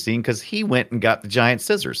Wagner's scene because he went and got the giant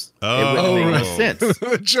scissors. Oh, it wouldn't make sense.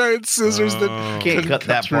 The giant scissors that can't cut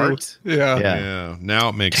that part. Yeah. Now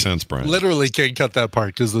it makes sense, Brian. Literally can't cut that part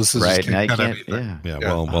because the scissors right now can't cut you can't. anything.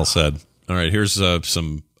 Yeah. Well said. All right, here's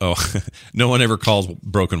some. Oh, no one ever calls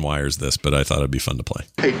broken wires this, but I thought it'd be fun to play.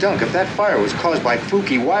 Hey, Dunk, if that fire was caused by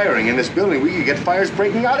fluky wiring in this building, we could get fires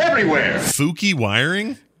breaking out everywhere. Fluky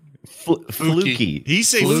wiring? Fluky. He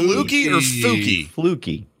say fluky or fluky?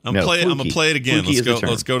 Fluky. I'm gonna play it again.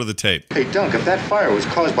 Let's go to the tape. Hey, Dunk, if that fire was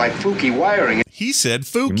caused by Fooky wiring... He said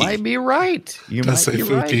Fooky. You might be right. You might be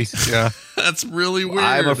Fooky. right. Yeah. That's really weird.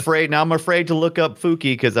 I'm afraid to look up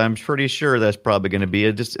Fooky because I'm pretty sure that's probably going to be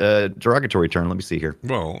a derogatory term. Let me see here.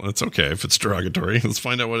 Well, it's okay if it's derogatory. Let's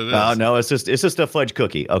find out what it is. Oh, no, it's just a fudge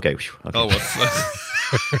cookie. Okay. Oh,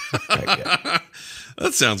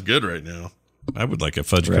 that sounds good right now. I would like a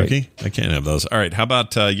fudge cookie. I can't have those. All right. How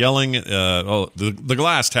about yelling? The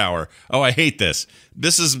glass tower. Oh, I hate this.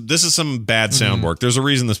 This is some bad sound work. There's a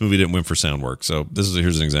reason this movie didn't win for sound work. So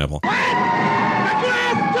here's an example.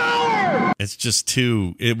 It's just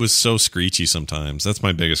it was so screechy sometimes. That's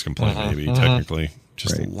my biggest complaint, maybe, technically.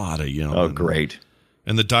 Just a lot of yelling. Oh, great.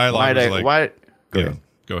 And the dialogue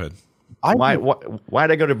go ahead. Why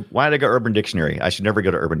did I go Urban Dictionary? I should never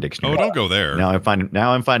go to Urban Dictionary. Oh, don't go there. Now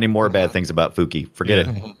I'm finding more bad things about Fooky. Forget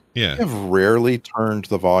it. Yeah. I've rarely turned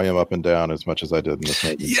the volume up and down as much as I did in this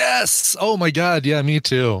movie. Yes. Oh my God. Yeah, me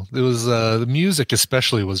too. It was the music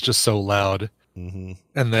especially was just so loud, and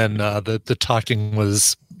then the talking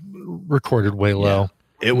was recorded way low.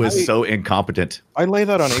 It was so incompetent. I lay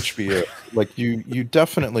that on HBO. Like you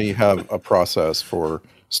definitely have a process for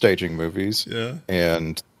staging movies. Yeah.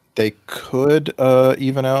 And they could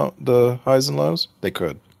even out the highs and lows. They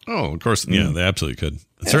could. Oh, of course. Yeah, they absolutely could.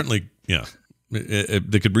 Certainly, yeah.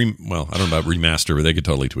 They could I don't know about remaster, but they could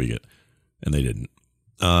totally tweak it. And they didn't.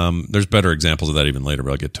 There's better examples of that even later,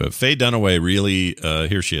 but I'll get to it. Faye Dunaway really,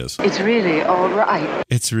 here she is. It's really all right.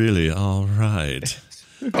 It's really all right.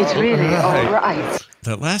 It's really all right.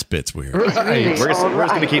 That last bit's weird. It's really We're just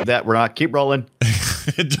going to keep that. We're not. Keep rolling.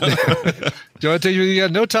 Do you want to take you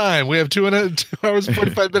got no time? We have 2 hours and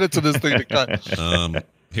 45 minutes of this thing to cut.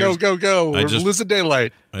 Go. We're losing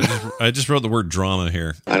daylight. I just wrote the word drama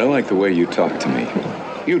here. I don't like the way you talk to me.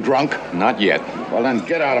 You drunk? Not yet. Well, then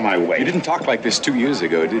get out of my way. You didn't talk like this 2 years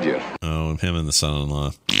ago, did you? Oh, him and the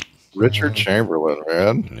son-in-law. Richard Chamberlain,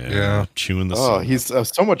 man. Yeah. Chewing the sun. He's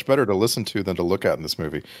so much better to listen to than to look at in this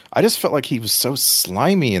movie. I just felt like he was so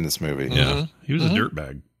slimy in this movie. Yeah. He was a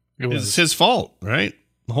dirtbag. It's his fault, right?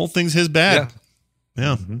 The whole thing's his bad.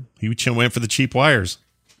 Yeah. He went for the cheap wires.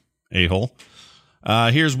 A-hole.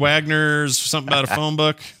 Here's Wagner's something about a phone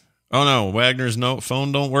book. Oh, no. Wagner's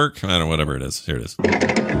phone don't work. I don't know, whatever it is. Here it is.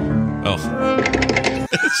 Oh.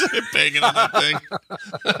 Banging on that thing.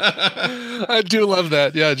 I do love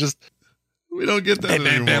that. Yeah, just we don't get that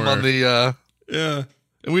anymore. Bam on the yeah,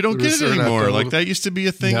 and we don't get it anymore. Like that used to be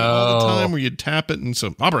a thing all the time where you'd tap it and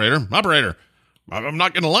so operator, I'm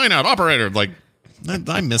not getting a line out, operator. Like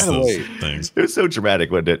I miss those things. It was so dramatic,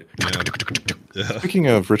 wasn't it? Yeah. Speaking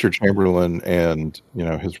of Richard Chamberlain and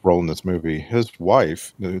his role in this movie, his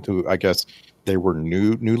wife, who I guess they were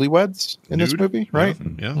newlyweds in this movie, right?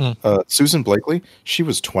 Yeah. Susan Blakely, she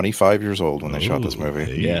was 25 years old when they shot this movie.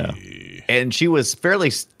 Hey. Yeah. And she was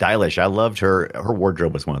fairly stylish. I loved her. Her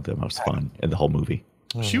wardrobe was one of the most fun in the whole movie.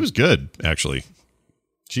 She was good, actually.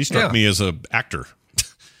 She struck me as an actor.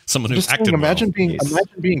 Someone who acted imagine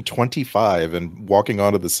being 25 and walking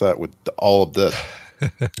onto the set with all of this.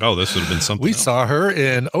 Oh, this would have been something. We saw her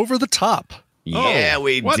in Over the Top. Yeah,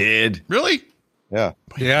 we did. Really? Yeah.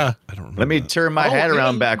 Yeah. I don't remember. Let me turn my hat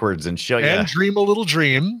around backwards and show you. And Dream a Little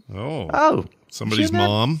Dream. Oh. Somebody's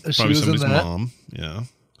mom. Probably somebody's mom. Yeah.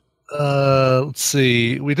 Let's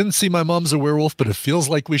see. We didn't see My Mom's a Werewolf, but it feels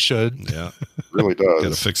like we should. Yeah. It really does.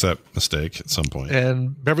 Got to fix that mistake at some point.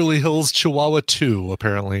 And Beverly Hills Chihuahua 2,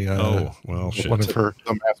 apparently. Shit. One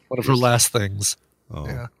of her last things. Oh,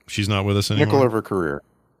 yeah. She's not with us anymore? Nickel of her career.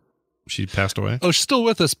 She passed away? Oh, she's still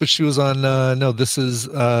with us, but she was on,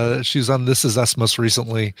 she was on This Is Us most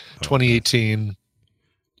recently, 2018.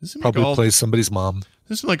 Probably plays somebody's mom.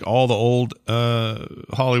 This is like all the old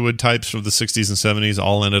Hollywood types from the 60s and 70s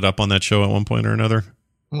all ended up on that show at one point or another.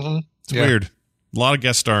 Mm-hmm. It's weird. A lot of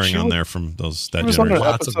guest starring on there from that generation.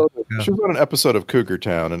 She was on an episode of Cougar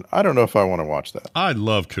Town, and I don't know if I want to watch that. I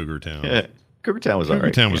love Cougar Town. Yeah. Cougar Town was all right.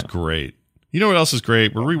 Cougar Town was great. You know what else is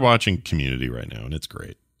great? We're rewatching Community right now, and it's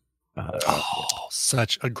great.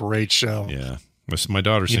 Such a great show. Yeah. My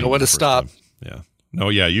daughter's You know when to stop. Time. Yeah. No,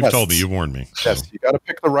 yeah, you've told me. You've warned me. Yes, you got to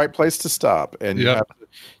pick the right place to stop, and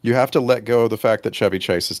you have to let go of the fact that Chevy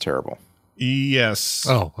Chase is terrible. Yes.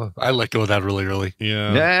 Oh, I let go of that really early.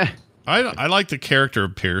 Yeah. I like the character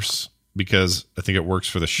of Pierce because I think it works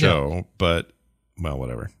for the show, but, well,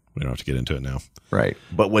 whatever. We don't have to get into it now. Right.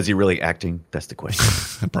 But was he really acting? That's the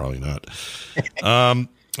question. Probably not.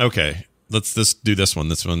 Okay. Let's do this one.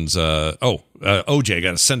 This one's, OJ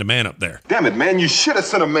got to send a man up there. Damn it, man. You should have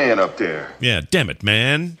sent a man up there. Yeah, damn it,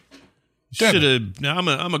 man. Should have. Now I'm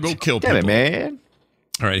going to go kill people. Damn it, man.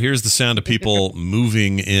 All right, here's the sound of people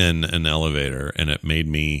moving in an elevator, and it made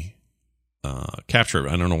me capture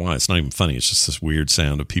it. I don't know why. It's not even funny. It's just this weird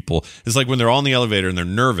sound of people. It's like when they're all in the elevator and they're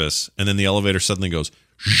nervous, and then the elevator suddenly goes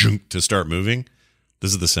zhunk to start moving.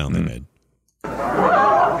 This is the sound they made.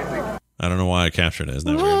 I don't know why I captured it.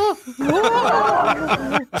 Isn't that weird?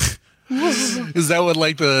 Is that when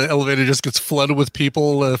like the elevator just gets flooded with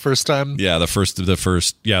people the first time? Yeah, the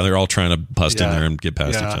first. Yeah, they're all trying to bust in there and get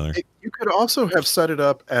past each other. You could also have set it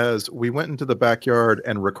up as we went into the backyard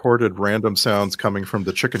and recorded random sounds coming from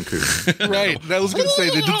the chicken coop. Right. I was going to say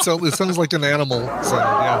they did sound. It sounds like an animal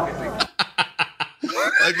sound. Yeah.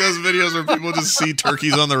 Like those videos where people just see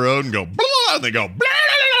turkeys on the road and go blah, and they go blah, blah,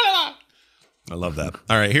 blah. I love that.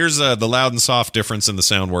 All right, here's the loud and soft difference in the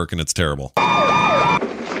sound work, and it's terrible.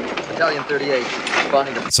 Italian 38.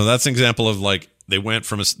 Bonnie. So that's an example of like they went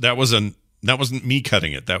from that wasn't me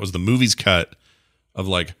cutting it. That was the movie's cut of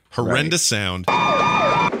like horrendous sound,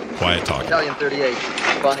 quiet talking. Italian 38.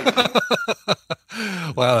 Bonnie.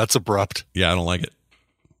 Wow, that's abrupt. Yeah, I don't like it.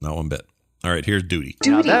 Not one bit. All right, here's Duty.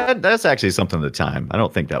 Now, that's actually something of the time. I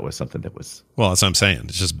don't think that was something that was. Well, that's what I'm saying.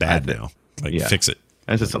 It's just bad now. Like, fix it.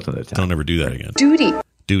 That's just something of the time. Don't ever do that again. Duty.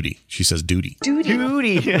 She says duty.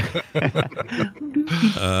 Duty.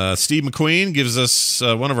 Steve McQueen gives us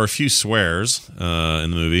one of our few swears in the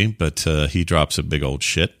movie, but he drops a big old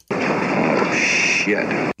shit. Shit.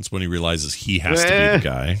 That's when he realizes he has to be the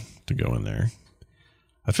guy to go in there.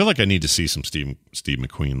 I feel like I need to see some Steve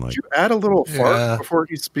McQueen. Like, Did you add a little fart before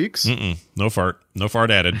he speaks? No fart. No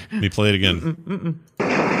fart added. Let me play it again.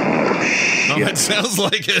 Oh, it sounds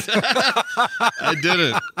like it. I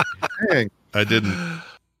didn't. Dang. I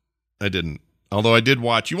didn't. Although I did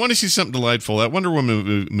watch. You want to see something delightful? That Wonder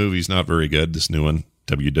Woman movie's not very good. This new one,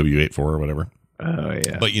 WW84 or whatever. Oh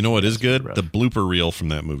yeah. But you know what is good? The blooper reel from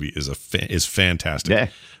that movie is is fantastic. Yeah.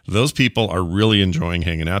 Those people are really enjoying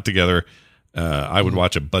hanging out together. I would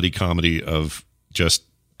watch a buddy comedy of just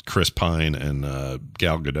Chris Pine and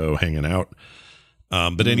Gal Gadot hanging out.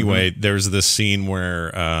 But anyway, there's this scene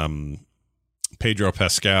where Pedro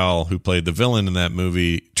Pascal, who played the villain in that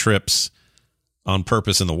movie, trips on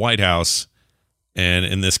purpose in the White House. And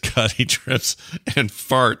in this cut, he trips and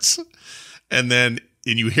farts. And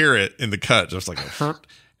you hear it in the cut, just like a fart.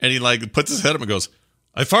 And he like puts his head up and goes,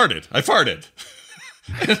 I farted.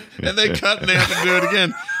 And they cut and they have to do it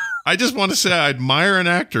again. I just want to say I admire an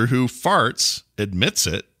actor who farts, admits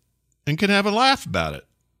it, and can have a laugh about it.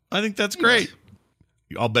 I think that's great.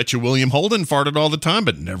 I'll bet you William Holden farted all the time,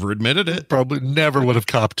 but never admitted it. Probably never would have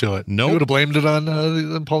copped to it. No, he would have blamed it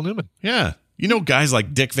on Paul Newman. Yeah. You know, guys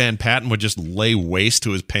like Dick Van Patten would just lay waste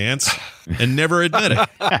to his pants and never admit it. All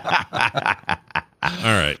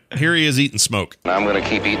right. Here he is eating smoke. I'm going to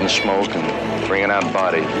keep eating smoke and bringing out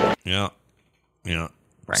body. Yeah.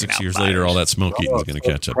 6 years later, all that smoke eating is going to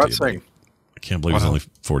catch up to you. I can't believe he's only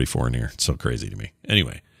 44 in here. It's so crazy to me.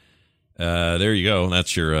 Anyway, there you go.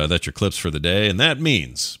 That's your clips for the day. And that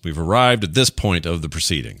means we've arrived at this point of the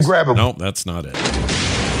proceedings. Grab him. No, that's not it.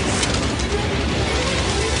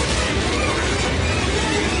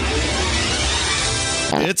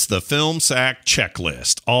 It's the Film Sack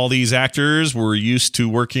checklist. All these actors were used to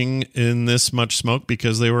working in this much smoke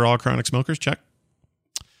because they were all chronic smokers. Check.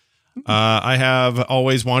 I have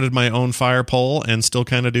always wanted my own fire pole and still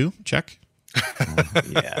kind of do. Check.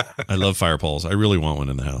 Yeah. I love fire poles. I really want one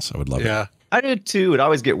in the house. I would love it. I did too. I'd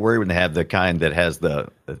always get worried when they have the kind that has the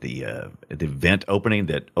vent opening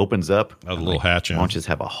that opens up. Oh, the little hatch. Why don't you just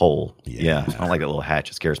have a hole? Yeah. I don't like that little hatch.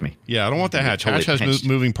 It scares me. Yeah, I don't want that hatch. Totally Hatch has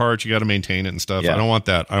moving parts. You got to maintain it and stuff. Yeah. I don't want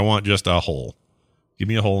that. I want just a hole. Give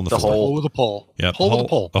me a hole in the floor. Hole with a pole. Yeah, hole with a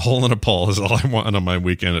pole. A hole in a pole is all I want on my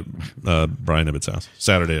weekend at Brian Ibbott's house.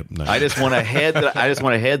 Saturday at night. I just want a head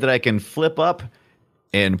that I can flip up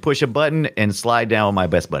and push a button and slide down with my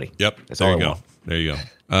best buddy. Yep. That's there all you I go. want. There you go.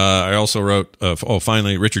 I also wrote,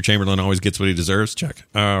 finally, Richard Chamberlain always gets what he deserves. Check.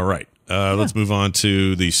 All right. Let's move on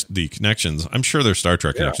to the connections. I'm sure there's Star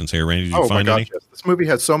Trek connections here. Randy, did you find any? Yes. This movie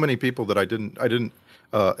has so many people that I didn't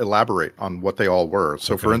elaborate on what they all were.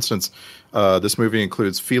 So, for instance, this movie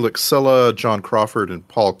includes Felix Silla, John Crawford, and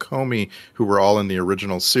Paul Comey, who were all in the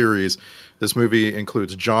original series. This movie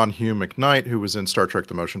includes John Hugh McKnight, who was in Star Trek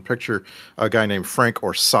The Motion Picture. A guy named Frank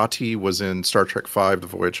Orsatti was in Star Trek V, The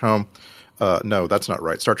Voyage Home. No, that's not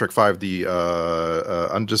right. Star Trek V, the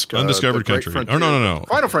Undiscovered Country. Frontier. Oh, no.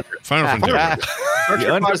 Final Frontier. Final Frontier.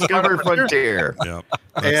 The undiscovered frontier. Yep.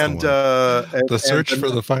 And the search for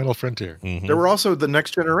the final frontier. Mm-hmm. There were also the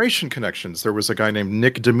Next Generation connections. There was a guy named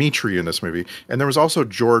Nick Dimitri in this movie, and there was also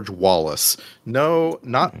George Wallace. No,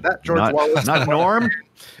 not that George Wallace. Not Norm.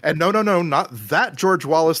 And no, not that George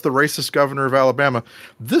Wallace, the racist governor of Alabama.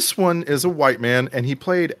 This one is a white man, and he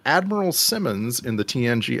played Admiral Simmons in the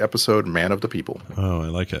TNG episode Man of the People. Oh, I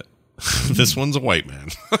like it. This one's a white man.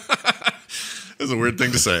 That's a weird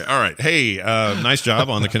thing to say. All right. Hey, nice job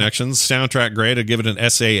on the connections. Soundtrack great. I'd give it an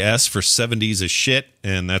SAS for 70s as shit,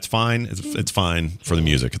 and that's fine. It's fine for the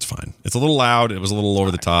music. It's fine. It's a little loud. It was a little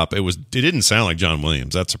over the top. It didn't sound like John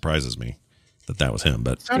Williams. That surprises me that was him,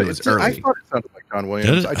 but it was early. I thought it sounded like John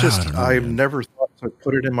Williams. I've never thought to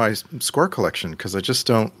put it in my score collection because I just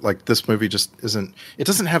don't like this movie. Just isn't. It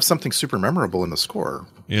doesn't have something super memorable in the score.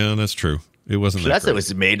 Yeah, that's true. It wasn't. It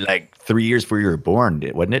was made like 3 years before you were born,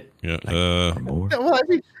 wasn't it? Yeah. Yeah, well, I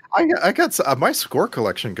mean, I got my score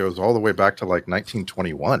collection goes all the way back to like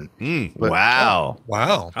 1921. But, wow.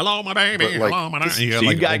 Hello, my baby. Like, hello, my so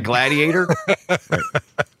you got Gladiator. Right.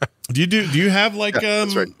 Do you have like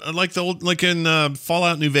right. like the old, like in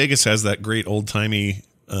Fallout New Vegas has that great old timey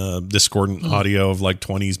discordant audio of like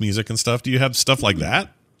 20s music and stuff? Do you have stuff like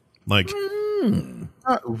that? Like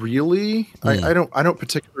not really. I don't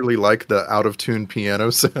particularly like the out of tune piano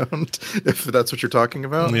sound. If that's what you're talking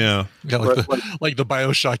about. Yeah, like the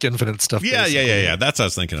BioShock Infinite stuff. Yeah. That's what I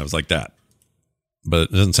was thinking. I was like that, but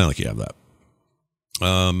it doesn't sound like you have that.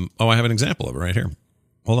 I have an example of it right here.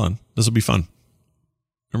 Hold on, this will be fun.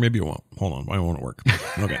 Or maybe it won't. Hold on. Why won't it work?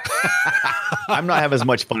 Okay. I'm not having as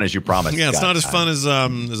much fun as you promised. Yeah, it's not as fun as I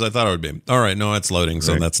thought it would be. All right. No, it's loading.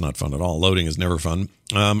 So that's not fun at all. Loading is never fun.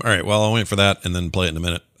 All right. Well, I'll wait for that and then play it in a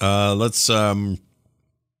minute. Let's, oh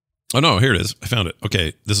no, here it is. I found it.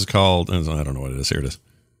 Okay. This is called, I don't know what it is. Here it is.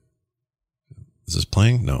 Is this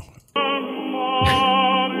playing? No.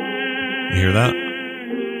 You hear that?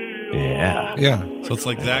 Yeah. So it's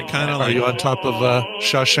like that kind of Are like. you on top of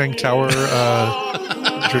Shawshank Tower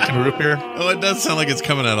drinking root beer? Oh, it does sound like it's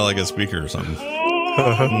coming out of like a speaker or something.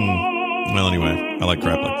 Well, anyway, I like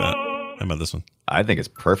crap like that. How about this one? I think it's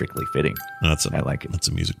perfectly fitting. I like it. That's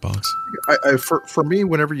a music box. For me,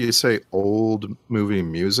 whenever you say old movie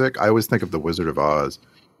music, I always think of The Wizard of Oz.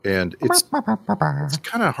 And it's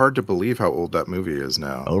kind of hard to believe how old that movie is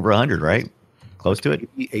now. Over 100, right? Close to it.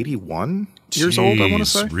 81 years old, I want to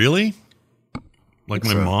say. Really? Like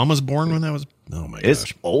my mom was born when that was. Oh my gosh.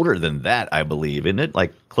 It's older than that, I believe, isn't it?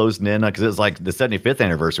 Like closing in because it's like the 75th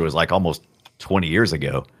anniversary was like almost 20 years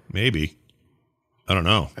ago. Maybe. I don't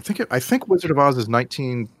know. I think Wizard of Oz is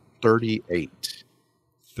 1938.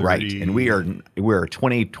 Right, and we're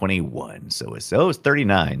 2021, so it's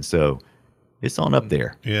 39. So it's on up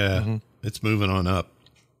there. Yeah, It's moving on up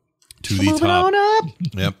to the top.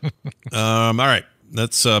 Yep. All right.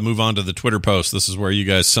 Let's move on to the Twitter post. This is where you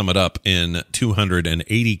guys sum it up in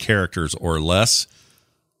 280 characters or less.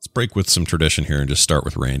 Let's break with some tradition here and just start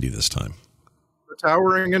with Randy this time. The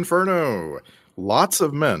Towering Inferno. Lots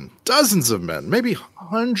of men, dozens of men, maybe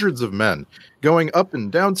hundreds of men going up and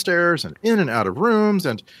downstairs and in and out of rooms,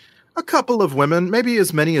 and a couple of women, maybe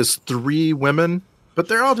as many as 3 women, but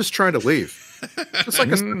they're all just trying to leave. Just like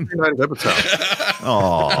a Saturday Night Epitaph.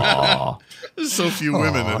 Aww. There's so few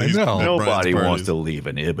women. I know. Nobody wants to leave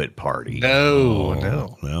an Ibit party.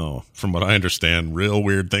 No. From what I understand, real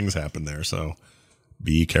weird things happen there, so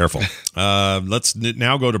be careful. Let's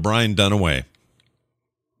now go to Brian Dunaway.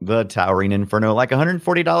 The Towering Inferno, like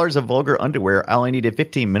 $140 of vulgar underwear. I only needed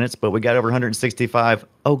 15 minutes, but we got over 165.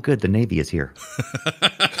 Oh, good. The Navy is here.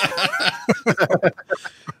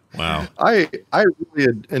 Wow. I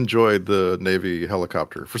really enjoyed the Navy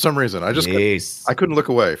helicopter. For some reason, I just I couldn't look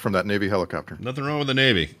away from that Navy helicopter. Nothing wrong with the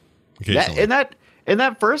Navy. And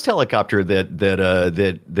that first helicopter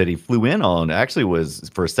that he flew in on actually was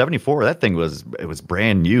for 74. That thing was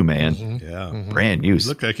brand new, man. Yeah, brand new. It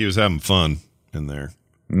looked like he was having fun in there,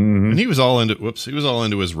 and he was all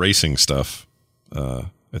into his racing stuff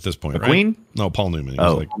at this point. McQueen? Right? No, Paul Newman.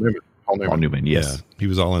 Paul Newman. Yes, yeah, he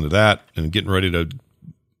was all into that and getting ready to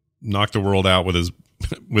knock the world out with his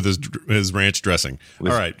ranch dressing. All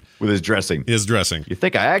right, with his dressing. You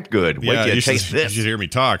think I act good? Wait till you taste this. You should hear me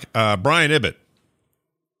talk. Brian Ibbett.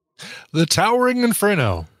 The Towering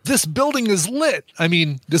Inferno. This building is lit. I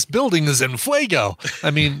mean, this building is in fuego.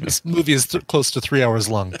 I mean, this movie is close to 3 hours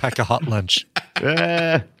long. Pack a hot lunch.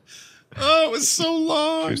 Oh, it was so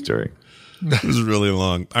long. True story. It was really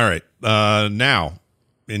long. All right. Now,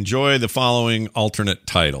 enjoy the following alternate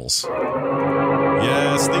titles.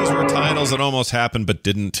 Yes, these were titles that almost happened but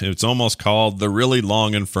didn't. It's almost called The Really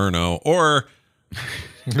Long Inferno or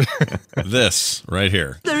This right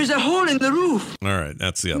here. There is a hole in the roof. All right,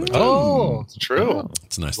 that's the other. Oh, it's true.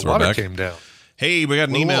 It's a nice The water throwback. came down. Hey, we got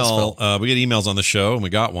an email. We get emails on the show, and we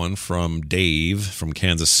got one from Dave from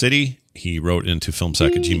Kansas City. He wrote into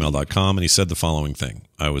filmsack@gmail.com, and he said the following thing.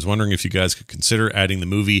 I was wondering if you guys could consider adding the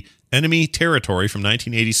movie Enemy Territory from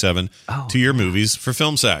 1987 to your movies for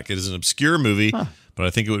FilmSack. It is an obscure movie, but I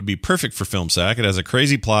think it would be perfect for FilmSack. It has a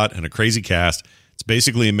crazy plot and a crazy cast. It's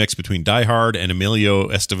basically a mix between Die Hard and Emilio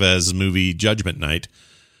Estevez's movie Judgment Night.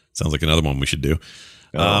 Sounds like another one we should do.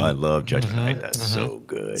 I love Judgment Night. That's so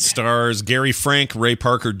good. Stars Gary Frank, Ray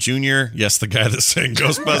Parker Jr. Yes, the guy that sang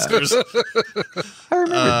Ghostbusters. I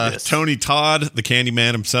remember this. Tony Todd, the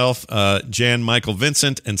Candyman himself. Jan Michael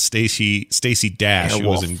Vincent and Stacey Dash, who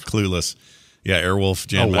was in Clueless. Yeah, Airwolf,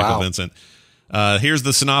 Jan Michael Vincent. Here's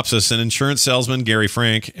the synopsis. An insurance salesman, Gary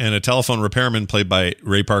Frank, and a telephone repairman played by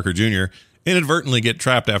Ray Parker Jr. inadvertently get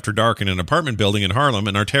trapped after dark in an apartment building in Harlem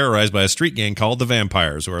and are terrorized by a street gang called the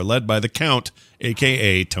Vampires, who are led by the Count,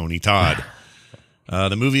 a.k.a. Tony Todd.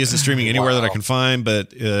 The movie isn't streaming anywhere that I can find, but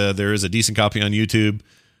there is a decent copy on YouTube.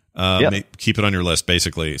 Keep it on your list,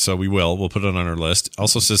 basically. So we'll put it on our list.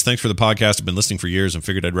 Also says, thanks for the podcast. I've been listening for years and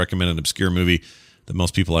figured I'd recommend an obscure movie that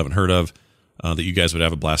most people haven't heard of that you guys would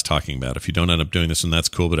have a blast talking about. If you don't end up doing this, then that's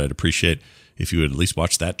cool, but I'd appreciate if you would at least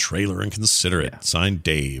watch that trailer and consider it. Signed,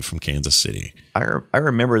 Dave from Kansas City. I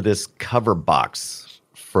remember this cover box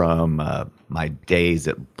from my days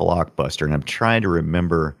at Blockbuster, and I'm trying to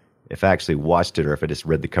remember if I actually watched it or if I just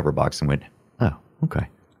read the cover box and went, oh, okay.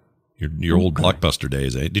 Your old Blockbuster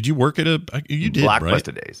days, eh? Did you work at you did,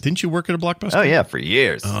 Blockbuster right? days. Didn't you work at a Blockbuster? Oh, yeah, for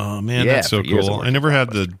years. Oh, man, that's so cool. I never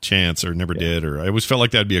had the chance or never did, or I always felt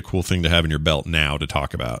like that'd be a cool thing to have in your belt now to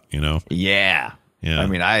talk about, you know? Yeah. Yeah. I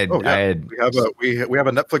mean, I we have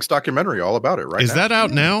a Netflix documentary all about it right now. Is that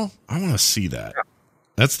out now? I want to see that. Yeah.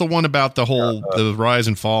 That's the one about the whole the rise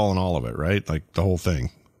and fall and all of it, right? Like the whole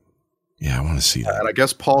thing. Yeah, I want to see that. And I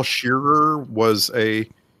guess Paul Shearer was a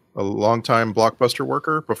longtime Blockbuster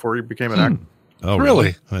worker before he became an actor. Oh,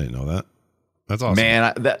 really? I didn't know that. That's awesome.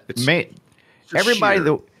 Man, everybody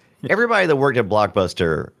that worked at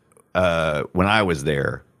Blockbuster when I was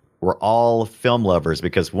there were all film lovers,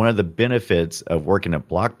 because one of the benefits of working at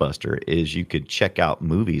Blockbuster is you could check out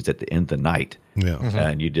movies at the end of the night. Yeah.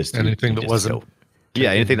 And you just anything that wasn't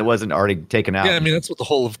anything that wasn't already taken out. Yeah, I mean that's what the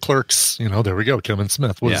whole of Clerks, there we go, Kevin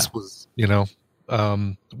Smith was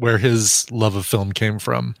where his love of film came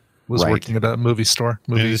from, was working at a movie store.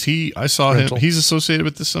 I saw him, he's associated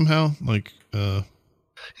with this somehow, like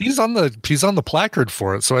he's on the placard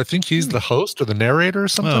for it, so I think he's the host or the narrator or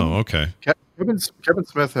something. Oh, okay. Kevin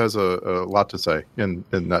Smith has a lot to say in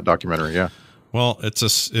that documentary. Yeah. Well, but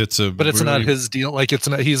it's not his deal. Like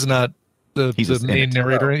he's not the main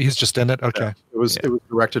narrator. He's just in it. Okay. Yeah. It was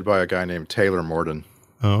directed by a guy named Taylor Morden.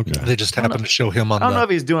 Oh, okay. They just happened to show him on. I don't know if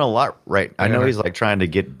he's doing a lot right. I know he's like trying to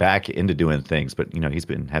get back into doing things, but he's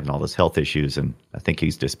been having all this health issues, and I think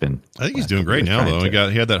he's just been. I think he's doing great now, though.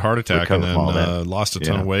 He had that heart attack and then lost a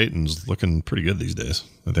ton of weight and is looking pretty good these days,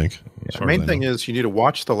 I think. Yeah. The main thing is you need to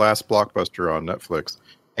watch the last Blockbuster on Netflix,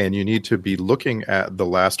 and you need to be looking at the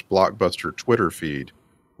last Blockbuster Twitter feed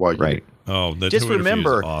while you. Oh, the just Twitter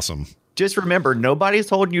remember, feed is awesome. Just remember, nobody's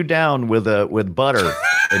holding you down with butter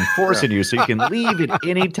and forcing you, so you can leave at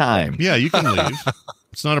any time. Yeah, you can leave.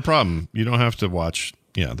 It's not a problem. You don't have to watch.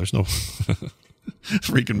 Yeah, there's no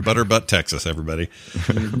freaking Butterbutt, Texas, everybody.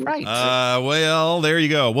 Right. Well, there you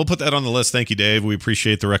go. We'll put that on the list. Thank you, Dave. We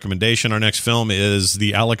appreciate the recommendation. Our next film is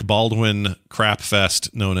the Alec Baldwin crap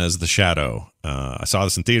fest known as The Shadow. I saw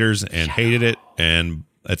this in theaters and hated it, and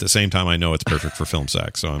at the same time, I know it's perfect for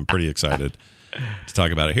FilmSack, so I'm pretty excited to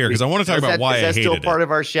talk about it here, because I want to talk about why I hated it. Is that still part of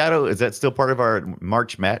our shadow? Is that still part of our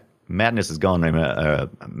March Madness is gone?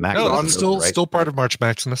 It's still part of March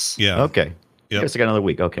Maximus. Yeah. Okay. Yep. I guess I got another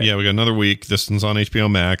week. Okay. Yeah, we got another week. This one's on HBO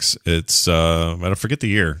Max. It's I don't forget the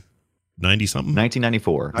year. 90-something?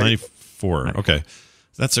 1994. 94. Okay.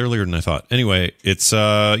 That's earlier than I thought. Anyway, it's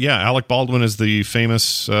Alec Baldwin is the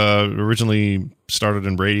famous originally started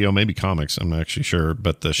in radio, maybe comics, I'm not actually sure,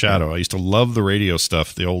 but The Shadow. I used to love the radio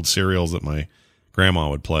stuff, the old serials that my grandma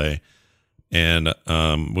would play, and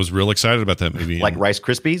was real excited about that movie. Like Rice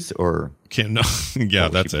Krispies or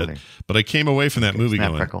that's it. But I came away from that movie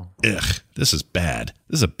going, ugh, this is bad.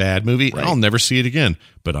 This is a bad movie. Right. I'll never see it again.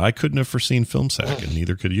 But I couldn't have foreseen FilmSack, and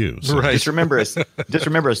neither could you. So. Right. Just remember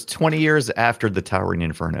us 20 years after the Towering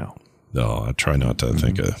Inferno. No, I try not to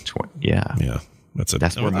think of. Yeah. Yeah. That's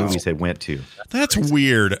where movies had went to. That's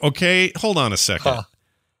weird. Okay, hold on a second. Huh.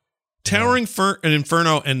 Towering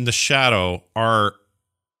Inferno and The Shadow are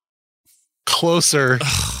closer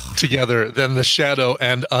together than The Shadow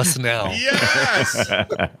and Us Now. Yes.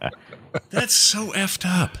 That's so effed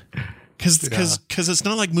up. Because it's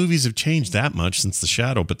not like movies have changed that much since The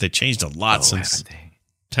Shadow, but they changed a lot since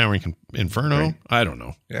Towering Inferno. Right. I don't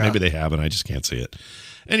know. Yeah. Maybe they haven't. I just can't see it.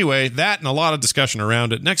 Anyway, that and a lot of discussion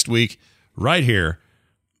around it next week right here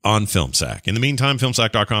on FilmSack. In the meantime,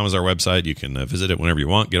 filmsack.com is our website. You can visit it whenever you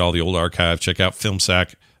want. Get all the old archive. Check out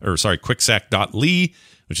quicksack.ly,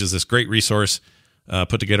 which is this great resource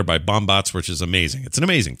put together by Bombots, which is amazing. It's an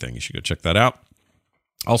amazing thing. You should go check that out.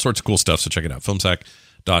 All sorts of cool stuff, so check it out.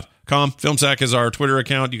 FilmSack.com. FilmSack is our Twitter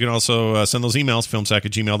account. You can also send those emails,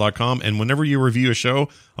 filmsack@gmail.com. And whenever you review a show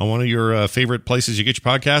on one of your favorite places you get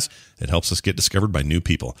your podcasts, it helps us get discovered by new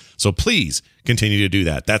people. So please continue to do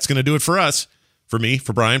that. That's going to do it for us, for me,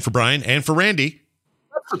 for Brian, and for Randy.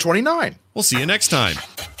 For 29. We'll see you next time.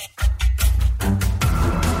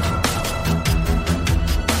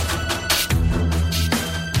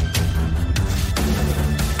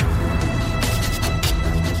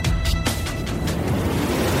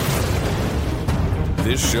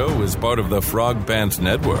 This show is part of the Frog Pants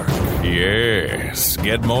Network. Yes.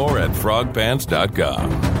 Get more at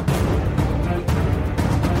frogpants.com.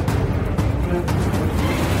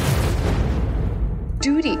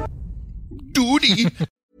 Duty.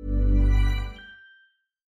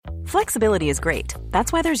 Flexibility is great.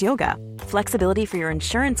 That's why there's yoga. Flexibility for your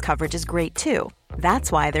insurance coverage is great too.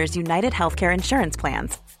 That's why there's United Healthcare Insurance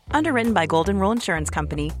Plans. Underwritten by Golden Rule Insurance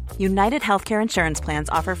Company, United Healthcare Insurance Plans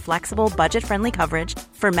offer flexible, budget-friendly coverage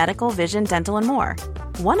for medical, vision, dental, and more.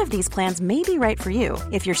 One of these plans may be right for you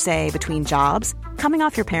if you're, say, between jobs, coming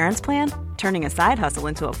off your parents' plan, turning a side hustle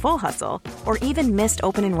into a full hustle, or even missed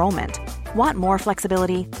open enrollment. Want more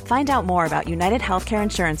flexibility? Find out more about United Healthcare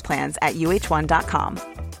Insurance Plans at uh1.com.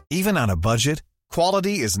 Even on a budget,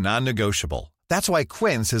 quality is non-negotiable. That's why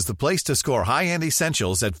Quince is the place to score high-end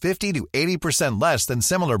essentials at 50 to 80% less than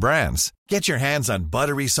similar brands. Get your hands on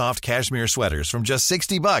buttery soft cashmere sweaters from just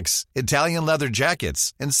 $60, Italian leather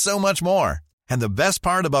jackets, and so much more. And the best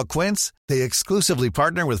part about Quince, they exclusively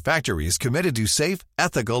partner with factories committed to safe,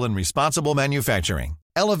 ethical, and responsible manufacturing.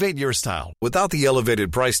 Elevate your style without the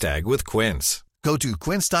elevated price tag with Quince. Go to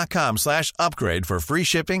quince.com/upgrade for free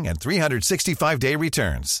shipping and 365-day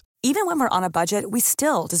returns. Even when we're on a budget, we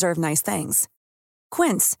still deserve nice things.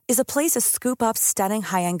 Quince is a place to scoop up stunning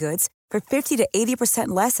high-end goods for 50 to 80%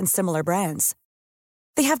 less than similar brands.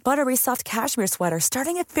 They have buttery soft cashmere sweaters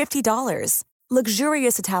starting at $50,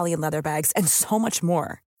 luxurious Italian leather bags, and so much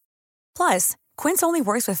more. Plus, Quince only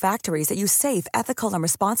works with factories that use safe, ethical, and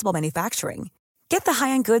responsible manufacturing. Get the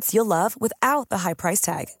high-end goods you'll love without the high price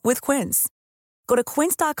tag with Quince. Go to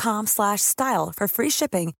quince.com/style for free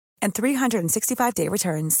shipping and 365-day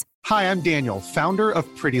returns. Hi, I'm Daniel, founder of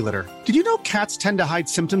Pretty Litter. Did you know cats tend to hide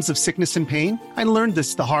symptoms of sickness and pain? I learned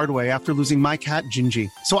this the hard way after losing my cat,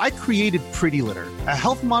 Gingy. So I created Pretty Litter, a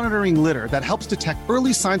health monitoring litter that helps detect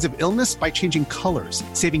early signs of illness by changing colors,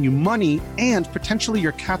 saving you money and potentially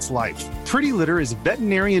your cat's life. Pretty Litter is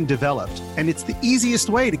veterinarian developed, and it's the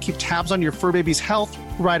easiest way to keep tabs on your fur baby's health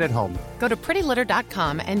right at home. Go to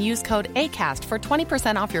prettylitter.com and use code ACAST for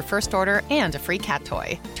 20% off your first order and a free cat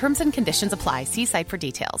toy. Terms and conditions apply. See site for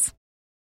details.